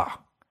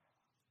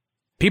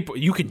 people,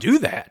 you can do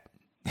that.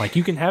 Like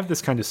you can have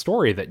this kind of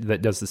story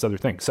that does this other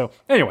thing. So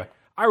anyway,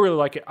 I really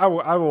like it. I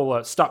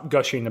will stop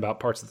gushing about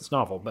parts of this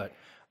novel, but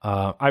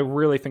I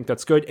really think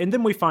that's good. And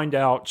then we find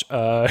out,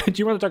 do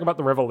you want to talk about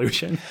the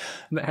revolution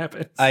that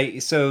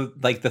happens? So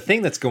like the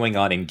thing that's going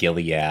on in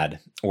Gilead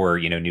or,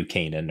 New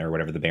Canaan or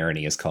whatever the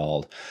barony is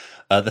called,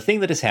 the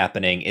thing that is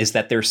happening is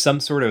that there's some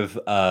sort of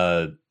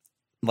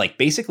like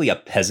basically a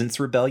peasants'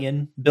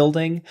 rebellion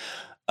building.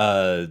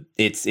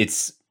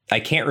 It's I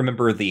can't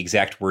remember the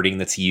exact wording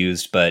that's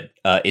used, but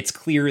it's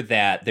clear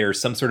that there's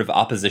some sort of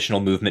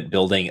oppositional movement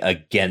building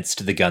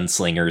against the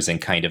gunslingers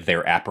and kind of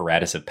their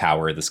apparatus of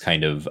power, this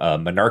kind of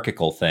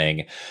monarchical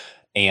thing.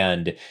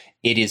 And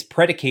it is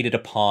predicated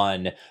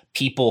upon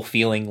people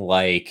feeling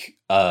like,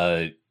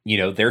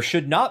 there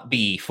should not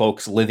be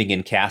folks living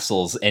in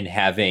castles and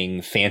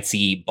having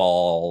fancy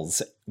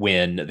balls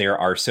when there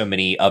are so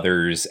many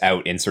others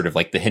out in sort of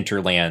like the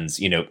hinterlands,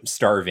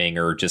 starving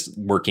or just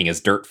working as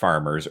dirt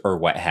farmers or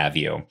what have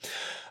you.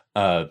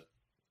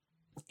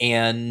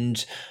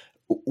 And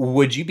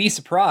would you be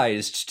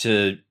surprised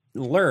to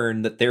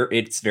learn that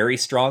it's very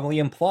strongly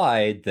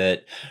implied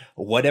that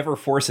whatever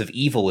force of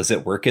evil is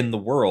at work in the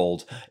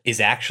world is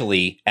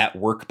actually at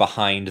work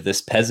behind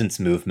this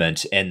peasants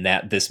movement, and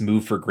that this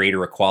move for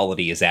greater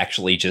equality is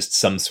actually just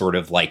some sort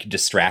of like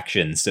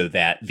distraction so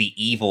that the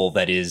evil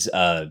that is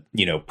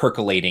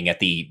percolating at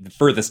the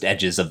furthest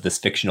edges of this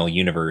fictional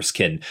universe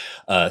can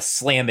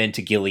slam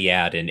into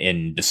Gilead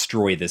and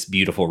destroy this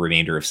beautiful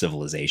remainder of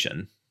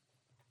civilization.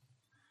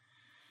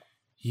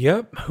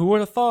 Yep, who would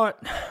have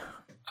thought?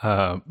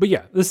 But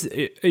yeah,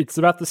 it's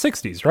about the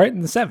 60s, right?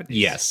 In the 70s.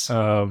 Yes.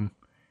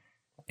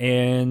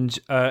 And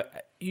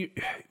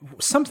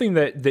something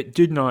that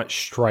did not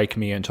strike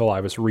me until I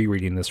was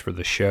rereading this for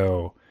the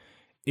show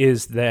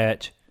is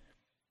that,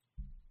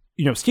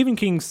 Stephen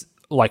King's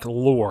like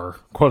lore,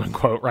 quote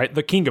unquote, right?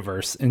 The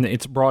Kingiverse in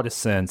its broadest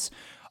sense,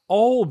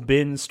 all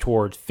bends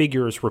toward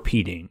figures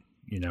repeating,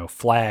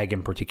 Flag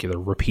in particular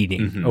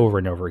repeating over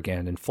and over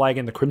again, and Flag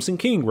and the Crimson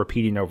King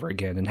repeating over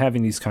again, and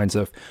having these kinds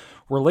of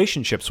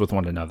relationships with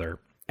one another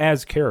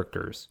as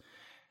characters.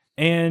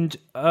 And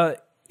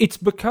it's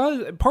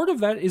because part of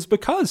that is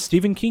because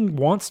Stephen King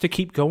wants to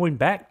keep going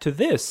back to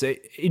this.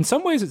 In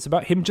some ways, it's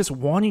about him just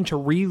wanting to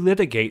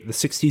relitigate the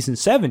 60s and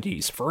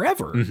 70s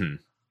forever. Mm-hmm.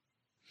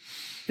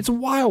 It's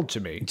wild to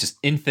me. Just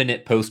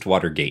infinite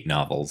post-Watergate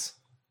novels.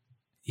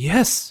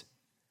 Yes.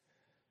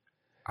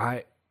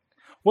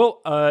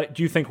 Well,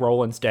 do you think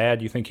Roland's dad,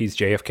 do you think he's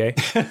JFK?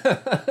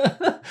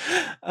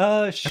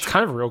 That's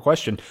kind of a real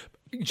question.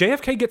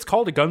 JFK gets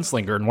called a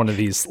gunslinger in one of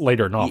these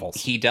later novels.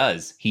 He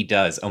does.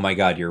 Oh my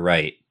God, you're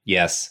right.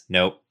 Yes.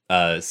 Nope.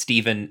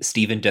 Stephen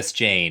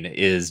Deschain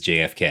is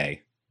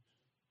JFK.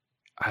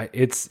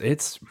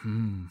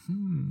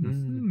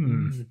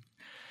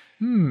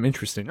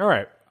 Interesting. All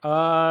right.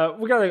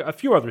 We got a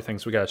few other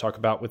things we got to talk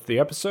about with the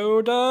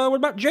episode. What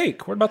about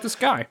Jake? What about this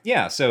guy?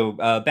 Yeah, so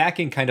back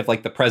in kind of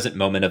like the present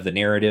moment of the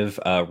narrative,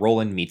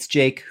 Roland meets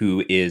Jake,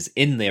 who is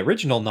in the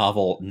original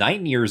novel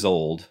 9 years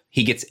old.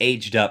 He gets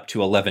aged up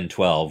to 11,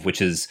 12,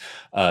 which is,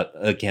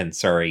 again,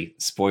 sorry,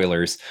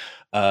 spoilers,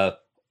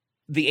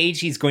 the age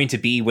he's going to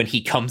be when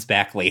he comes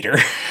back later.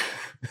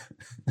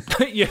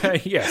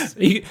 Yes.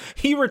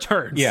 He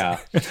returns. Yeah.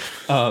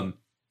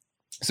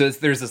 So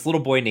there's this little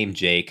boy named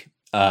Jake.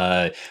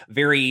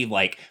 Very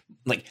like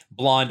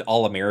blonde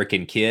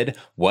all-American kid.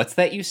 What's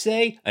that you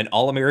say? An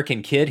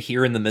all-American kid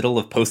here in the middle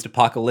of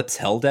post-apocalypse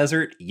hell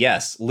desert?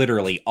 Yes,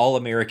 literally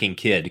all-American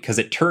kid. Because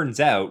it turns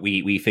out,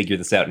 we figure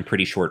this out in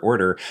pretty short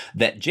order,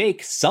 that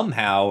Jake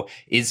somehow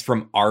is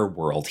from our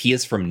world. He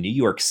is from New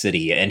York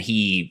City, and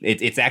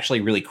it's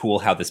actually really cool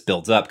how this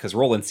builds up, because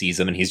Roland sees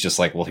him and he's just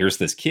like, well, here's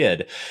this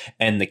kid.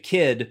 And the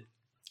kid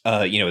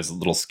is a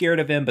little scared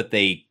of him, but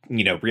they,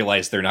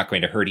 realize they're not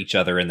going to hurt each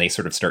other, and they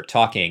sort of start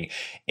talking.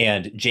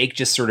 And Jake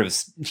just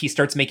he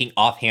starts making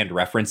offhand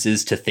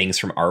references to things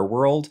from our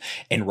world,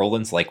 and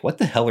Roland's like, what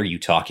the hell are you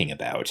talking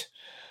about?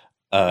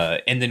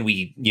 And then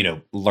we,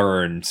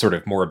 learn sort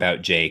of more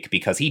about Jake,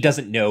 because he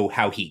doesn't know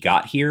how he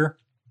got here.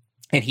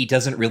 And he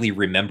doesn't really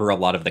remember a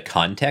lot of the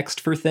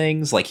context for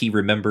things. Like he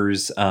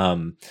remembers, I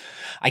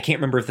can't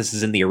remember if this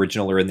is in the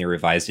original or in the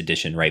revised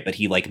edition, right? But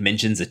he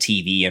mentions a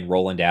TV, and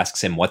Roland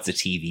asks him, what's a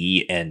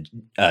TV? And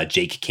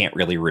Jake can't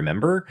really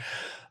remember.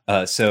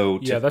 That's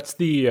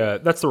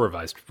the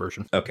revised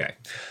version. Okay.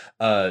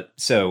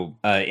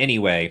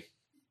 Anyway,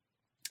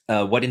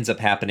 what ends up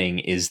happening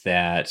is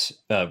that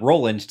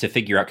Roland, to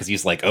figure out, because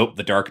he's like, oh,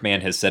 the Dark Man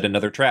has set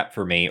another trap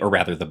for me, or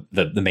rather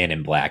the Man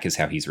in Black is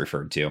how he's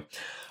referred to.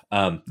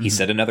 He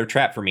set another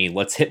trap for me.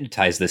 Let's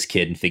hypnotize this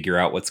kid and figure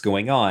out what's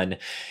going on.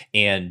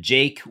 And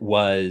Jake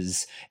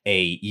was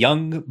a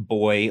young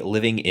boy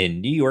living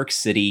in New York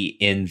City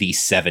in the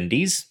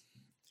 70s.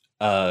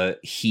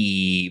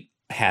 He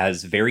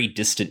has very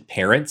distant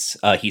parents.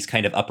 He's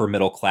kind of upper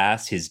middle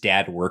class. His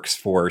dad works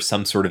for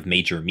some sort of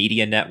major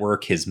media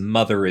network. His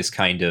mother is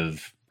kind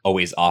of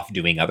always off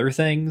doing other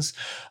things.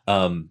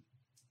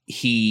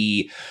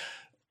 He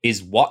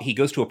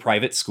goes to a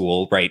private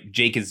school, right?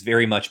 Jake is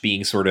very much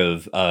being sort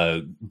of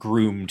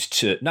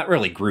not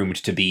really groomed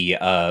to be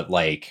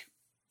like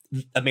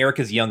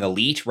America's young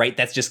elite, right?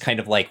 That's just kind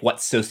of like what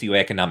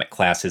socioeconomic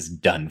class has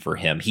done for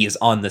him. He is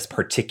on this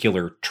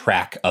particular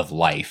track of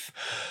life.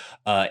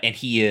 And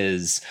he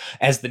is,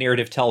 as the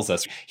narrative tells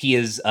us, he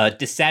is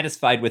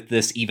dissatisfied with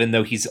this, even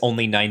though he's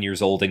only 9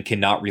 years old and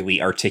cannot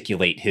really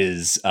articulate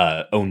his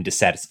own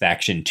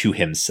dissatisfaction to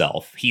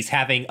himself. He's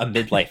having a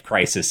midlife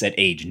crisis at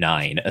age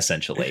 9,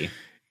 essentially.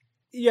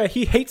 Yeah,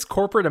 he hates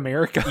corporate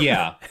America.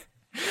 Yeah.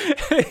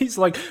 He's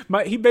like,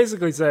 he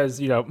basically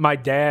says, my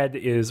dad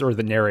is, or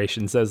the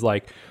narration says,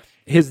 like,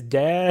 his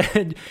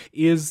dad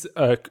is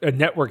a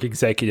network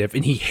executive,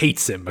 and he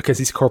hates him because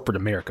he's corporate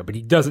America, but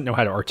he doesn't know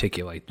how to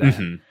articulate that.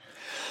 Mm-hmm.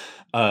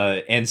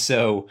 And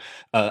so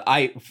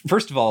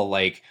first of all,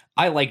 I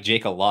like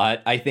Jake a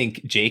lot. I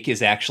think Jake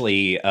is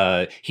actually,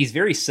 he's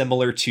very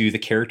similar to the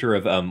character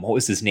of, what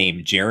was his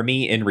name?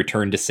 Jeremy in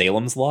Return to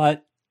Salem's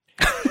Lot.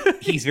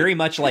 He's very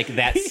much like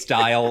that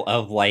style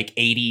of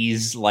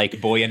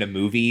 80s, boy in a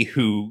movie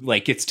who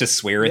gets to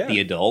swear at the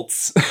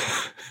adults.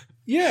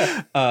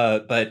 Yeah.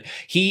 But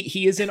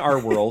he is in our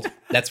world.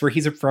 That's where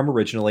he's from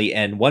originally.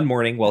 And one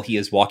morning while he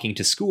is walking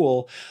to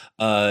school,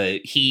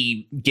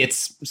 he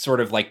gets sort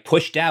of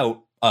pushed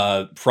out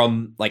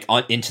from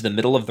on into the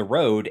middle of the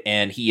road,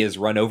 and he is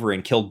run over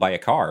and killed by a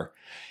car.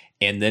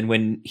 And then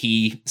when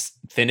he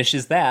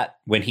finishes that,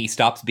 when he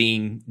stops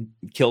being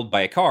killed by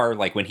a car,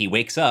 when he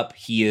wakes up,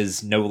 he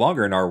is no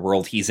longer in our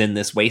world. He's in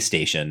this way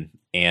station.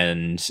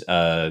 And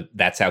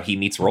that's how he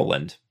meets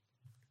Roland.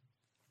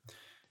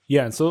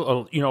 Yeah, and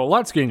so a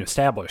lot's getting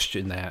established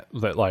in that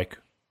like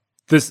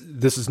this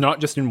is not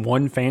just in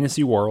one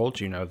fantasy world.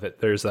 That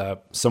there's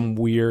some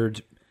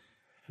weird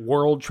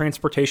world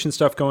transportation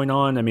stuff going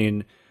on. I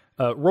mean,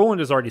 Roland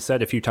has already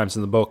said a few times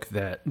in the book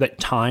that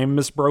time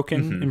is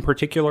broken in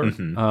particular,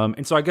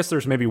 and so I guess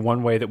there's maybe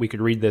one way that we could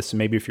read this. And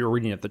maybe if you were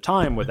reading at the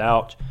time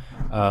without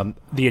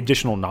the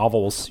additional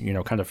novels,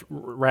 kind of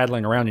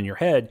rattling around in your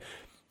head,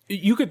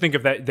 you could think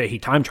of that he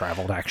time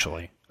traveled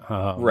actually.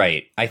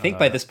 Right. I think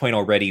by this point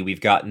already, we've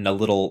gotten a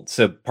little...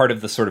 So part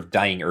of the sort of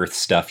Dying Earth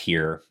stuff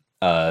here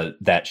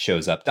that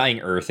shows up.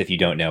 Dying Earth, if you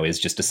don't know, is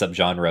just a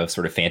subgenre of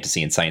sort of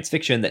fantasy and science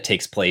fiction that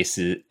takes place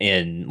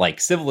in like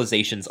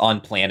civilizations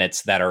on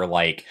planets that are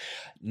like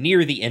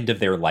near the end of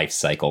their life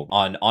cycle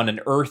on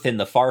an Earth in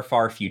the far,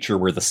 far future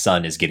where the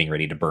sun is getting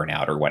ready to burn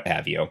out or what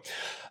have you.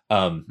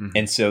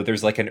 And so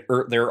there's like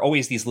there are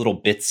always these little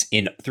bits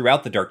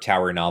throughout the Dark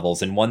Tower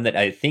novels. And one that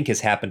I think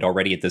has happened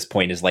already at this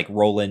point is like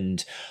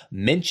Roland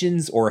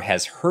mentions or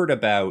has heard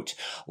about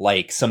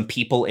like some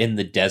people in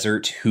the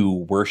desert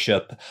who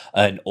worship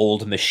an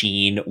old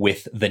machine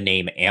with the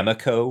name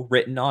Amico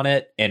written on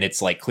it. And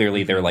it's like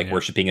clearly they're like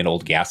worshiping an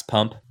old gas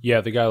pump. Yeah,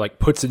 the guy like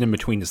puts it in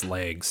between his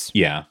legs.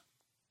 Yeah.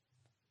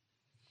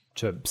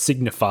 To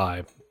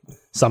signify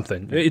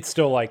something. It's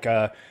still like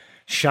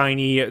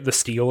shiny, the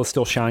steel is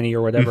still shiny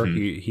or whatever.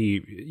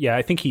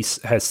 I think he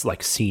has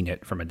like seen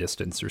it from a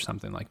distance or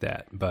something like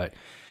that. But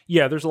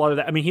yeah, there's a lot of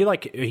that. I mean,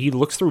 he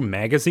looks through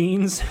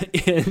magazines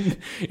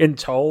in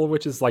Tull,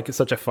 which is like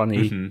such a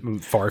funny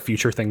far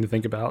future thing to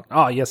think about.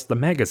 Ah, yes, the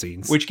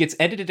magazines, which gets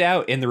edited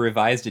out in the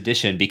revised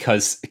edition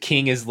because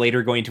King is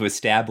later going to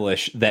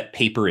establish that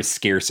paper is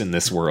scarce in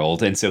this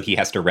world, and so he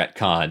has to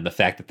retcon the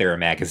fact that there are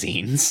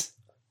magazines.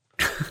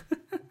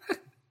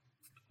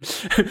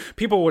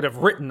 People would have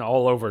written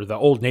all over the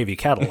Old Navy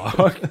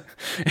catalog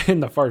in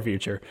the far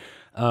future.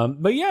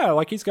 But yeah,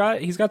 like he's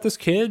got this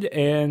kid,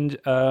 and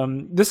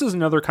this is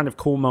another kind of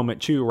cool moment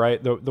too,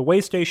 right? The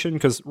way station,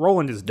 because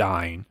Roland is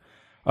dying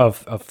of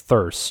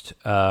thirst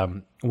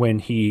when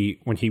he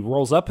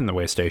rolls up in the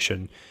way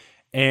station,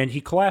 and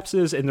he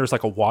collapses, and there's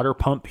like a water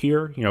pump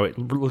here. It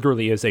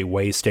literally is a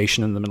way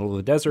station in the middle of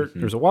the desert.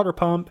 There's a water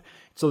pump,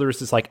 so there's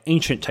this like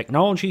ancient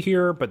technology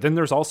here, but then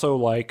there's also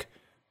like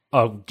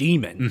a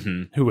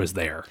demon who is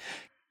there,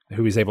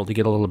 who he's able to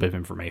get a little bit of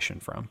information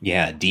from.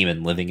 Yeah, a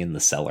demon living in the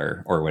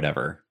cellar or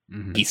whatever.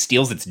 He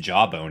steals its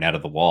jawbone out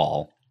of the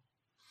wall.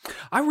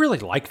 I really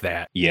like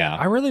that. Yeah.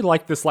 I really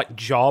like this like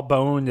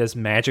jawbone as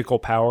magical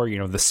power,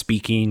 the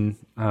speaking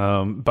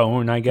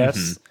bone, I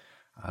guess.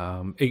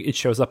 It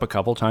shows up a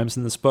couple times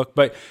in this book,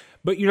 but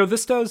this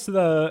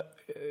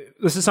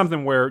is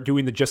something where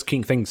doing the Just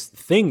King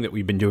thing that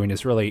we've been doing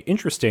is really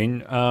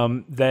interesting,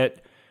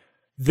 that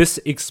this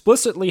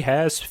explicitly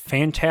has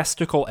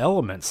fantastical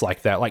elements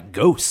like that, like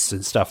ghosts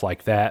and stuff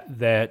like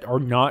that are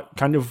not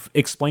kind of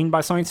explained by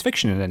science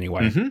fiction in any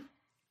way.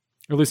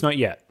 At least not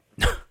yet.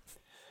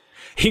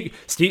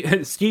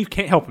 Steve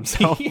can't help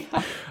himself.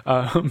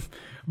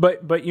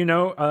 But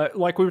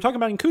like we were talking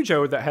about in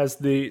Cujo, that has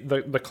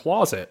the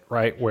closet,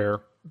 right,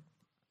 where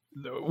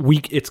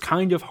it's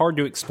kind of hard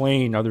to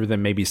explain other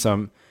than maybe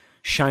some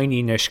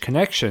shiny-ish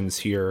connections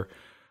here.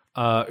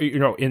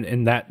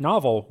 In that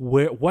novel,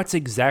 what's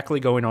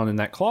exactly going on in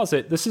that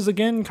closet? This is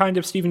again kind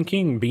of Stephen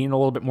King being a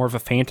little bit more of a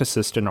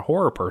fantasist and a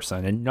horror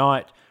person, and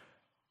not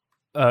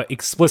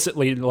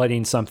explicitly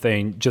letting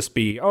something just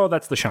be, oh,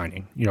 that's The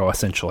Shining,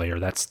 essentially, or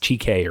that's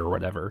TK or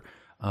whatever.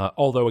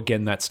 Although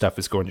again, that stuff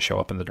is going to show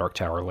up in the Dark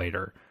Tower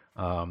later.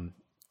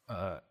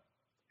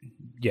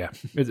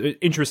 It's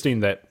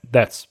interesting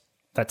that's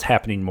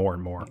happening more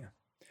and more.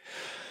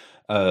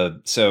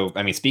 So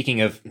I mean,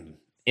 speaking of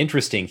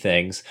interesting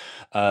things,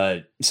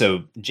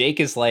 so Jake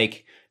is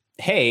like,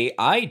 hey,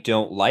 I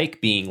don't like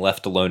being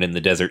left alone in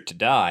the desert to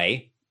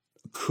die.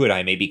 Could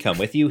I maybe come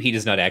with you? He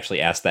does not actually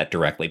ask that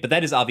directly, but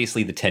that is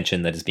obviously the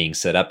tension that is being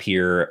set up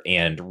here.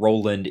 And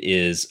Roland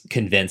is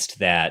convinced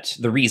that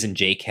the reason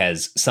Jake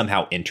has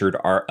somehow entered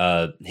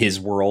his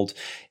world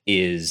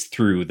is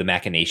through the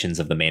machinations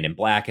of the Man in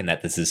Black, and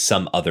that this is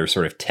some other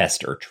sort of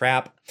test or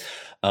trap.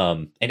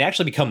 It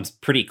actually becomes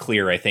pretty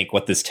clear, I think,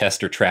 what this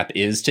test or trap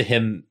is to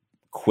him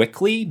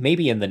quickly,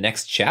 maybe in the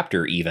next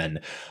chapter even.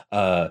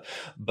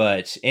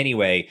 But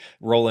anyway,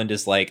 Roland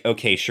is like,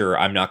 okay, sure,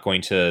 I'm not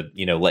going to,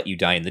 let you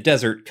die in the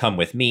desert. Come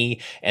with me.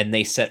 And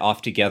they set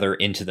off together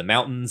into the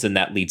mountains. And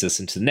that leads us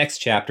into the next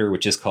chapter,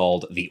 which is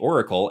called The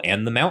Oracle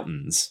and the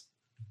Mountains.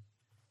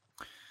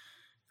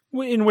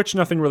 In which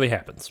nothing really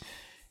happens.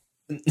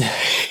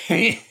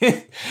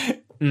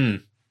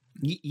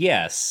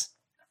 Yes.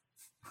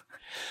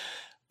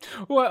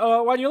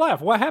 Well, why do you laugh?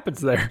 What happens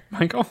there,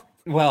 Michael?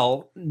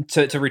 Well,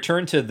 to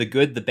return to the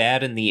good, the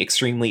bad, and the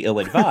extremely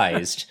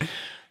ill-advised,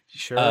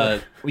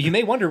 sure. You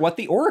may wonder what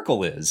the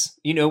Oracle is.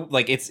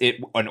 Like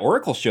an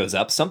Oracle shows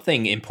up,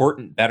 something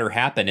important better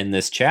happen in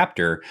this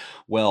chapter.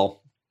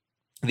 Well,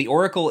 the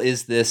Oracle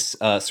is this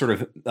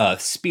sort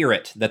of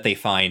spirit that they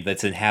find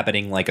that's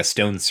inhabiting like a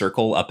stone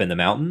circle up in the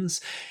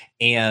mountains.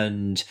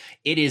 And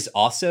it is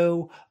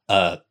also,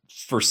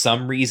 for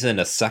some reason,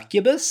 a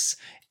succubus.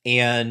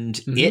 and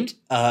it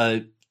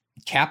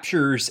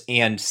captures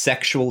and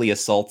sexually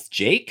assaults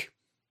Jake.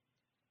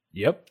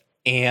 Yep.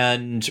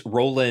 And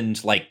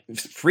Roland like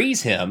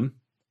frees him.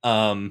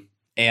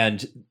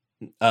 And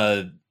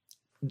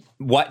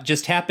what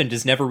just happened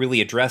is never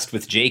really addressed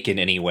with Jake in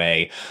any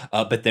way.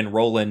 But then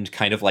Roland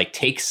kind of like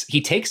takes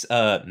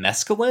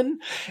mescaline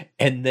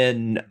and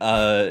then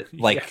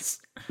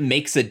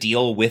makes a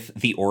deal with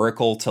the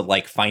Oracle to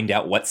like find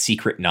out what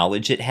secret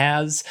knowledge it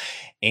has.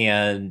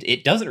 And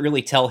it doesn't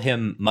really tell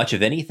him much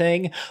of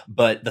anything,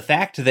 but the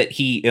fact that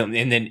he,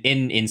 and then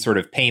in sort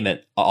of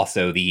payment,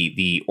 also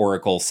the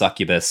Oracle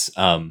succubus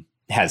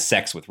has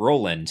sex with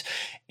Roland,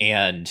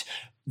 and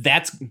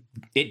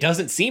it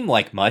doesn't seem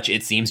like much.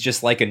 It seems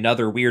just like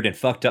another weird and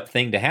fucked up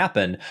thing to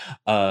happen.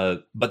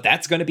 But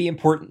that's going to be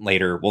important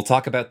later. We'll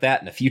talk about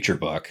that in a future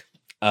book.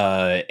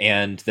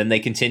 And then they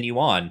continue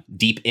on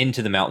deep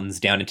into the mountains,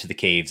 down into the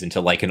caves, into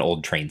like an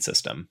old train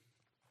system.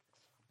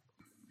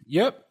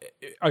 Yep.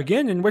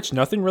 Again, in which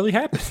nothing really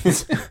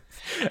happens.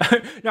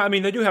 No, I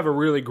mean, they do have a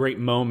really great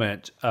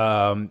moment.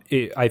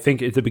 I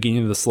think at the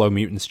beginning of the Slow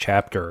Mutants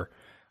chapter,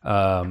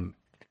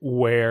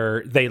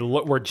 where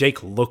where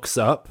Jake looks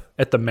up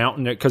at the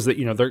mountain because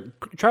they're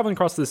traveling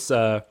across this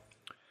what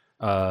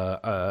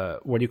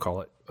do you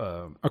call it?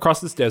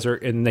 Across this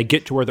desert, and they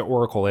get to where the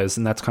Oracle is,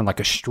 and that's kind of like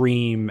a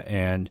stream,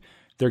 and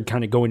they're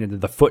kind of going into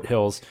the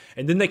foothills,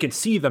 and then they can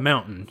see the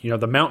mountain.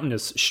 The mountain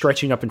is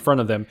stretching up in front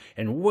of them,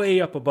 and way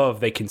up above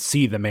they can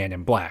see the Man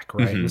in Black,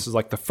 right? Mm-hmm. This is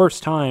like the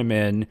first time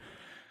in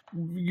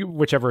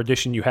whichever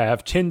edition you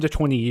have, 10 to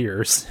 20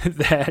 years,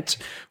 that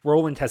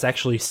Roland has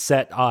actually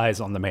set eyes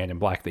on the Man in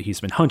Black that he's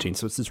been hunting.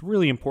 So it's this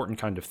really important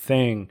kind of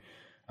thing.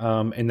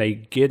 And they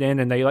get in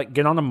and they like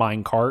get on a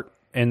mine cart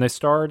and they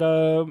start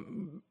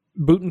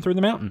booting through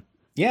the mountain.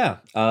 Yeah,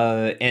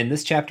 and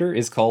this chapter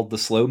is called The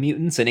Slow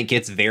Mutants, and it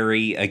gets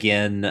very,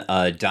 again,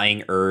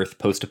 Dying Earth,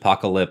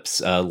 post-apocalypse,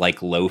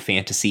 like low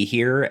fantasy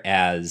here,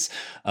 as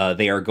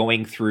they are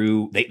going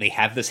through, they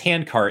have this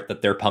handcart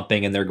that they're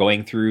pumping, and they're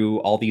going through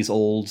all these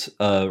old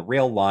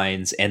rail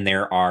lines, and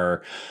there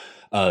are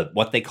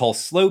what they call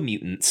slow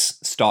mutants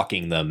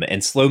stalking them,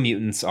 and slow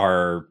mutants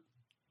are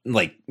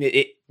like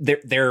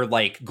they're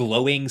like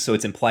glowing, so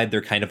it's implied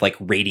they're kind of like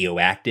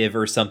radioactive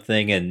or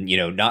something, and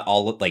not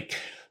all like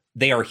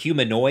they are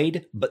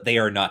humanoid, but they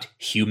are not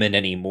human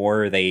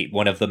anymore.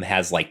 One of them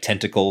has like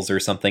tentacles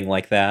or something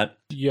like that.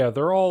 Yeah,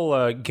 they're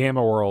all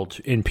Gamma World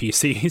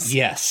NPCs.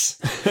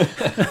 Yes.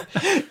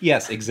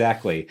 Yes,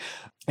 exactly.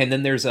 And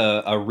then there's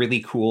a really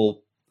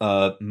cool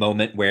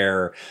moment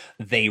where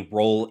they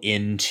roll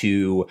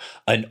into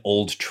an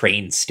old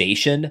train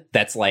station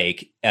that's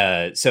like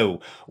so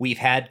we've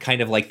had kind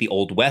of like the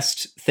Old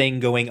West thing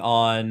going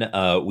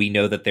on. We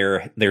know that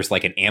there's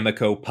like an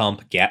Amoco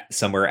pump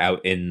somewhere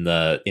out in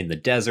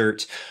the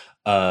desert.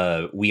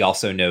 We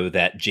also know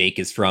that Jake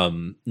is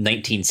from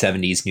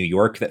 1970s New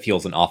York. That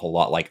feels an awful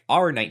lot like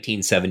our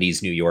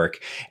 1970s New York.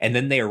 And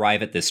then they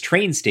arrive at this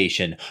train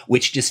station,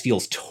 which just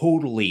feels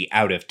totally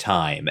out of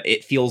time.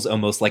 It feels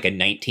almost like a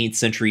 19th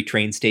century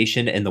train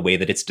station in the way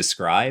that it's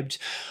described.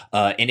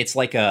 And it's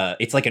like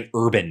an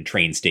urban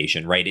train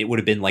station, right? It would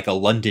have been like a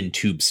London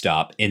tube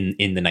stop in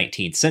the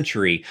 19th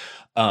century.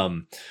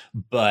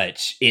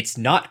 But it's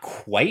not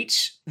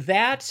quite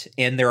that,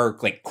 and there are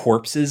like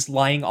corpses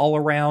lying all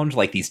around,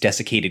 like these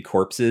desiccated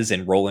corpses,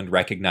 and Roland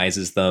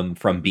recognizes them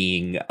from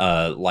being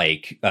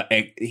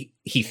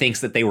he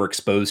thinks that they were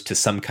exposed to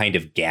some kind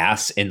of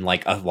gas in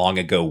like a long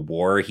ago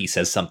war. He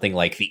says something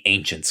like the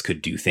ancients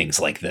could do things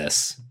like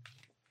this.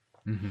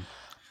 Mm-hmm.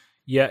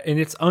 Yeah, and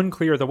it's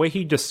unclear the way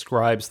he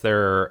describes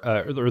their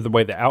or the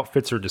way the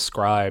outfits are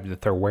described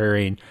that they're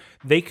wearing.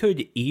 They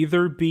could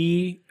either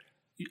be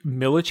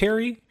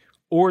military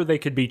or they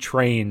could be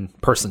trained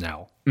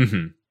personnel.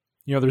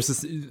 Mm-hmm. There's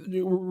this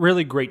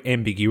really great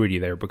ambiguity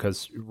there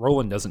because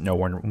Roland doesn't know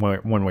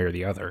one way or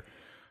the other.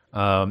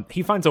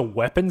 He finds a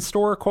weapons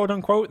store, quote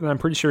unquote, and I'm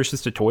pretty sure it's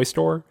just a toy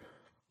store.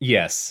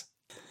 Yes.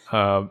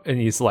 And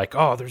he's like,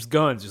 oh, there's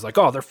guns. He's like,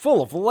 oh, they're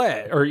full of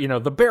lead. Or,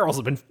 the barrels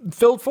have been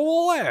filled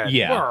full of lead.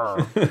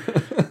 Yeah.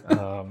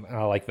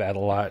 I like that a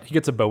lot. He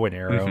gets a bow and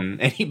arrow.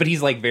 Mm-hmm. But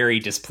he's like very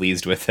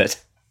displeased with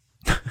it.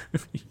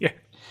 Yeah.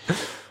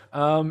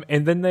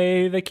 And then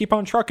they keep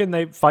on trucking.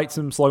 They fight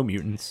some slow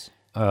mutants.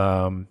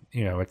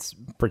 It's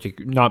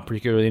not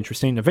particularly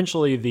interesting.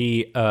 Eventually,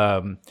 they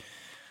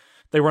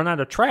run out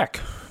of track.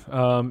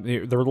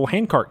 Their little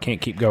handcart can't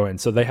keep going,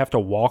 so they have to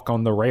walk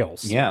on the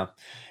rails. Yeah,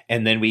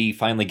 and then we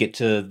finally get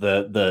to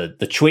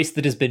the choice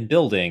that has been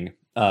building,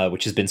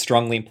 which has been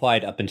strongly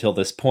implied up until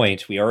this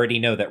point. We already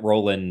know that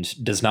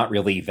Roland does not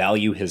really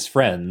value his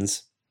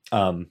friends.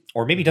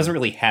 Or maybe doesn't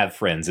really have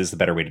friends is the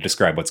better way to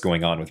describe what's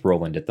going on with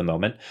Roland at the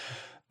moment.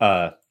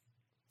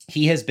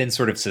 He has been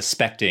sort of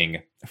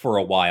suspecting for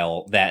a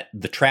while that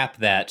the trap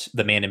that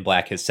the Man in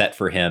Black has set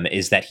for him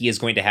is that he is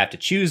going to have to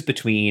choose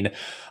between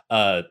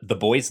the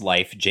boy's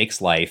life,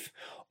 Jake's life,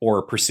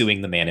 or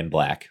pursuing the Man in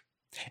Black.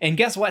 And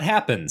guess what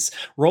happens?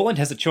 Roland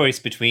has a choice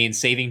between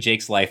saving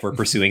Jake's life or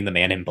pursuing the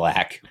Man in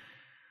Black.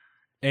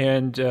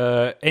 But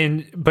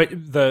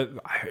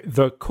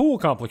the cool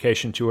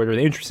complication to it, or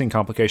the interesting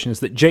complication, is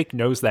that Jake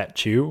knows that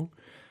too,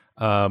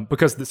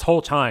 because this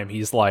whole time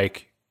he's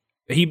like,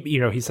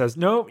 he says,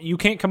 no, you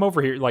can't come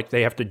over here. Like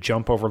they have to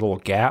jump over a little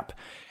gap.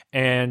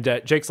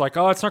 And Jake's like,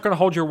 oh, it's not going to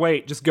hold your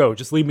weight. Just go.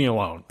 Just leave me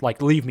alone.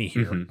 Like, leave me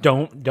here.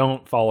 Mm-hmm.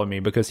 Don't follow me,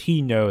 because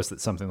he knows that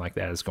something like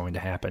that is going to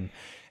happen.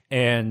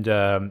 And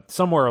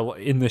somewhere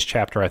in this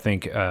chapter, I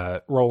think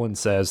Roland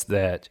says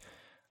that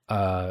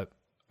I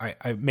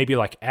maybe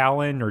like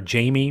Alan or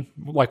Jamie,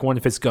 like one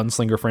of his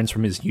gunslinger friends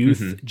from his youth,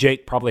 mm-hmm.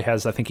 Jake probably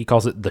has, I think he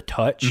calls it the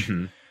touch.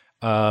 Mm-hmm.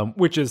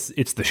 Which is,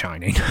 it's The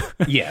Shining.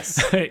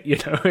 Yes.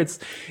 It's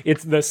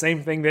the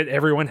same thing that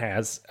everyone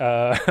has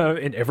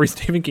in every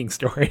Stephen King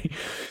story.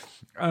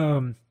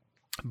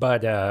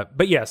 But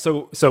yeah,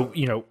 so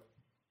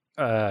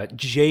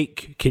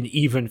Jake can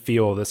even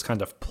feel this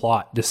kind of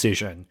plot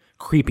decision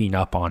creeping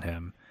up on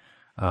him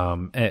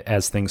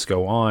as things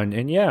go on.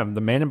 And yeah, the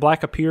Man in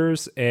Black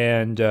appears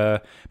and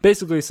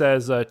basically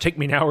says, take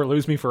me now or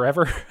lose me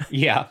forever.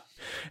 Yeah.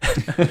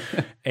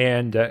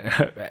 And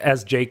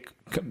as Jake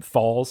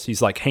falls,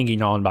 he's like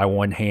hanging on by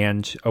one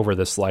hand over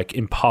this like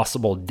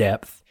impossible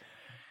depth,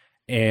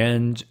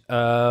 and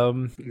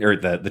or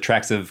the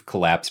tracks have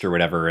collapsed or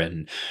whatever,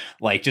 and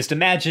like just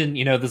imagine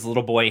this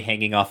little boy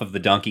hanging off of the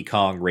Donkey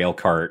Kong rail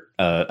cart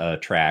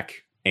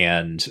track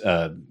and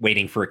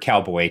waiting for a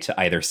cowboy to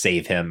either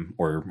save him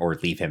or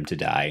leave him to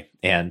die,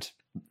 and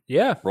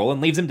yeah,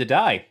 Roland leaves him to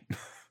die.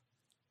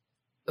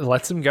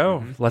 Lets him go,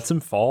 mm-hmm. lets him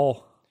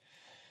fall.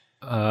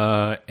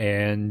 I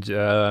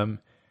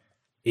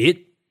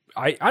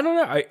don't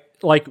know. I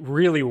like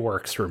really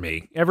works for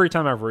me every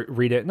time I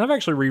read it. And I've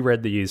actually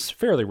reread these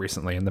fairly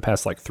recently in the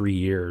past like 3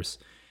 years.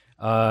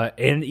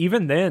 And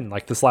even then,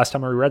 like this last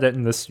time I reread it,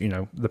 and this,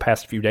 the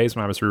past few days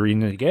when I was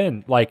rereading it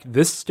again, like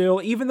this still,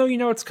 even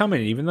though it's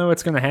coming, even though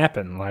it's going to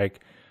happen,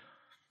 like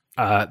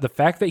the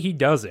fact that he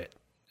does it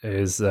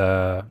is,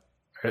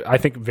 I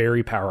think,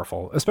 very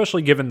powerful,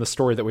 especially given the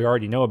story that we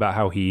already know about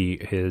how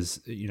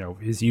his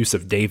use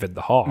of David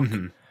the Hawk.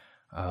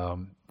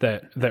 Mm-hmm.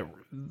 That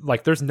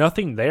like there's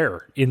nothing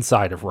there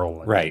inside of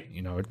Roland, right?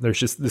 There's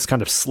just this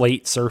kind of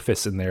slate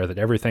surface in there that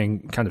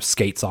everything kind of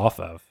skates off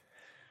of.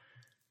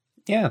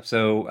 Yeah.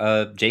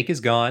 So Jake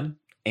is gone,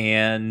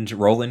 and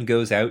Roland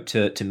goes out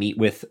to meet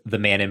with the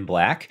Man in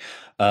Black,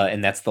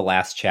 and that's the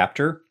last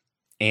chapter.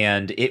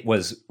 And it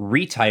was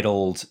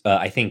retitled,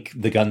 I think,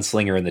 The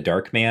Gunslinger and the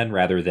Dark Man,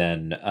 rather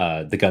than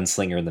The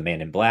Gunslinger and the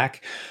Man in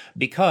Black,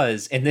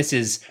 because, and this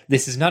is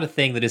not a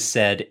thing that is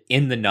said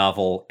in the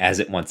novel as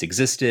it once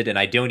existed, and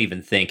I don't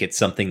even think it's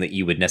something that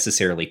you would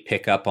necessarily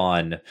pick up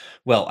on.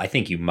 Well, I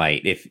think you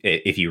might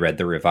if you read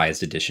the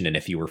revised edition and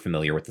if you were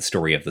familiar with the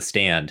story of The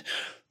Stand.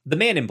 The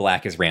Man in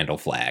Black is Randall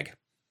Flagg.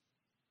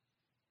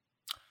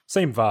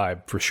 Same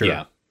vibe, for sure.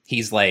 Yeah.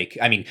 He's like,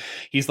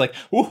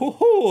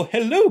 oh,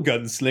 hello,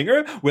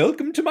 gunslinger.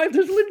 Welcome to my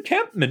little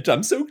encampment.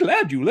 I'm so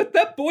glad you let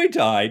that boy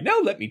die. Now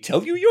let me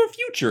tell you your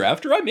future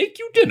after I make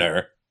you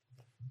dinner.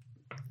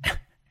 I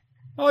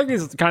like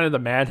he's kind of the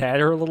Mad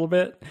Hatter a little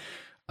bit.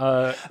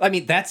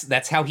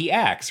 That's how he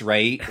acts,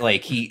 right?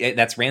 Like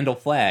that's Randall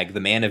Flagg,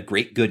 the man of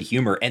great good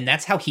humor, and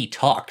that's how he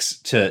talks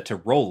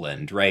to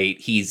Roland, right?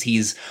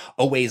 He's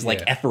always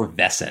like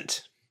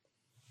effervescent.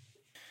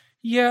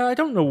 Yeah, I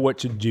don't know what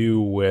to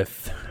do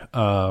with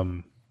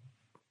the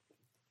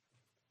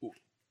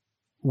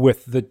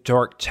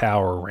Dark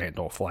Tower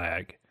Randall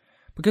Flagg,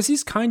 because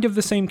he's kind of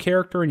the same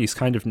character and he's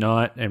kind of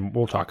not, and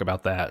we'll talk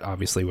about that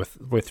obviously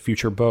with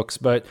future books,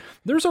 but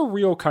there's a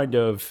real kind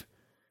of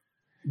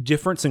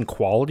difference in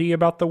quality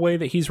about the way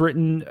that he's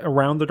written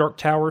around the Dark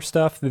Tower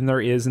stuff than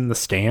there is in The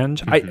Stand.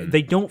 Mm-hmm.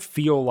 They don't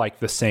feel like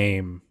the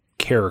same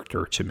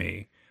character to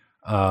me.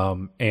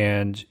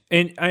 And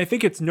I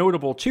think it's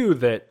notable too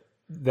that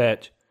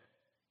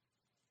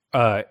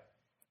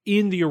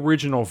in the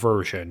original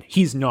version,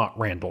 he's not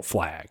Randall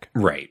Flagg.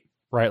 Right.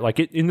 Like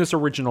in this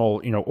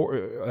original,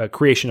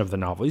 creation of the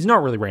novel, he's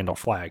not really Randall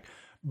Flagg,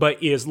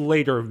 but is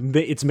later,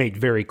 it's made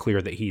very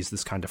clear that he's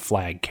this kind of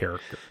Flagg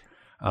character.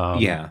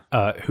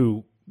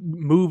 Who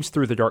moves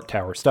through the Dark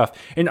Tower stuff.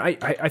 And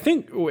I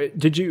think,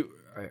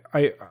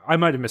 I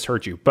might have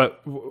misheard you,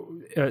 but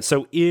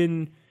so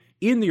in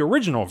the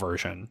original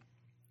version,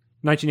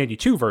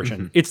 1982 version,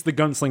 mm-hmm. It's the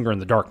Gunslinger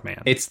and the Dark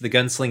Man. It's the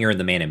Gunslinger and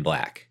the Man in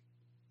Black.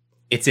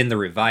 It's in the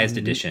revised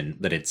edition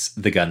that it's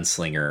the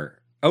Gunslinger.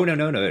 Oh,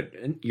 no.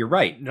 You're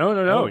right. No.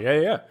 Oh.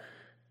 Yeah.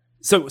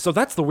 So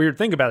that's the weird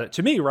thing about it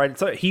to me, right?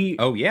 It's he.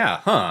 Oh,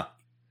 yeah. Huh.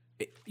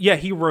 Yeah,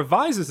 he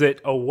revises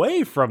it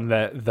away from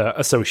the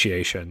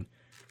association.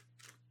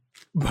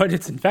 But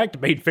it's in fact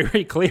made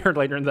very clear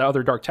later in the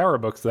other Dark Tower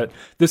books that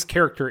this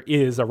character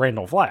is a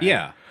Randall Flagg.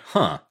 Yeah.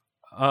 Huh.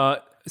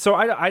 So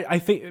I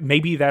think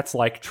maybe that's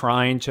like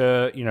trying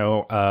to,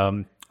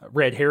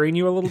 red herring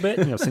you a little bit,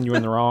 send you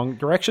in the wrong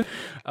direction.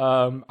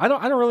 I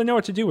don't really know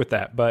what to do with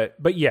that,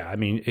 but yeah, I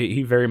mean,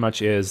 he very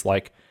much is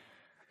like,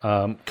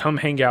 come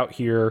hang out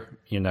here,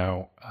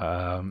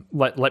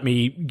 let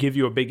me give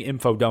you a big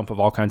info dump of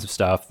all kinds of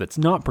stuff that's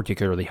not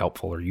particularly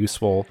helpful or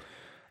useful.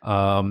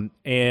 But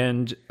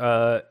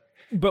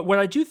what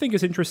I do think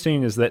is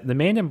interesting is that the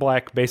Man in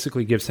Black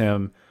basically gives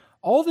him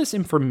all this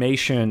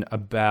information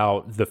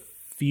about the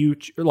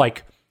future.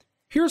 Like,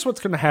 here's what's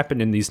going to happen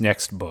in these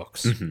next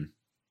books.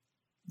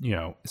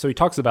 So he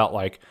talks about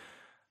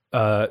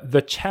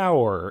the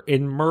Tower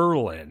in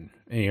Merlin,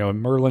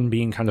 Merlin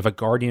being kind of a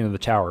guardian of the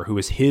Tower who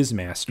is his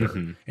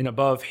master. And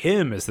above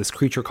him is this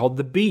creature called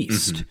the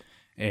Beast.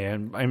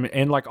 And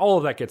all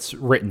of that gets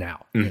written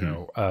out.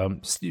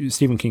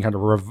 Stephen King kind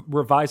of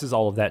revises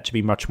all of that to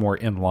be much more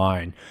in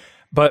line.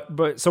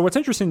 But so what's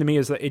interesting to me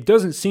is that it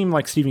doesn't seem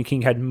like Stephen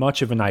King had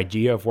much of an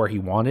idea of where he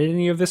wanted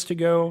any of this to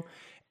go.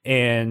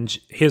 And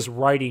his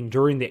writing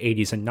during the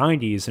 80s and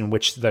 90s, in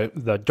which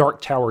the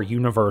Dark Tower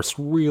universe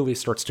really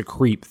starts to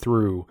creep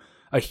through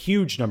a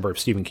huge number of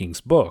Stephen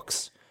King's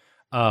books.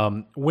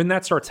 When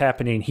that starts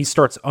happening, he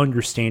starts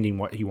understanding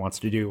what he wants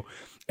to do.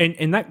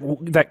 And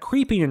that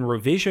creeping and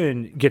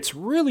revision gets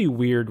really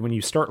weird when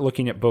you start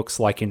looking at books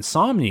like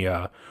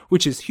Insomnia,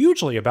 which is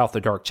hugely about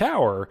the Dark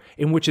Tower,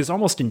 and which is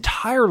almost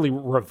entirely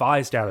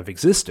revised out of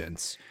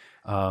existence.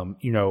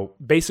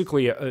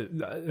 Basically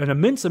an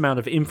immense amount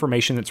of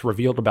information that's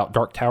revealed about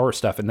Dark Tower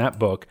stuff in that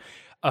book.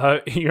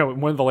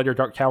 In one of the later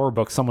Dark Tower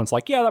books, someone's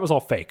like, yeah, that was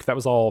all fake. That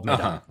was all made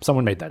up.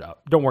 Someone made that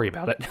up. Don't worry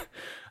about it.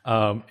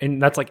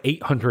 And that's like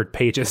 800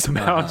 pages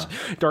about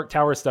Dark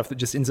Tower stuff that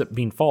just ends up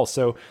being false.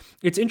 So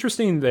it's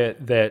interesting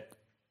that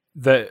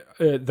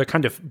the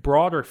kind of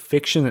broader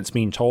fiction that's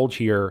being told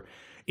here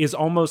is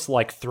almost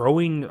like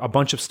throwing a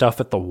bunch of stuff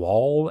at the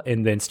wall,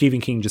 and then Stephen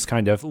King just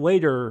kind of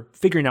later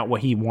figuring out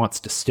what he wants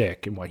to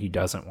stick and what he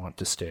doesn't want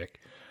to stick,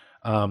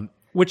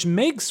 which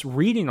makes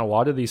reading a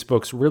lot of these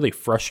books really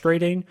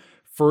frustrating.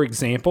 For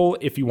example,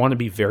 if you want to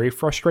be very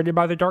frustrated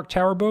by the Dark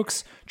Tower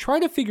books, try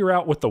to figure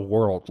out what the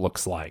world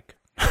looks like.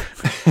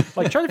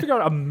 Try to figure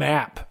out a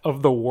map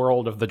of the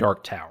world of the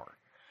Dark Tower.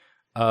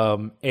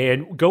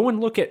 And go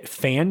and look at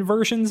fan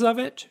versions of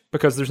it,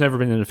 because there's never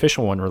been an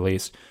official one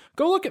released.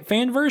 Go look at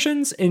fan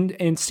versions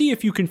and see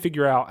if you can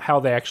figure out how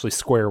they actually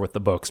square with the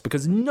books,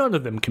 because none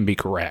of them can be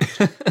correct.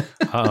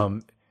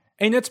 And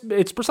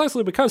it's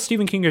precisely because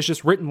Stephen King has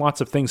just written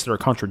lots of things that are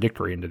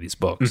contradictory into these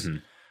books.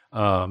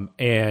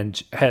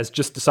 And has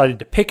just decided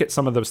to pick at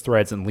some of those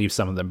threads and leave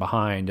some of them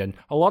behind. And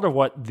a lot of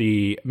what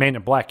the Man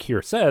in Black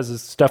here says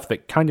is stuff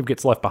that kind of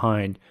gets left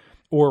behind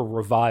or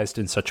revised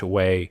in such a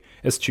way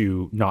as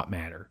to not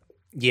matter.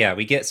 Yeah,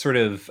 we get sort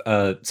of,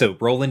 so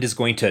Roland is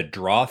going to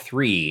draw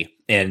 3,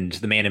 and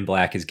the Man in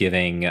Black is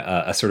giving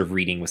a sort of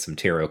reading with some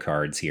tarot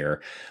cards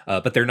here.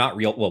 But they're not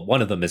real. Well,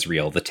 one of them is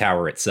real, the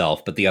tower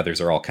itself, but the others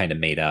are all kind of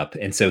made up.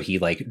 And so he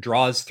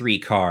draws 3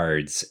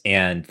 cards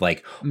and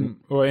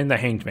and the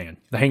Hanged Man.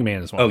 The Hanged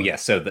Man is one. Oh, yeah.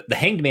 So the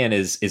Hanged Man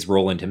is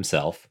Roland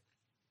himself.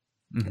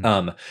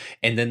 And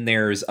then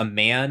there's a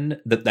man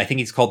that I think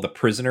he's called the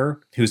Prisoner,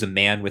 who's a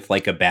man with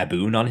a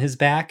baboon on his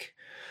back.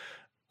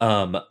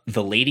 The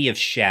Lady of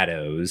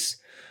Shadows,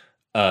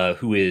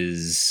 who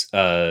is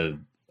a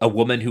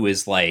woman who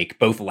is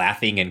both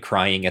laughing and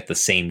crying at the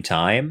same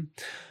time.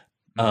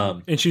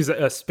 And she's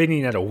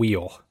spinning at a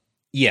wheel.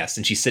 Yes,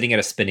 and she's sitting at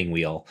a spinning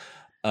wheel.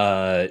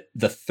 The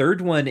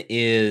third one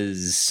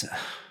is,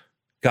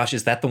 gosh,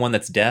 is that the one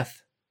that's Death?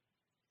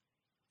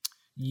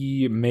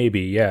 Yeah, maybe.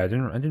 Yeah, I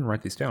didn't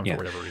write these down for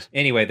whatever reason.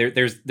 Anyway,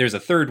 there's a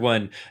third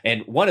one,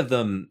 and one of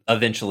them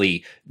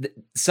eventually.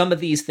 Some of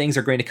these things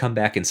are going to come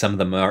back, and some of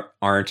them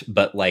aren't.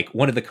 But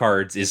one of the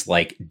cards is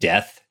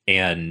Death,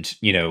 and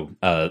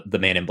the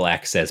Man in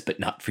Black says, "But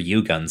not for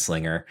you,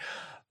 Gunslinger,"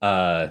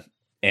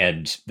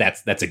 and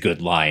that's a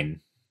good line.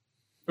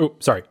 Oh,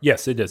 sorry.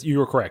 Yes, it is. You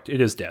were correct.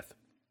 It is Death.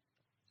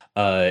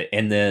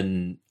 And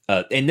then.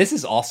 And this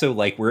is also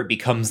where it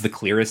becomes the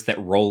clearest that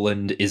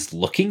Roland is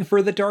looking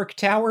for the Dark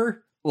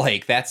Tower.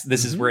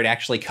 This is where it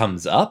actually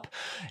comes up.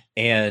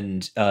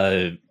 And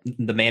the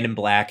Man in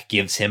Black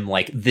gives him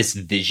this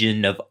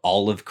vision of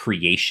all of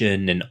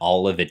creation and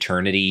all of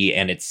eternity.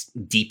 And it's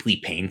deeply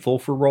painful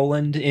for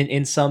Roland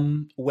in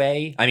some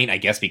way. I mean, I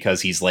guess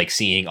because he's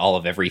seeing all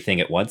of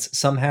everything at once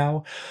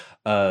somehow.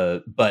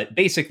 But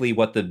basically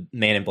what the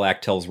Man in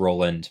Black tells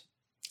Roland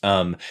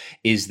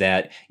is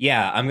that,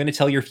 yeah, I'm going to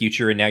tell your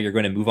future, and now you're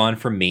going to move on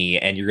from me,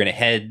 and you're going to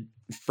head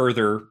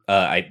further.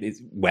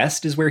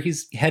 West is where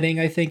he's heading,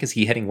 I think. Is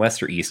he heading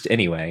west or east?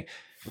 Anyway,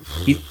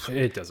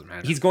 it doesn't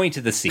matter. He's going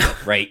to the sea,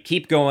 right?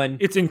 Keep going.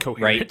 It's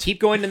incoherent. Right?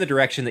 Keep going in the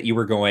direction that you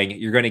were going.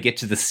 You're going to get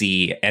to the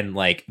sea, and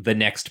the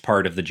next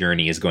part of the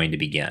journey is going to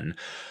begin.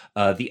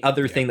 The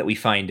other thing that we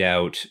find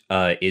out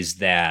is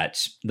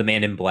that the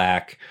Man in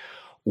Black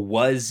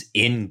was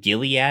in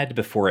Gilead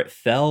before it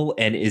fell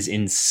and is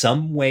in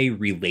some way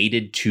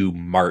related to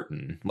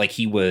Martin.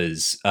 He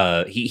was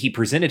he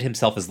presented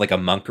himself as a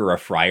monk or a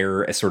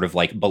friar, as sort of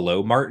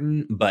below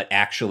Martin, but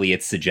actually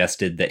it's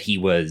suggested that he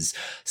was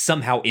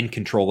somehow in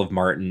control of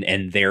Martin,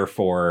 and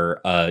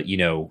therefore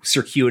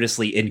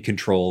circuitously in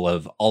control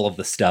of all of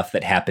the stuff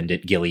that happened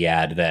at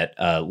Gilead that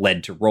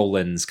led to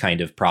Roland's kind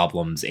of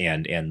problems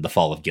and the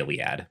fall of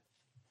Gilead.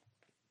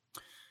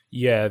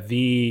 Yeah,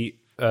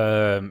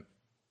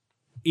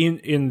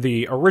 in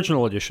the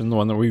original edition, the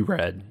one that we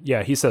read,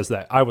 yeah, he says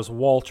that I was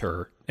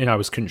Walter and I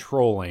was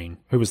controlling,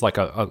 who was like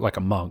a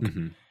monk,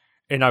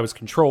 and I was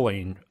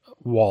controlling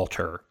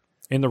Walter.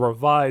 In the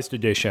revised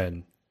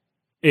edition,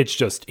 it's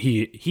just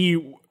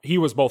he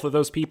was both of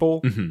those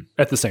people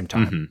at the same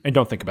time, and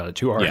don't think about it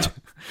too hard. Yeah.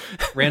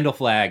 Randall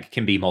Flagg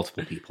can be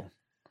multiple people.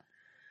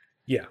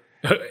 Yeah.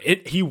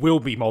 He will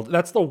be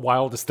That's the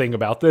wildest thing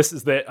about this,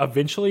 is that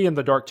eventually in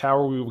the Dark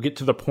Tower we will get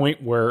to the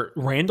point where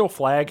Randall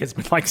Flagg has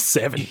been like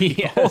 7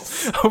 people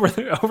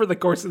over the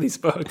course of these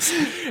books,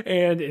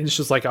 and it's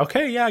just like,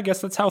 okay, yeah, I guess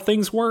that's how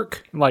things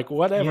work. Like,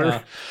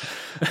 whatever.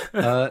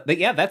 Yeah. But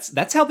yeah,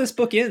 that's how this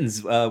book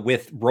ends,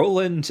 with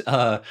Roland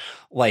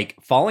like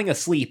falling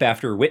asleep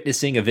after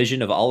witnessing a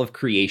vision of all of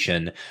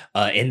creation,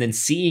 and then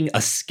seeing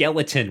a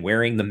skeleton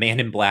wearing the Man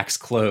in Black's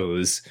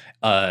clothes.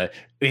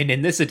 And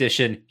in this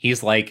edition,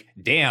 he's like,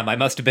 damn, I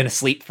must have been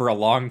asleep for a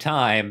long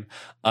time.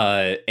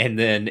 And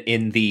then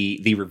in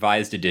the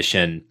revised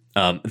edition,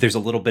 there's a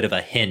little bit of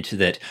a hint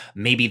that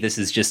maybe this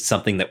is just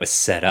something that was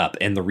set up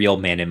and the real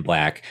Man in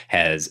Black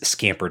has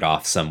scampered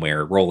off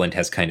somewhere. Roland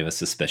has kind of a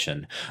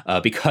suspicion,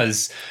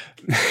 because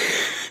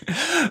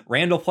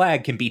Randall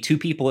Flagg can be 2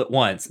 people at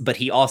once, but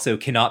he also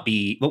cannot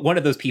be, but one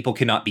of those people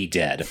cannot be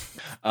dead.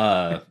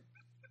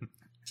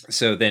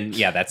 So then,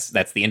 yeah, that's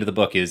the end of the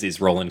book. Is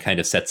Roland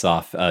kind of sets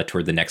off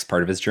toward the next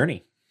part of his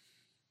journey.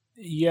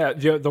 Yeah,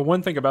 the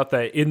one thing about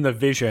that in the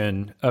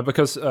vision,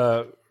 because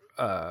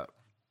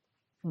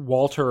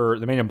Walter,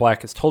 the Man in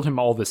Black, has told him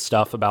all this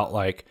stuff about,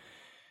 like,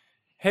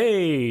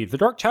 hey, the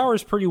Dark Tower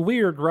is pretty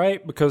weird,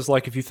 right? Because,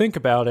 like, if you think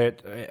about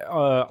it,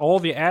 all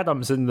the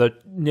atoms in the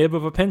nib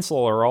of a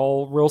pencil are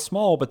all real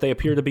small, but they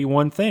appear to be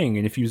one thing.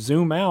 And if you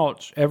zoom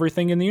out,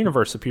 everything in the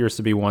universe appears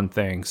to be one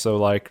thing. So,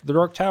 like, the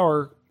Dark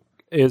Tower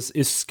is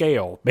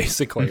scale,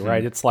 basically,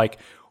 right? It's like,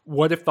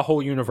 what if the whole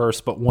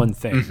universe but one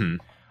thing?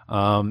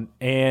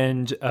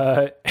 And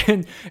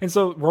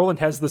so Roland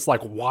has this like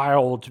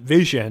wild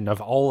vision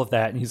of all of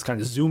that, and he's kind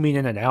of zooming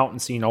in and out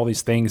and seeing all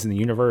these things in the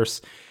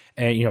universe.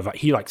 And, you know,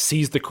 he like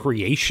sees the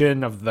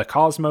creation of the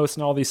cosmos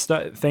and all these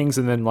things.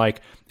 And then like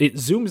it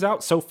zooms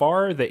out so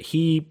far that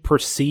he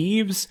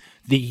perceives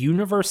the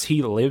universe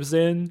he lives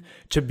in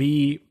to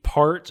be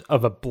part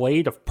of a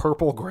blade of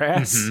purple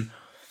grass.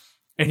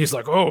 And he's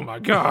like, oh my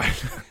God,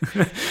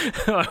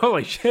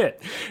 holy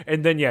shit.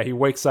 And then, yeah, he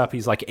wakes up.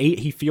 He's like 8.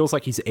 He feels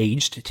like he's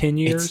aged 10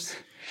 years.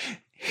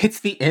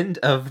 It's the end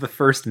of the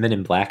first Men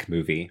in Black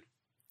movie.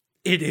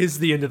 It is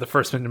the end of the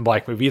first Men in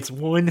Black movie. It's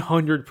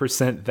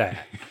 100%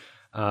 that.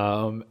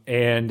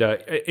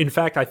 In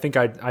fact, I think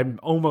I'm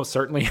almost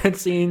certainly had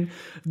seen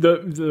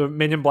the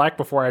Men in Black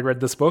before I read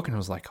this book, and I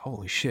was like,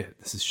 holy shit,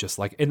 this is just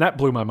like, and that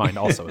blew my mind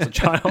also as a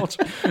child.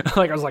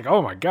 Like, I was like,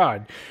 oh my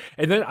God.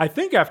 And then I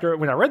think after,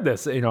 when I read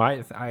this, you know,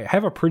 I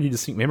have a pretty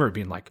distinct memory of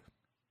being like,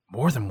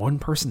 more than one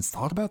person's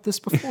thought about this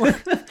before.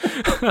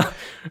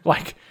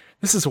 Like,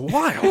 this is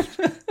wild.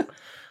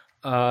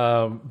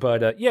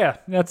 Yeah,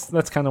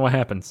 that's kind of what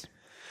happens.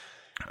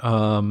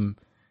 So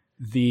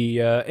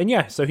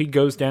he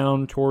goes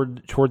down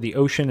toward the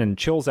ocean and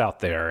chills out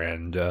there,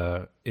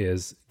 and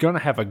is gonna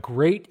have a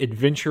great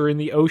adventure in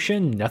the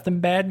ocean. Nothing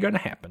bad gonna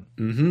happen.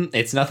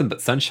 It's nothing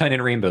but sunshine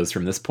and rainbows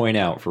from this point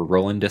out for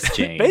Roland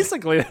Deschain.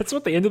 Basically, that's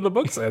what the end of the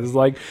book says. It's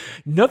like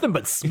nothing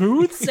but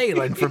smooth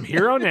sailing from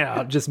here on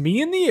out. Just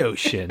me and the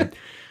ocean.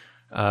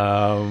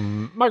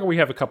 Michael, we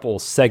have a couple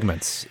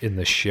segments in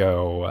the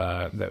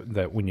show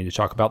that we need to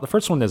talk about. The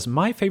first one is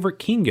my favorite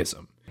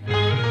Kingism.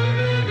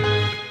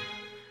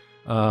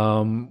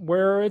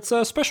 Where it's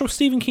special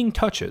Stephen King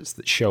touches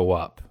that show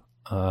up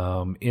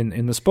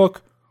in this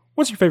book.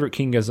 What's your favorite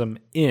Kingism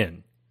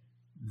in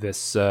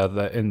this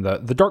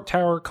the Dark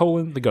Tower: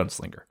 the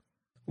Gunslinger?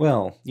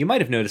 Well, you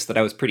might have noticed that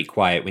I was pretty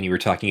quiet when you were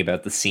talking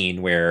about the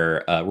scene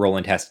where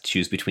Roland has to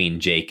choose between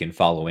Jake and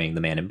following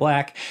the Man in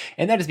Black,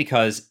 and that is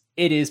because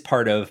it is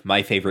part of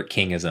my favorite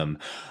Kingism.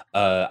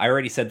 I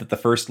already said that the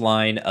first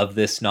line of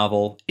this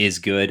novel is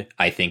good.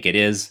 I think it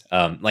is.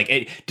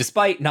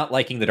 Despite not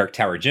liking the Dark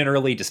Tower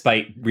generally,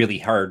 despite really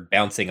hard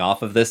bouncing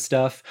off of this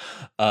stuff,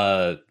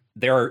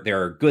 there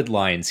are good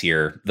lines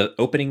here. The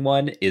opening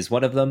one is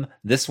one of them.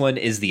 This one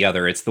is the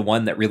other. It's the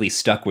one that really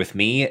stuck with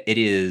me. It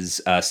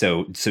is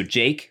so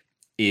Jake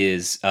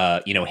is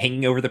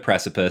hanging over the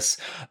precipice.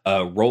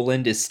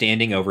 Roland is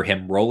standing over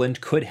him.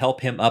 Roland could help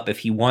him up if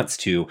he wants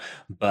to,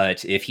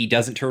 but if he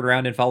doesn't turn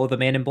around and follow the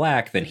Man in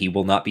Black, then he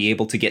will not be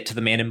able to get to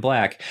the Man in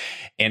Black.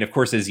 And of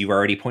course, as you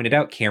already pointed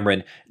out,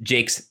 Cameron,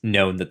 Jake's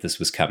known that this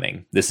was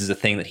coming. This is a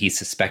thing that he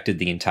suspected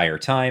the entire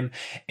time.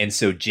 And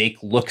so Jake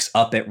looks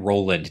up at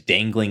Roland,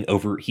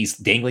 he's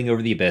dangling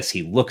over the abyss.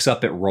 He looks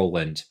up at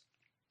Roland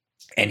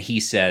and he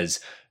says,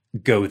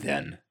 "Go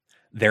then.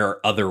 There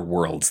are other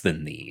worlds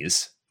than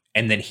these."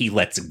 And then he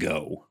lets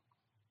go.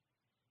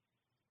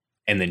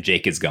 And then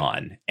Jake is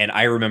gone. And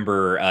I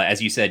remember,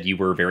 as you said, you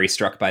were very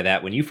struck by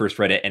that when you first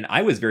read it. And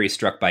I was very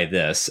struck by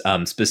this,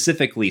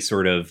 specifically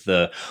sort of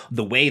the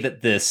way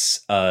that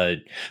this,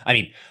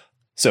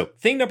 so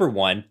thing number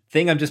one,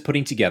 thing I'm just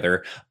putting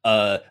together,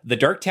 the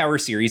Dark Tower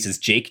series is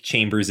Jake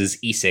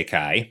Chambers'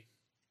 isekai.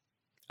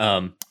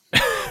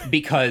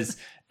 Because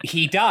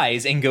he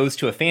dies and goes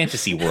to a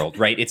fantasy world,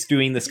 right? It's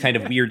doing this kind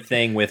of weird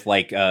thing with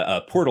like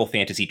portal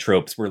fantasy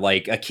tropes where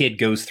like a kid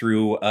goes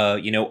through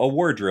a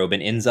wardrobe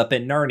and ends up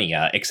in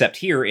Narnia, except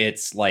here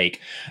it's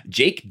like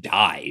Jake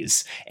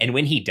dies, and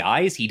when he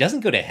dies he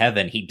doesn't go to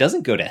heaven, he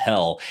doesn't go to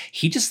hell,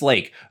 he just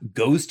like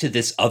goes to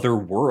this other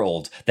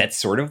world that's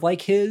sort of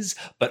like his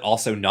but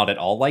also not at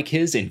all like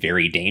his and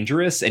very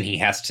dangerous, and he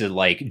has to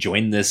like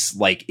join this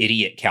like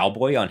idiot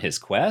cowboy on his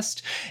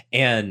quest.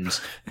 And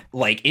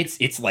like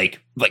it's like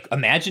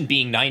imagine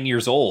being 9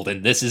 years old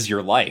and this is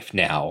your life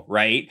now,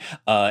 right?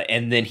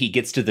 And then he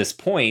gets to this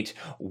point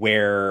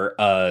where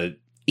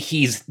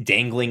he's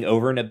dangling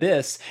over an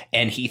abyss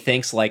and he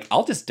thinks like,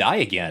 I'll just die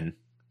again.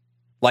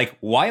 Like,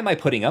 why am I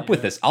putting up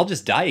with this? I'll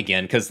just die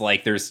again. Because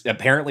like there's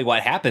apparently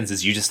what happens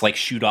is you just like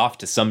shoot off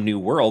to some new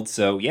world.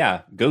 So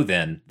yeah, go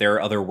then. There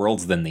are other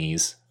worlds than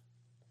these.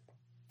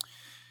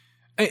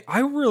 I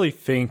really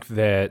think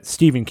that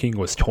Stephen King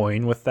was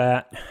toying with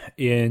that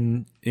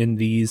in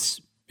this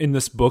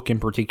book in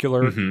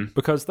particular,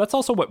 because that's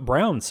also what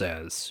Brown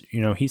says. You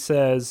know, he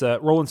says,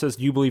 Roland says,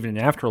 "Do you believe in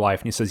an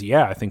afterlife?" And he says,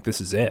 "Yeah, I think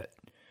this is it."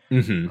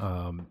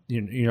 So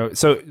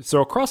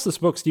across this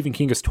book, Stephen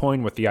King is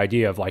toying with the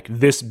idea of like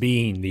this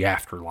being the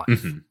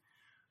afterlife,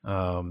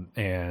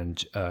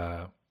 and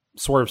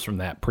swerves from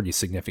that pretty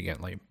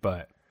significantly.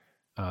 But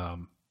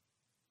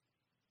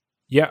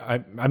yeah,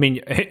 I mean,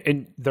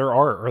 and there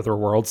are other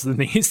worlds than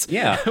these.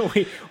 Yeah,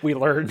 we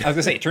learned. I was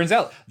gonna say, it turns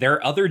out there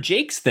are other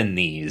Jakes than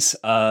these.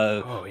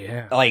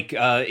 Like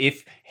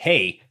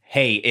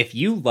if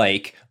you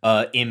like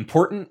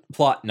important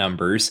plot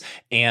numbers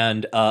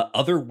and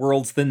other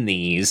worlds than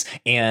these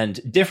and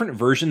different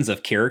versions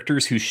of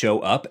characters who show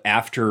up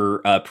after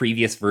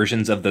previous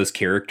versions of those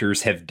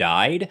characters have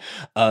died,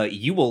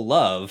 you will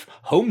love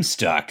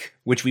Homestuck,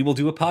 which we will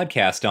do a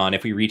podcast on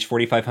if we reach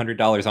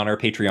 $4,500 on our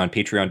Patreon,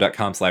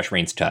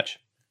 patreon.com/RainsTouch.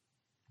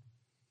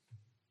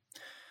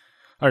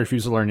 I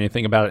refuse to learn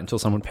anything about it until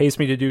someone pays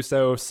me to do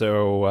so,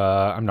 so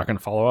I'm not going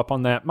to follow up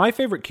on that. My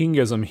favorite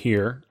Kingism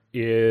here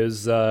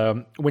is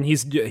when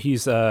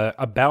he's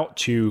about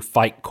to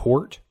fight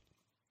Court.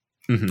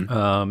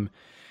 And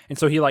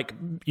so he like,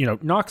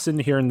 knocks in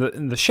here,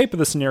 and the shape of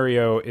the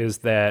scenario is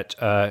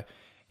that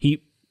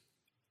he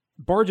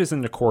barges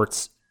into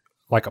Court's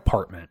like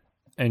apartment,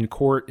 and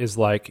Court is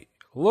like,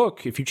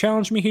 "Look, if you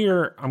challenge me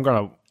here, I'm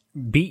going to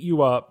beat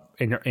you up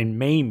and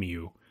maim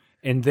you,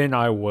 and then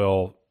I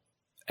will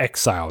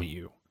exile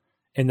you,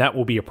 and that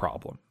will be a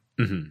problem."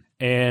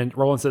 And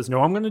Roland says,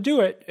 "No, I'm going to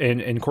do it."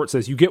 And Court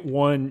says, you get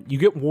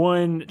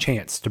one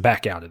chance to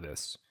back out of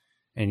this.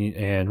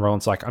 And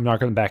Roland's like, "I'm not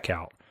going to back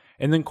out."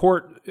 And then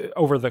Court,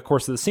 over the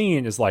course of the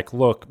scene, is like,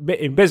 "Look,"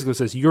 it basically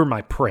says, "You're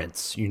my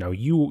prince.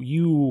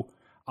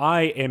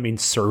 I am in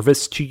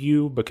service to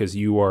you because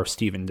you are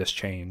Stephen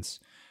Deschain's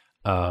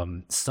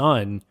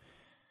son.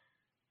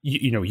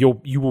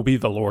 You will be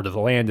the lord of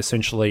the land,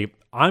 essentially.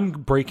 I'm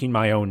breaking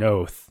my own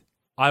oath.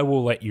 I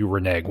will let you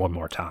renege one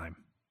more time.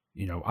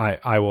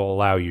 I will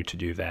allow you to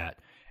do that."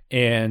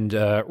 And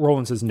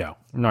Roland says, "No,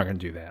 I'm not going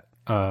to do that."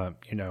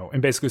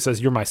 And basically says,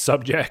 "You're my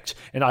subject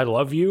and I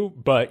love you,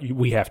 but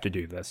we have to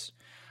do this."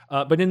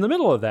 But in the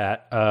middle of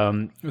that,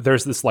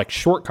 there's this like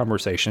short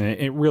conversation. And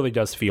it really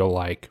does feel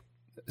like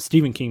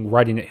Stephen King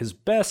writing at his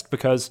best,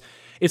 because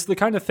it's the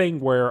kind of thing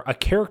where a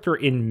character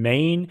in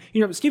Maine,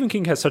 Stephen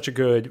King has such a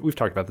good, we've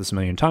talked about this a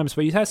million times,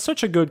 but he has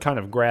such a good kind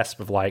of grasp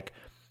of like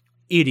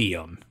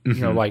idiom,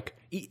 like,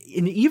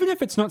 and even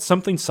if it's not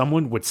something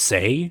someone would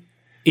say,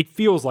 it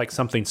feels like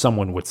something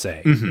someone would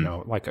say,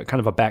 like a kind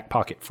of a back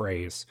pocket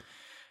phrase.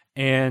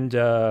 And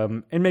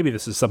maybe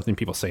this is something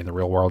people say in the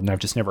real world and I've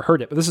just never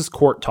heard it, but this is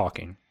Court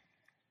talking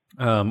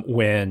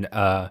when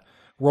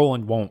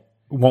Roland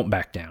won't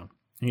back down.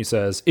 And he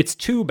says, "It's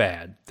too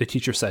bad," the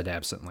teacher said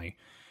absently.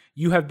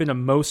 "You have been a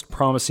most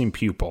promising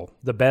pupil,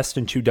 the best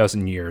in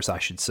 24 years, I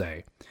should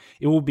say.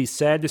 It will be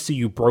sad to see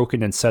you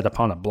broken and set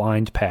upon a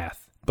blind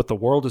path, but the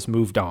world has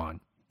moved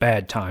on.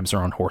 Bad times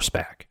are on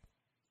horseback."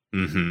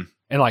 And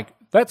like,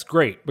 that's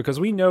great, because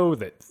we know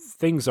that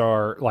things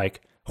are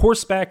like,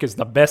 horseback is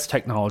the best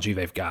technology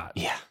they've got.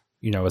 Yeah.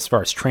 As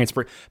far as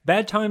transport,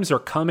 bad times are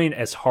coming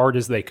as hard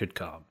as they could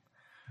come.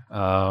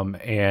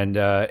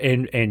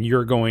 And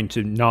you're going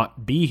to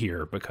not be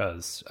here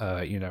because,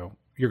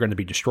 you're going to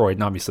be destroyed.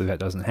 And obviously that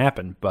doesn't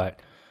happen,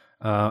 but,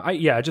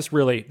 I just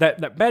really,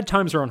 that bad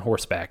times are on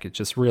horseback. It's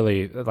just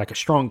really like a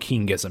strong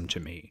Kingism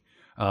to me.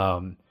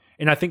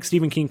 And I think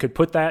Stephen King could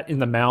put that in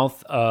the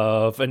mouth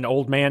of an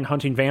old man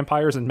hunting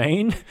vampires in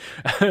Maine,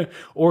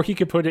 or he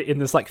could put it in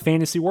this like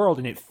fantasy world,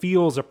 and it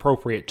feels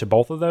appropriate to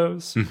both of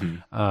those.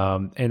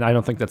 And I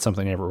don't think that's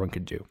something everyone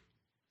could do.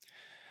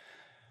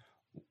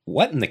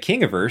 What in the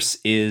Kingiverse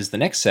is the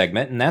next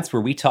segment, and that's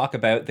where we talk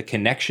about the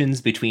connections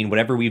between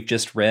whatever we've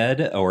just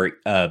read, or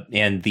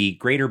and the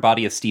greater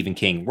body of Stephen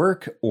King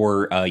work,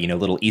 or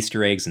little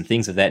Easter eggs and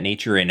things of that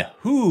nature. And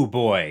whoo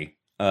boy,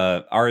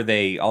 are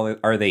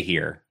they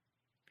here?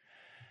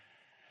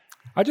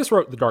 I just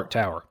wrote The Dark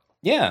Tower.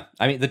 Yeah,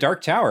 I mean, The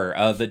Dark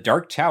Tower. The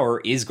Dark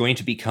Tower is going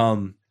to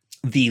become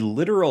the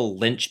literal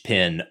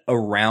linchpin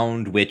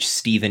around which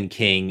Stephen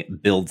King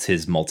builds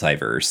his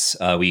multiverse.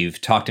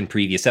 We've talked in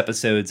previous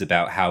episodes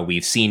about how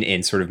we've seen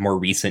in sort of more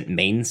recent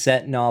main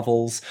set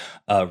novels,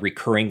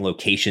 recurring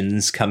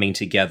locations coming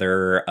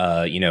together,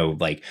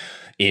 like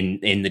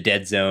in the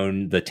Dead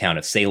Zone, the town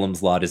of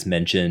Salem's Lot is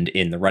mentioned.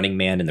 In The Running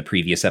Man, in the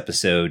previous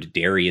episode,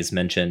 Derry is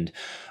mentioned.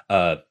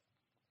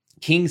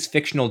 King's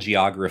fictional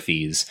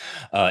geographies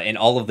and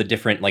all of the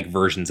different like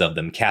versions of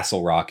them,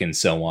 Castle Rock and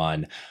so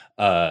on,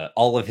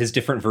 all of his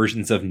different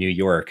versions of New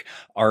York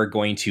are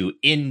going to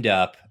end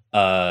up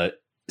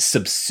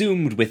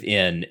subsumed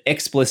within,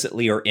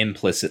 explicitly or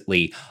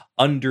implicitly,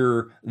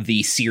 under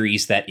the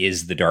series that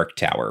is The Dark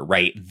Tower,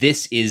 right?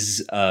 This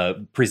is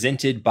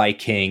presented by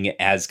King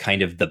as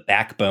kind of the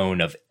backbone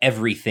of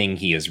everything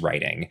he is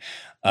writing.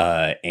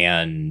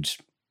 And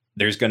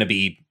there's going to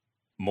be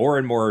more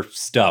and more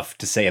stuff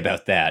to say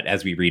about that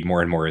as we read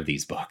more and more of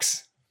these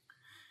books.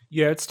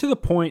 Yeah, it's to the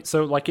point.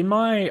 So, like in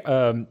my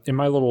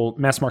little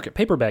mass market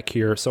paperback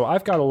here, so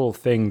I've got a little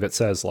thing that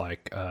says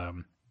like,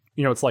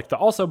 it's like the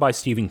also by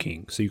Stephen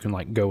King. So you can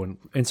like go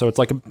and so it's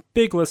like a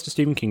big list of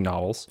Stephen King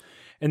novels,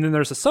 and then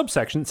there's a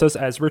subsection that says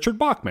as Richard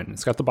Bachman.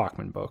 It's got the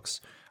Bachman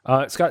books.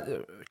 It's got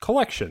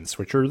collections,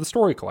 which are the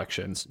story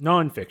collections,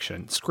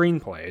 nonfiction,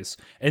 screenplays,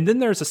 and then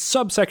there's a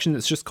subsection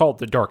that's just called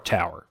The Dark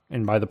Tower.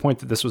 And by the point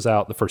that this was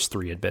out, the first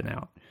 3 had been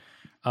out.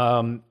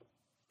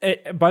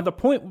 By the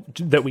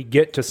point that we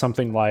get to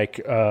something like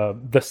the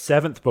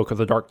 7th book of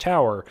The Dark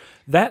Tower,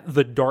 that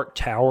The Dark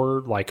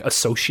Tower, like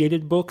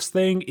associated books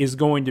thing, is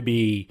going to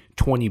be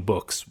 20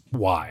 books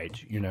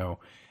wide,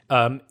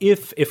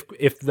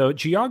 If the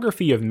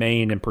geography of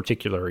Maine in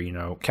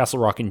particular, Castle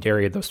Rock and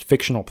Derry, those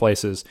fictional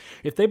places,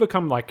 if they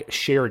become like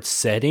shared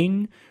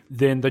setting,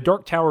 then The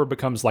Dark Tower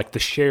becomes like the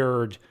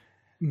shared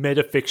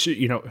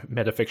metaphysical and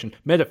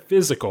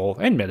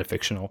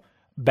metafictional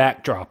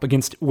backdrop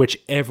against which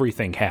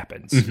everything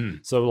happens. Mm-hmm.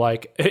 So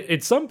like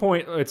at some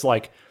point it's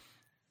like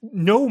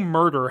no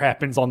murder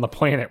happens on the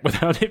planet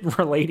without it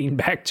relating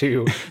back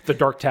to the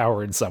Dark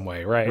Tower in some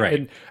way, right?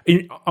 Right.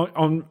 And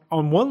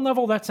on one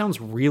level that sounds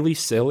really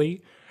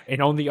silly,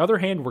 and on the other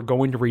hand we're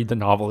going to read the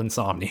novel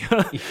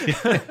Insomnia,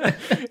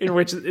 in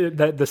which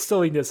the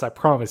silliness, I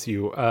promise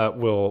you,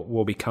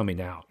 will be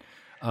coming out.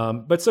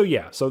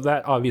 So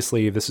that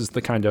obviously this is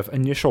the kind of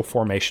initial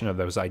formation of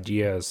those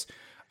ideas.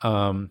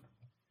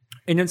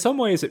 And in some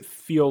ways it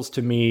feels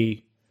to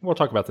me, we'll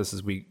talk about this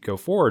as we go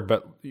forward,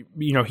 but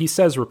he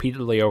says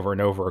repeatedly over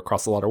and over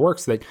across a lot of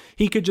works that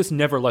he could just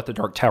never let the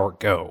Dark Tower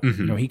go.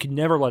 Mm-hmm. He could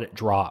never let it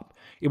drop.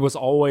 It was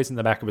always in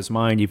the back of his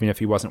mind, even if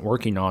he wasn't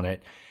working on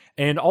it.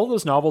 And all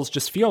those novels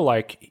just feel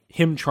like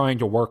him trying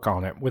to work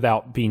on it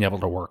without being able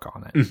to work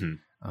on it.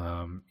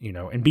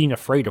 Mm-hmm. And being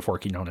afraid of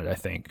working on it, I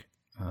think.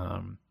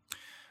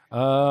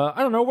 I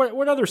don't know,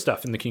 what other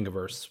stuff in the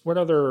Kingiverse? What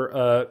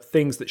other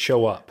things that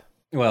show up?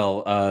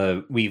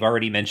 Well, we've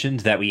already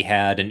mentioned that we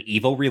had an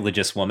evil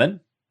religious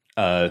woman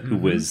who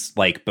was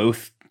like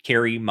both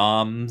Carrie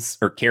Moms,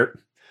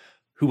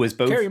 who was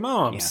both Carrie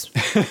Moms.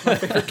 Yeah. My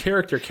favorite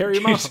character, Carrie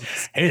Moms.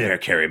 Hey there,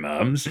 Carrie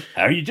Moms.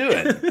 How are you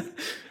doing?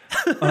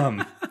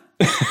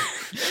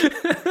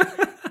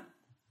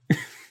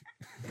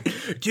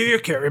 Dear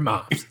Carrie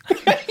Moms.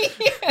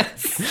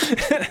 Yes.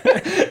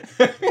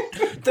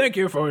 Thank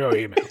you for your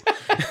email.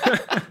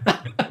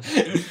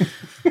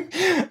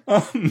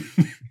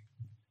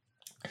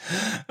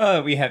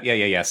 We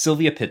have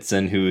Sylvia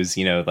Pitson, who's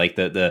like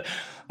the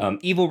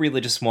evil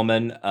religious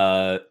woman,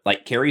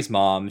 like Carrie's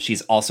mom.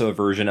 She's also a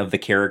version of the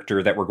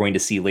character that we're going to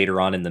see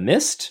later on in The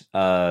Mist,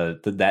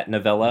 that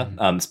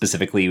novella,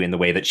 specifically in the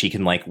way that she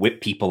can like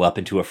whip people up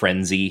into a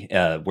frenzy,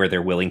 where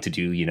they're willing to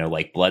do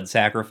like blood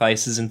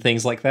sacrifices and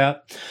things like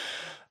that.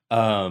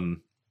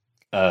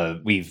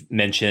 We've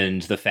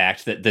mentioned the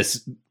fact that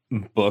this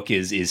book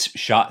is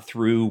shot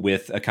through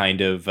with a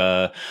kind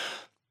of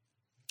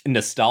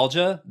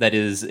nostalgia that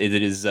is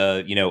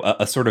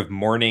a sort of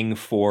mourning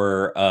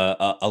for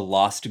a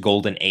lost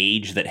golden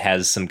age that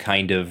has some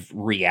kind of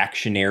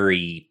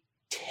reactionary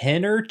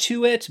tenor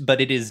to it, but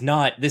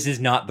this is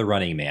not The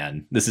Running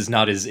Man. This is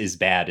not as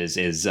bad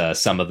as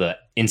some of the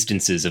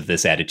instances of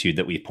this attitude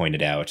that we've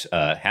pointed out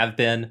have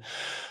been.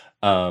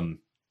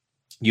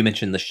 You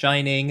mentioned The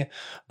Shining.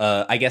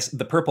 I guess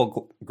the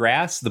purple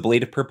grass, the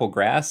blade of purple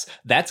grass,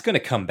 that's going to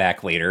come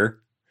back later.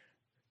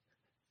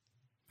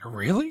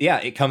 Really?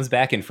 Yeah, it comes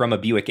back in From a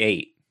Buick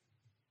 8.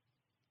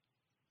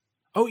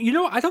 Oh,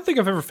 I don't think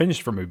I've ever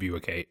finished From a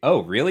Buick 8.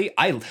 Oh, really?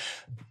 I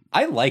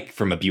like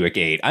From a Buick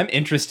 8.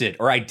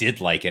 I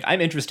did like it.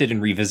 I'm interested in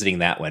revisiting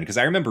that one, because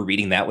I remember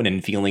reading that one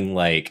and feeling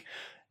like,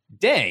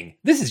 dang,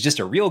 this is just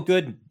a real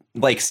good,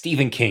 like,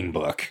 Stephen King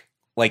book.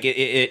 Like,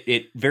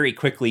 it very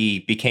quickly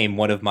became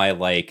one of my,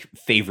 like,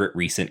 favorite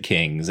recent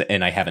Kings,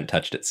 and I haven't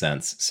touched it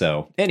since.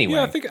 So, anyway.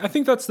 Yeah, I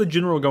think that's the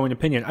general going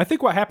opinion. I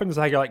think what happened is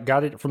I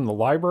got it from the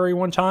library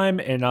one time,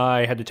 and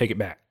I had to take it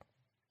back.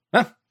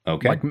 Huh,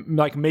 okay.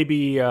 Like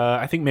maybe,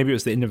 I think maybe it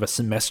was the end of a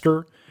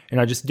semester, and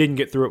I just didn't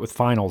get through it with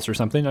finals or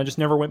something. I just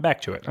never went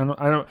back to it.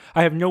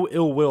 I have no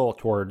ill will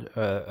toward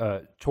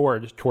a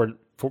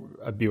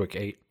Buick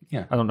 8.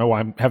 Yeah. I don't know why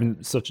I'm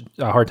having such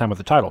a hard time with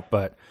the title,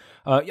 but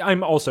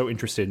I'm also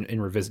interested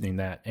in revisiting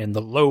that. And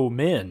the Low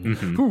Men.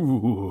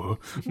 Ooh.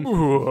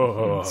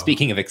 Ooh.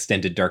 Speaking of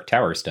extended Dark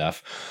Tower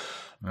stuff,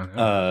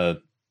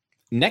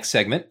 next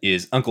segment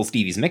is Uncle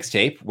Stevie's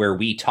Mixtape, where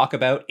we talk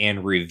about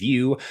and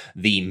review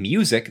the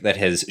music that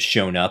has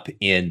shown up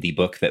in the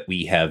book that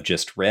we have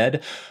just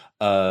read.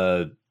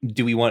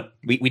 Do we want,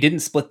 we didn't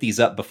split these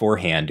up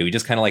beforehand. Do we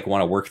just kind of like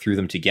want to work through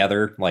them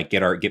together? Like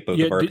get both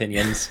of our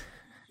opinions?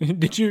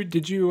 Did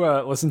you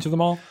listen to them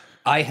all?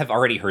 I have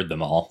already heard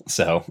them all.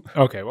 So,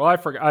 okay. Well, I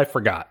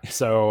forgot.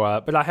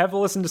 So, but I have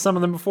listened to some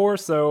of them before.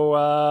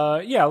 So,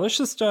 yeah, let's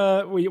just,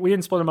 we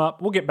didn't split them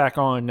up. We'll get back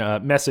on,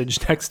 message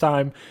next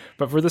time.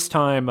 But for this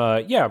time,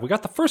 yeah, we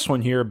got the first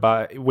one here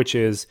which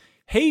is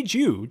Hey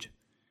Jude,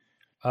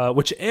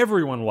 which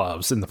everyone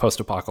loves in the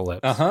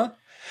post-apocalypse.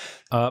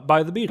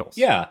 By the Beatles.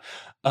 Yeah.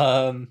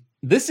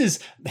 This is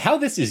how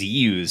this is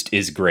used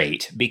is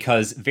great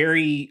because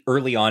very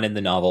early on in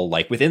the novel,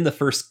 like within the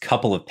first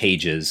couple of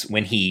pages,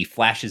 when he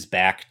flashes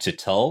back to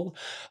Tull,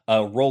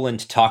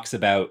 Roland talks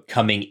about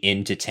coming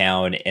into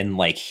town and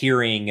like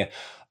hearing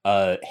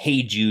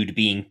Hey Jude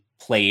being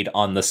played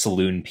on the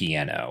saloon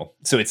piano.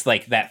 So it's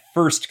like that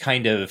first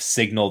kind of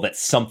signal that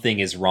something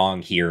is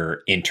wrong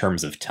here in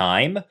terms of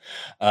time.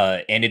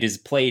 And it is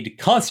played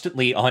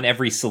constantly on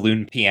every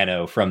saloon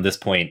piano from this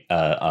point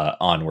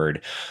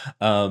onward.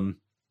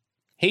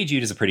 Hey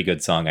Jude is a pretty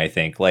good song, I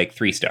think, like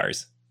 3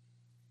 stars.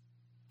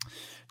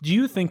 Do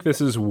you think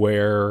this is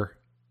where,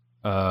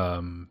 we've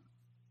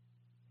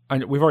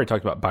already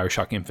talked about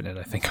BioShock Infinite,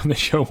 I think, on the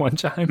show one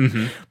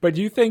time, but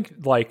do you think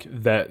like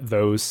that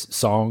those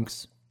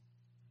songs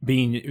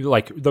being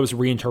like those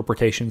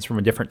reinterpretations from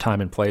a different time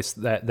and place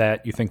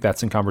that you think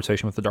that's in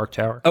conversation with the Dark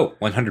Tower? Oh,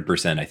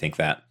 100%. I think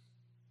that.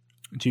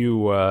 Do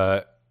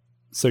you,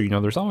 so, you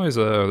know, there's always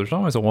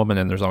a woman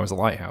and there's always a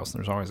lighthouse and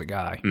there's always a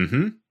guy.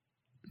 Mm-hmm.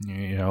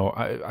 You know,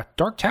 a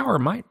Dark Tower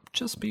might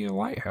just be a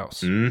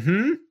lighthouse.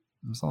 Mm-hmm.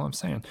 That's all I'm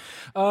saying.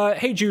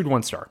 Hey Jude,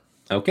 1 star.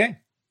 Okay.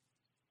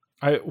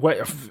 Na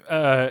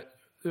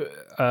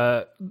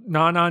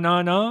na na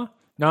na na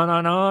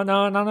na na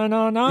na na na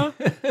na na.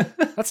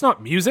 That's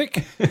not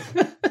music.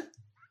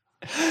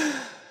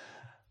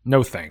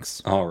 No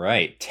thanks. All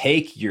right,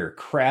 take your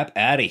crap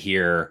out of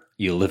here,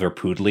 you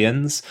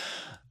Liverpudlians.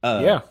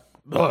 Yeah.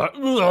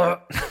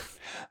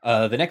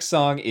 The next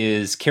song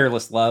is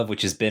Careless Love,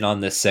 which has been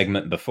on this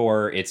segment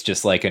before. It's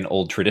just like an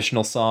old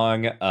traditional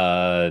song.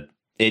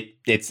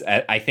 It's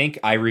I think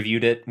I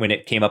reviewed it when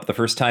it came up the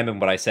first time, and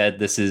what I said,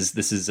 this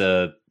is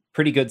a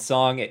pretty good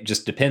song. It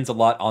just depends a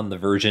lot on the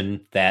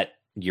version that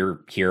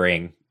you're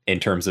hearing in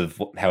terms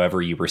of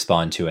however you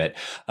respond to it.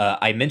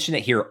 I mention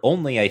it here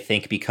only, I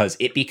think, because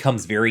it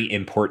becomes very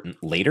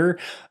important later.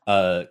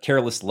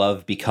 Careless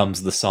Love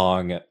becomes the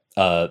song.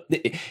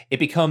 It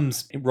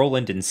becomes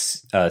Roland and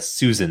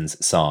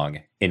Susan's song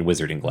in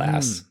Wizard and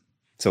Glass.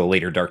 So a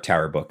later Dark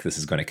Tower book, this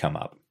is going to come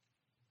up.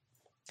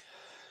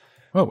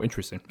 Oh,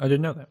 interesting. I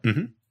didn't know that.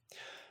 Mm-hmm.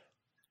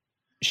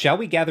 Shall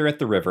We Gather at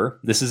the River?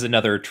 This is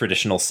another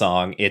traditional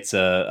song. It's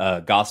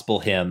a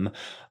gospel hymn.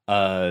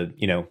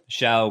 You know,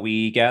 shall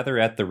we gather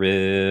at the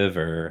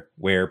river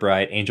where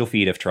bright angel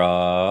feet have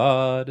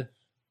trod,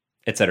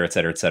 et cetera, et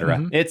cetera, et cetera.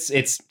 Mm-hmm.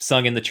 It's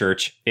sung in the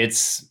church.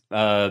 It's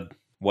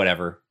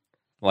whatever.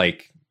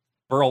 Like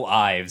Burl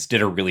Ives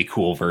did a really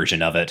cool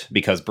version of it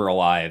because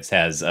Burl Ives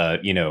has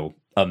you know,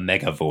 a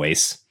mega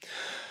voice.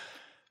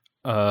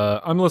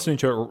 I'm listening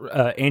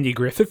to Andy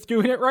Griffith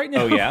doing it right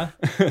now. Oh yeah.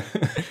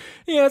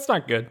 Yeah, it's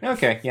not good.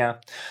 Okay, yeah.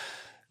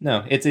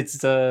 No,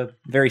 it's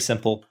very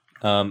simple.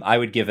 I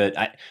would give it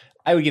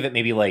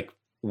maybe like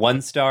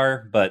 1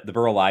 star, but the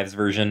Burl Ives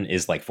version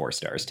is like 4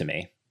 stars to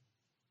me.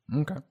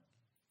 Okay.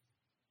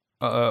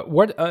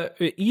 What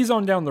Ease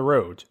on Down the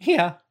Road?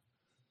 Yeah.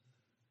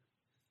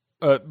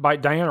 By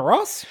Diana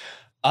Ross?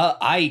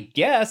 I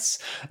guess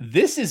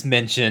this is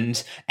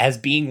mentioned as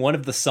being one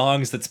of the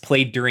songs that's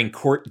played during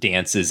court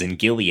dances in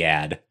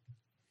Gilead.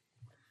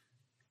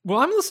 Well,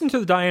 I'm listening to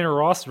the Diana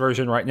Ross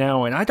version right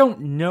now, and I don't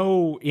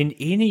know in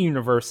any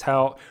universe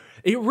how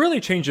it really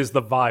changes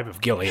the vibe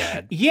of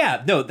Gilead.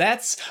 Yeah, no,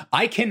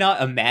 I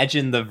cannot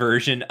imagine the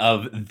version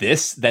of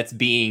this that's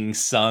being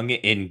sung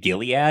in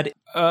Gilead.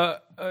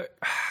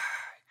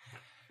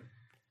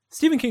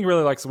 Stephen King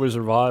really likes The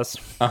Wizard of Oz.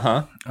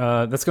 Uh-huh.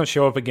 That's going to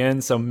show up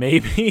again, so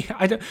maybe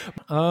I don't.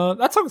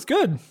 That song's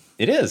good.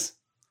 It is.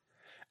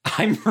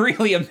 I'm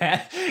really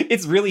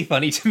it's really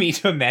funny to me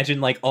to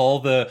imagine like all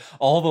the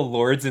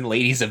lords and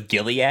ladies of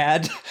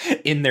Gilead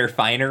in their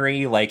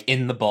finery, like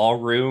in the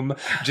ballroom,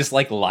 just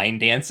like line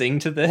dancing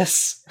to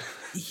this.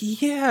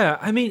 Yeah,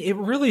 I mean, it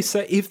really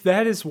if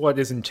that is what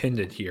is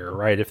intended here,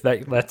 right? If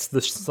that's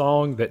the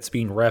song that's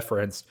being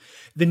referenced,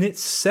 then it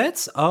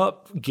sets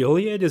up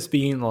Gilead as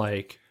being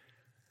like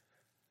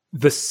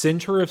the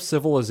center of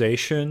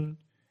civilization,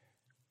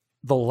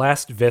 the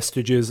last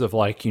vestiges of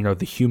like, you know,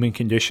 the human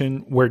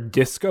condition where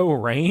disco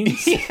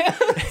reigns.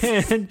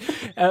 Yes. And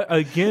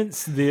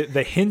against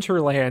the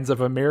hinterlands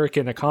of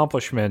American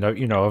accomplishment,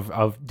 you know,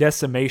 of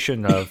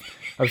decimation of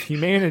of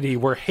humanity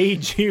where Hey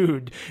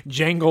Jude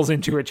jangles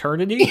into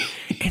eternity.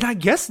 And I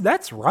guess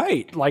that's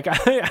right. Like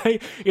I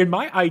in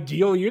my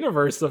ideal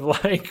universe of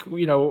like,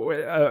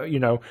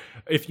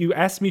 if you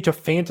asked me to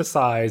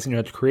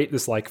fantasize, to create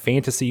this like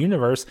fantasy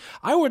universe,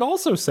 I would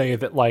also say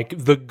that like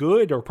the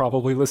good are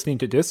probably listening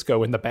to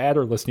disco and the bad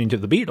are listening to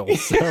the Beatles.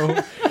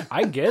 So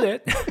I get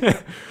it.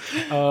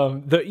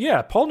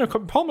 Paul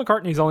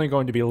McCartney's only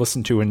going to be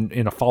listened to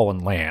in a fallen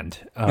land.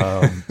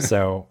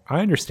 So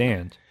I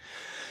understand.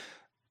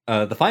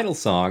 The final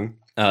song,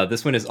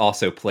 this one is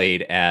also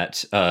played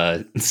at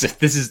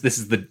this is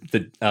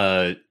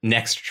the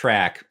next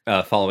track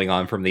following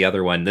on from the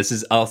other one. This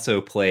is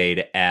also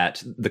played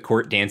at the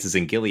court dances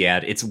in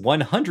Gilead. It's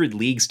 100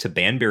 Leagues to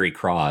Banbury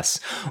Cross,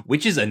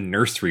 which is a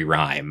nursery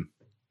rhyme.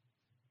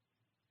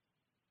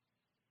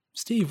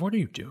 Steve, what are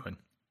you doing?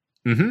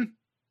 Mm-hmm.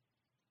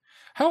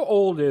 How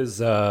old is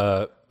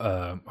hold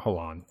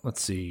on,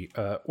 let's see.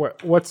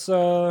 What's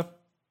his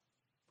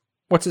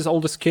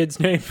oldest kid's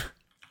name?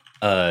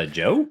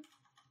 Joe?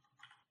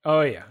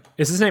 Oh yeah.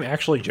 Is his name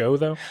actually Joe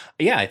though?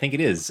 Yeah, I think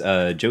it is.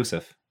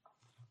 Joseph.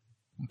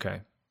 Okay.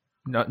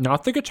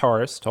 Not the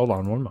guitarist. Hold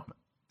on one moment.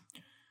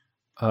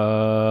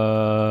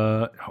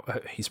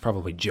 He's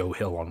probably Joe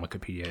Hill on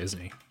Wikipedia,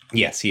 isn't he?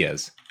 Yes, he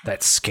is.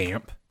 That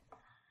scamp.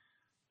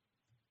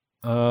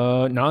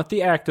 Not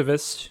the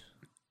activist.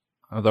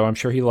 Although I'm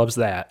sure he loves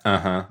that.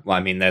 Uh-huh. Well,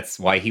 I mean, that's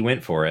why he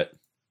went for it.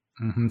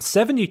 Mm-hmm.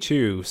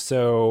 72,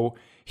 so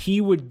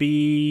he would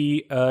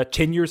be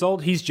 10 years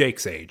old. He's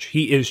Jake's age.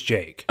 He is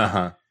Jake.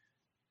 Uh-huh.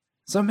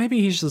 So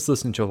maybe he's just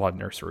listening to a lot of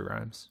nursery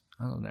rhymes.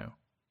 I don't know.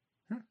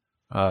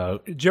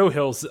 Joe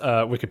Hill's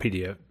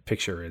Wikipedia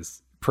picture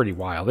is pretty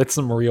wild. It's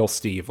some real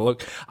Steve.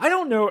 Look, I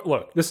don't know.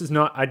 Look, this is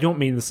not, I don't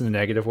mean this in a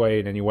negative way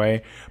in any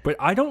way, but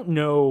I don't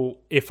know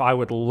if I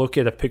would look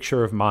at a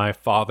picture of my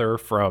father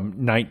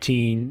from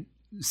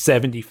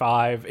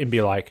 1975 and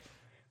be like,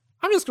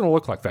 I'm just going to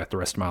look like that the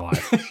rest of my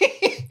life.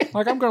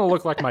 Like, I'm going to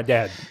look like my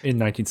dad in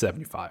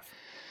 1975.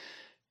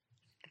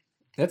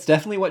 That's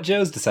definitely what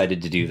Joe's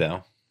decided to do,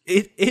 though.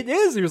 It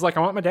is. He was like, I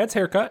want my dad's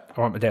haircut.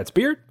 I want my dad's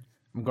beard.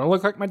 I'm going to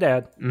look like my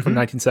dad from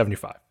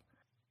 1975.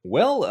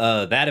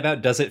 Well, that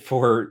about does it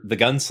for The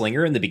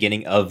Gunslinger and the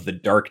beginning of the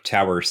Dark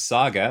Tower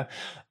saga.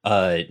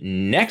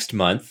 Next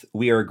month,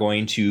 we are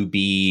going to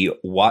be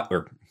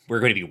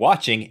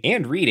watching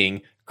and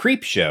reading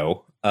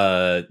Creepshow,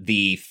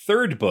 the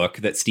third book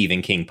that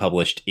Stephen King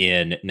published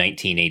in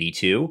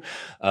 1982.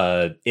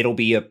 It'll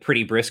be a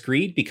pretty brisk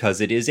read because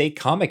it is a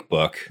comic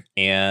book,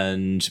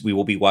 and we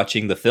will be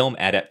watching the film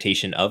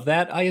adaptation of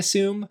that, I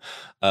assume.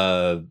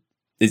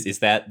 Is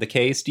that the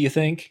case, do you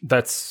think?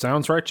 That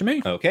sounds right to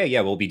me. Okay, yeah,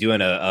 we'll be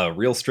doing a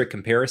real strict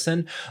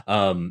comparison.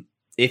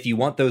 If you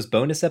want those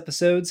bonus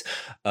episodes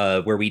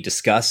where we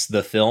discuss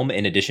the film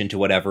in addition to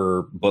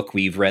whatever book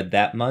we've read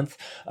that month,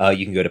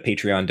 you can go to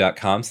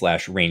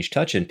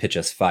patreon.com/rangetouch and pitch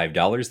us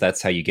 $5.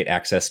 That's how you get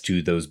access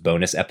to those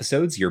bonus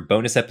episodes. Your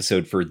bonus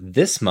episode for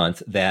this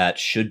month that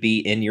should be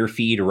in your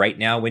feed right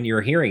now when you're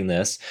hearing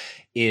this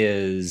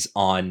is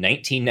on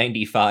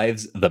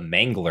 1995's The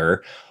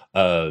Mangler,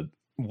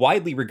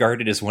 widely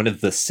regarded as one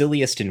of the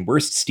silliest and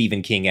worst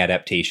Stephen King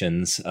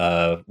adaptations.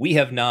 We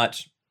have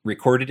not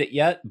recorded it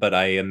yet, but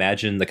I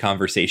imagine the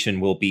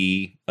conversation will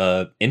be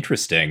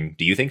interesting.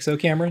 Do you think so,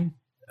 Cameron?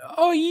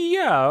 Oh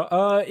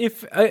yeah.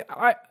 If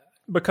I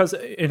because,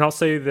 and I'll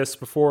say this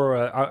before,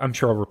 I'm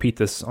sure I'll repeat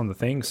this on the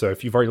thing. So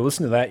if you've already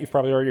listened to that, you've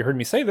probably already heard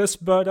me say this.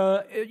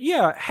 But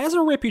yeah, it has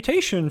a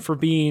reputation for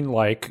being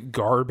like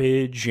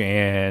garbage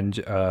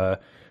and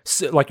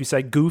like you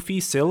said, goofy,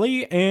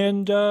 silly,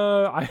 and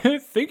I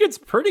think it's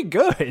pretty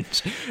good.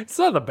 It's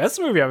not the best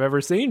movie I've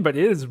ever seen, but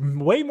it is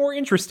way more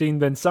interesting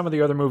than some of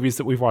the other movies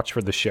that we've watched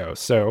for the show.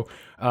 So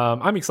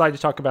I'm excited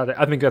to talk about it.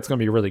 I think that's going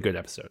to be a really good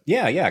episode.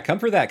 Yeah, come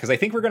for that, because I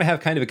think we're going to have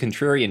kind of a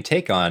contrarian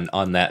take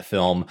on that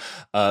film,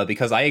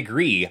 because I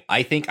agree.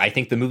 I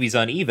think the movie's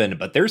uneven,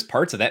 but there's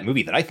parts of that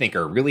movie that I think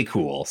are really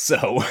cool.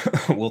 So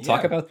we'll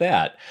talk about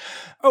that.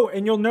 Oh,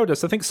 and you'll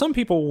notice, I think some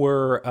people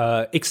were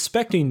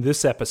expecting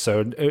this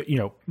episode.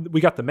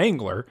 We got The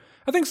Mangler.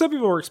 I think some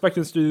people were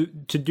expecting us to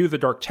do the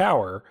Dark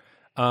Tower,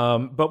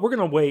 but we're going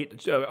to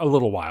wait a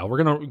little while.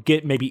 We're going to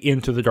get maybe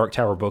into the Dark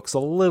Tower books a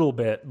little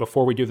bit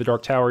before we do the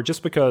Dark Tower,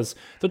 just because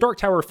the Dark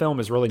Tower film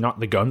is really not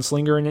The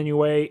Gunslinger in any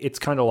way. It's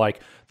kind of like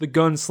The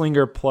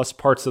Gunslinger plus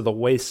parts of the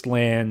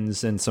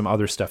Wastelands and some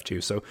other stuff too.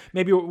 So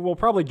maybe we'll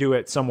probably do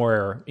it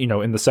somewhere,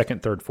 in the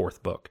second, third,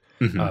 fourth book.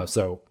 Mm-hmm.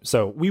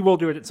 So we will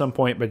do it at some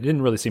point, but it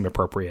didn't really seem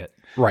appropriate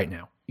right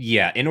now.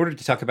 Yeah, in order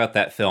to talk about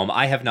that film,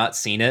 I have not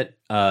seen it,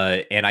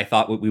 and I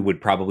thought we would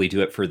probably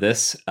do it for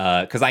this,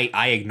 because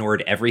I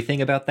ignored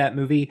everything about that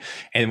movie,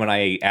 and when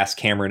I asked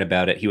Cameron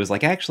about it, he was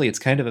like, actually, it's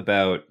kind of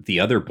about the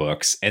other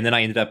books, and then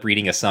I ended up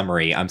reading a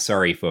summary. I'm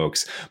sorry,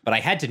 folks, but I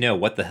had to know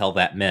what the hell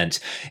that meant,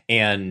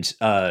 and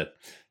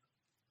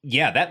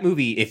yeah, that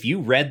movie, if you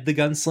read The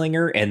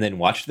Gunslinger and then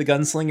watched The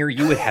Gunslinger,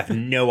 you would have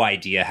no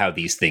idea how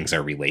these things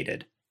are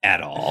related at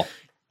all.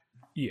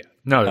 Yeah,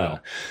 no.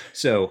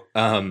 So,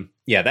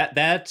 Yeah,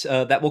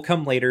 that will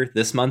come later.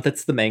 This month,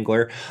 it's The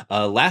Mangler.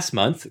 Last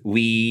month,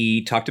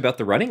 we talked about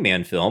the Running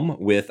Man film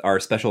with our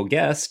special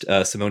guest,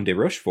 Simone de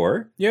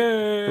Rochefort.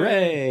 Yay!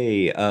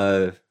 Hooray!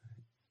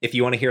 If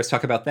you want to hear us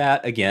talk about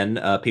that, again,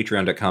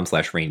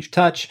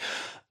 patreon.com/rangetouch.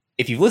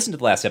 If you've listened to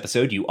the last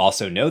episode, you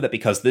also know that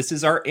because this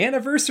is our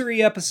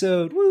anniversary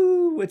episode,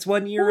 woo! It's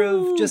 1 year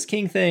of Just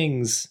King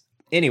Things.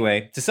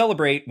 Anyway, to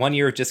celebrate 1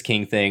 year of Just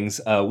King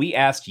Things, we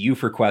asked you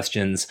for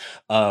questions.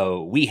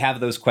 We have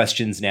those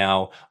questions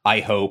now, I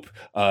hope,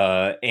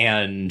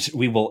 and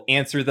we will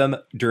answer them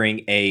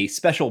during a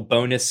special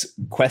bonus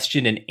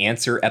question and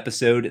answer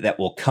episode that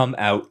will come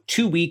out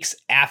 2 weeks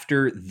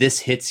after this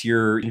hits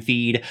your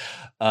feed.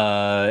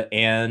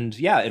 And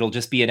yeah, it'll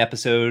just be an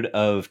episode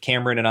of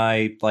Cameron and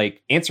I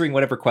like answering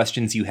whatever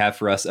questions you have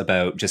for us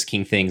about Just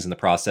King Things in the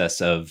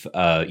process of,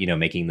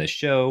 making this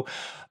show.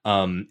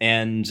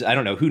 And I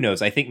don't know, who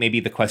knows? I think maybe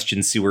the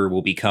question sewer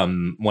will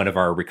become one of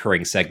our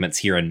recurring segments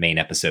here in main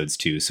episodes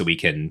too. So we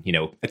can,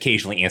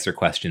 occasionally answer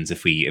questions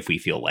if we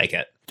feel like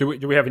it. Do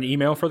we have an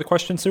email for the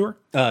question sewer?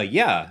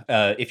 Yeah.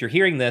 If you're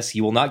hearing this,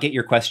 you will not get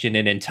your question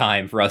in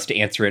time for us to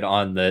answer it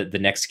on the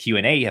next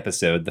Q&A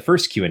episode, the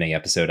first Q&A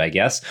episode, I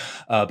guess.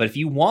 But if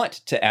you want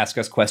to ask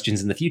us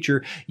questions in the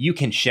future, you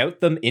can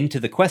shout them into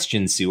the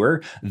question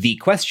sewer,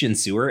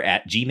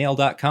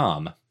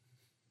 thequestionsewer@gmail.com.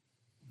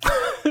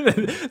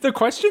 The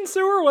question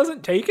sewer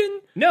wasn't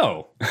taken?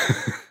 No.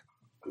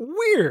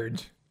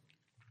 Weird.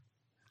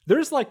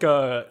 There's like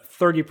a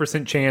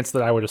 30% chance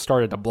that I would have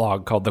started a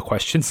blog called The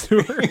Question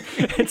Sewer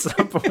at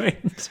some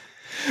point.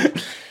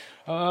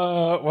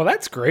 Well,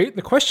 that's great.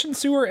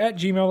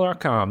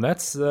 thequestionsewer@gmail.com.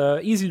 That's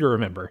easy to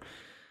remember.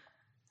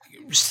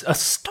 I'm just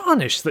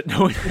astonished that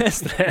no one has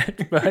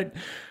that. But,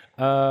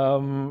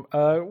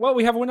 well,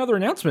 we have one other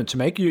announcement to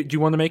make. Do you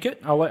want to make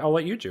it? I'll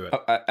let you do it.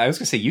 I was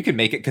going to say you can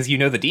make it because you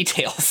know the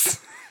details.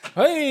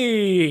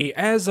 Hey,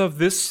 as of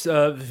this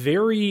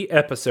very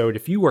episode,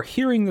 if you are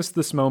hearing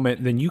this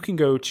moment, then you can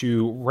go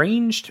to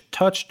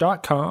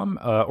rangedtouch.com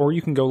or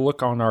you can go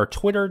look on our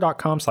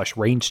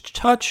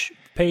twitter.com/rangedtouch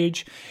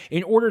page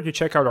in order to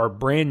check out our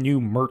brand new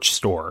merch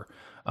store.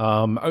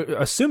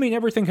 Assuming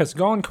everything has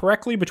gone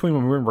correctly between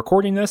when we're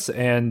recording this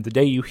and the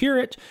day you hear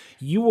it,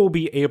 you will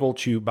be able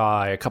to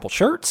buy a couple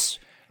shirts.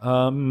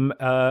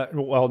 A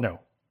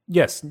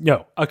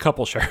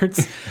couple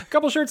shirts. A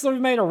couple shirts that we've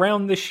made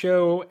around this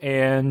show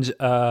and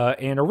a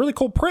really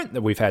cool print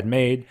that we've had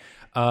made,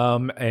 or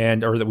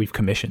that we've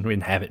commissioned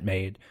and have it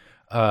made.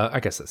 I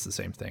guess that's the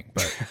same thing.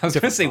 But I was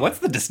going to say, what's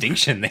the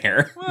distinction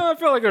there? Well, I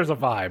feel like there's a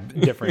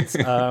vibe difference.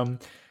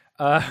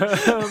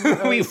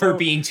 We were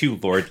being too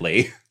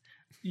lordly.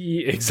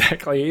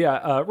 Exactly.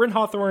 Yeah. Ren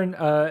Hawthorne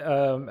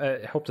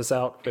helped us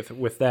out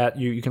with that.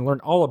 You can learn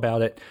all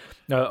about it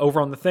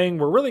over on the thing.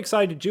 We're really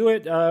excited to do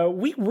it.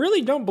 We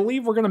really don't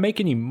believe we're going to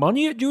make any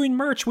money at doing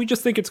merch. We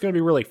just think it's going to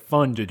be really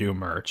fun to do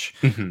merch.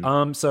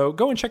 Mm-hmm. So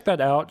go and check that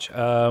out.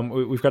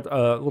 We've got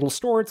a little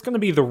store. It's going to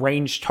be the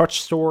Ranged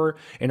Touch store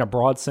in a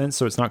broad sense.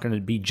 So it's not going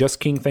to be Just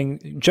King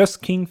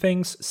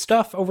Things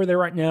stuff over there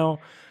right now.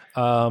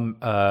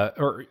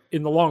 Or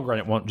in the long run,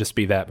 it won't just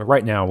be that. But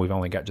right now, we've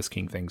only got Just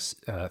King things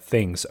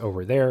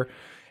over there.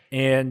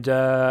 And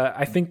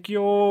I think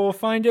you'll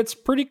find it's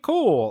pretty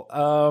cool.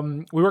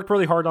 We worked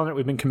really hard on it.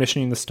 We've been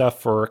commissioning the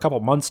stuff for a couple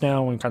months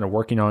now and kind of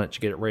working on it to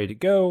get it ready to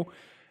go.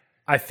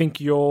 I think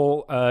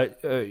you'll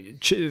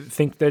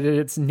think that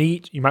it's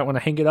neat. You might want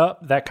to hang it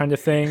up, that kind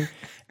of thing.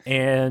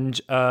 And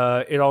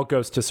it all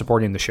goes to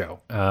supporting the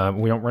show.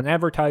 We don't run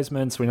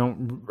advertisements. We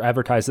don't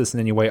advertise this in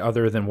any way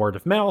other than word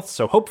of mouth.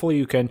 So hopefully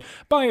you can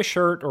buy a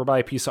shirt or buy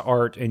a piece of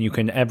art and you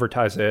can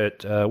advertise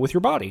it with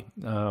your body,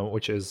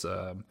 which is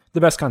the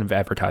best kind of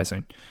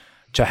advertising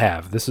to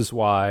have. This is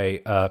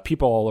why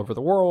people all over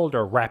the world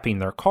are wrapping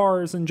their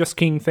cars in Just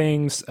King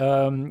Things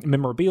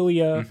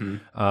memorabilia.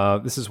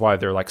 Mm-hmm. This is why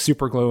they're like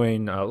super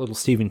gluing little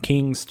Stephen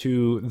Kings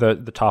to the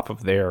top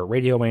of their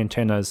radio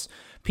antennas.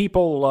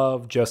 People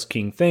love Just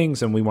King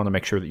Things, and we want to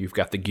make sure that you've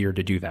got the gear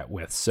to do that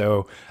with.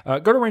 So go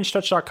to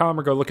rangedtouch.com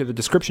or go look at the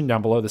description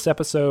down below this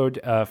episode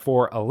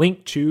for a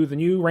link to the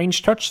new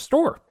Ranged Touch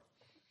store.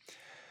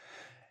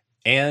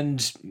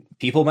 And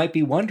people might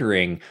be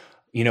wondering,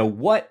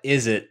 what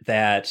is it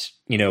that,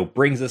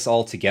 brings us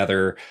all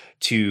together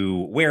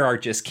to wear our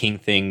Just King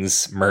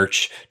Things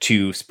merch,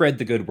 to spread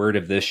the good word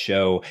of this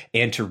show,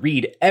 and to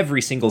read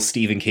every single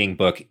Stephen King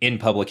book in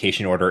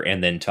publication order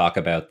and then talk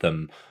about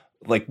them?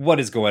 Like, what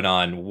is going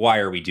on? Why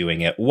are we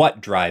doing it? What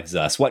drives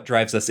us? What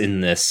drives us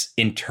in this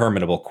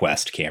interminable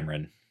quest,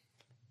 Cameron?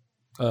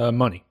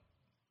 Money.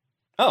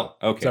 Oh,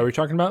 okay. Is that what you're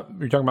talking about?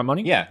 You're talking about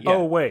money? Yeah.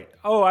 Oh, wait.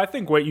 Oh, I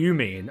think what you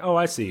mean. Oh,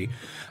 I see.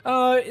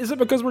 Is it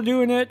because we're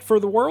doing it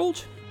for the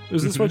world?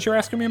 Is this what you're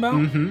asking me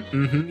about?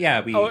 Yeah.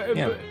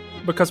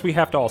 Because we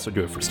have to also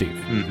do it for Steve.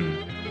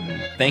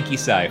 Thank you,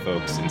 Cy,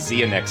 folks, and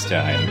see you next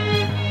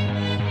time.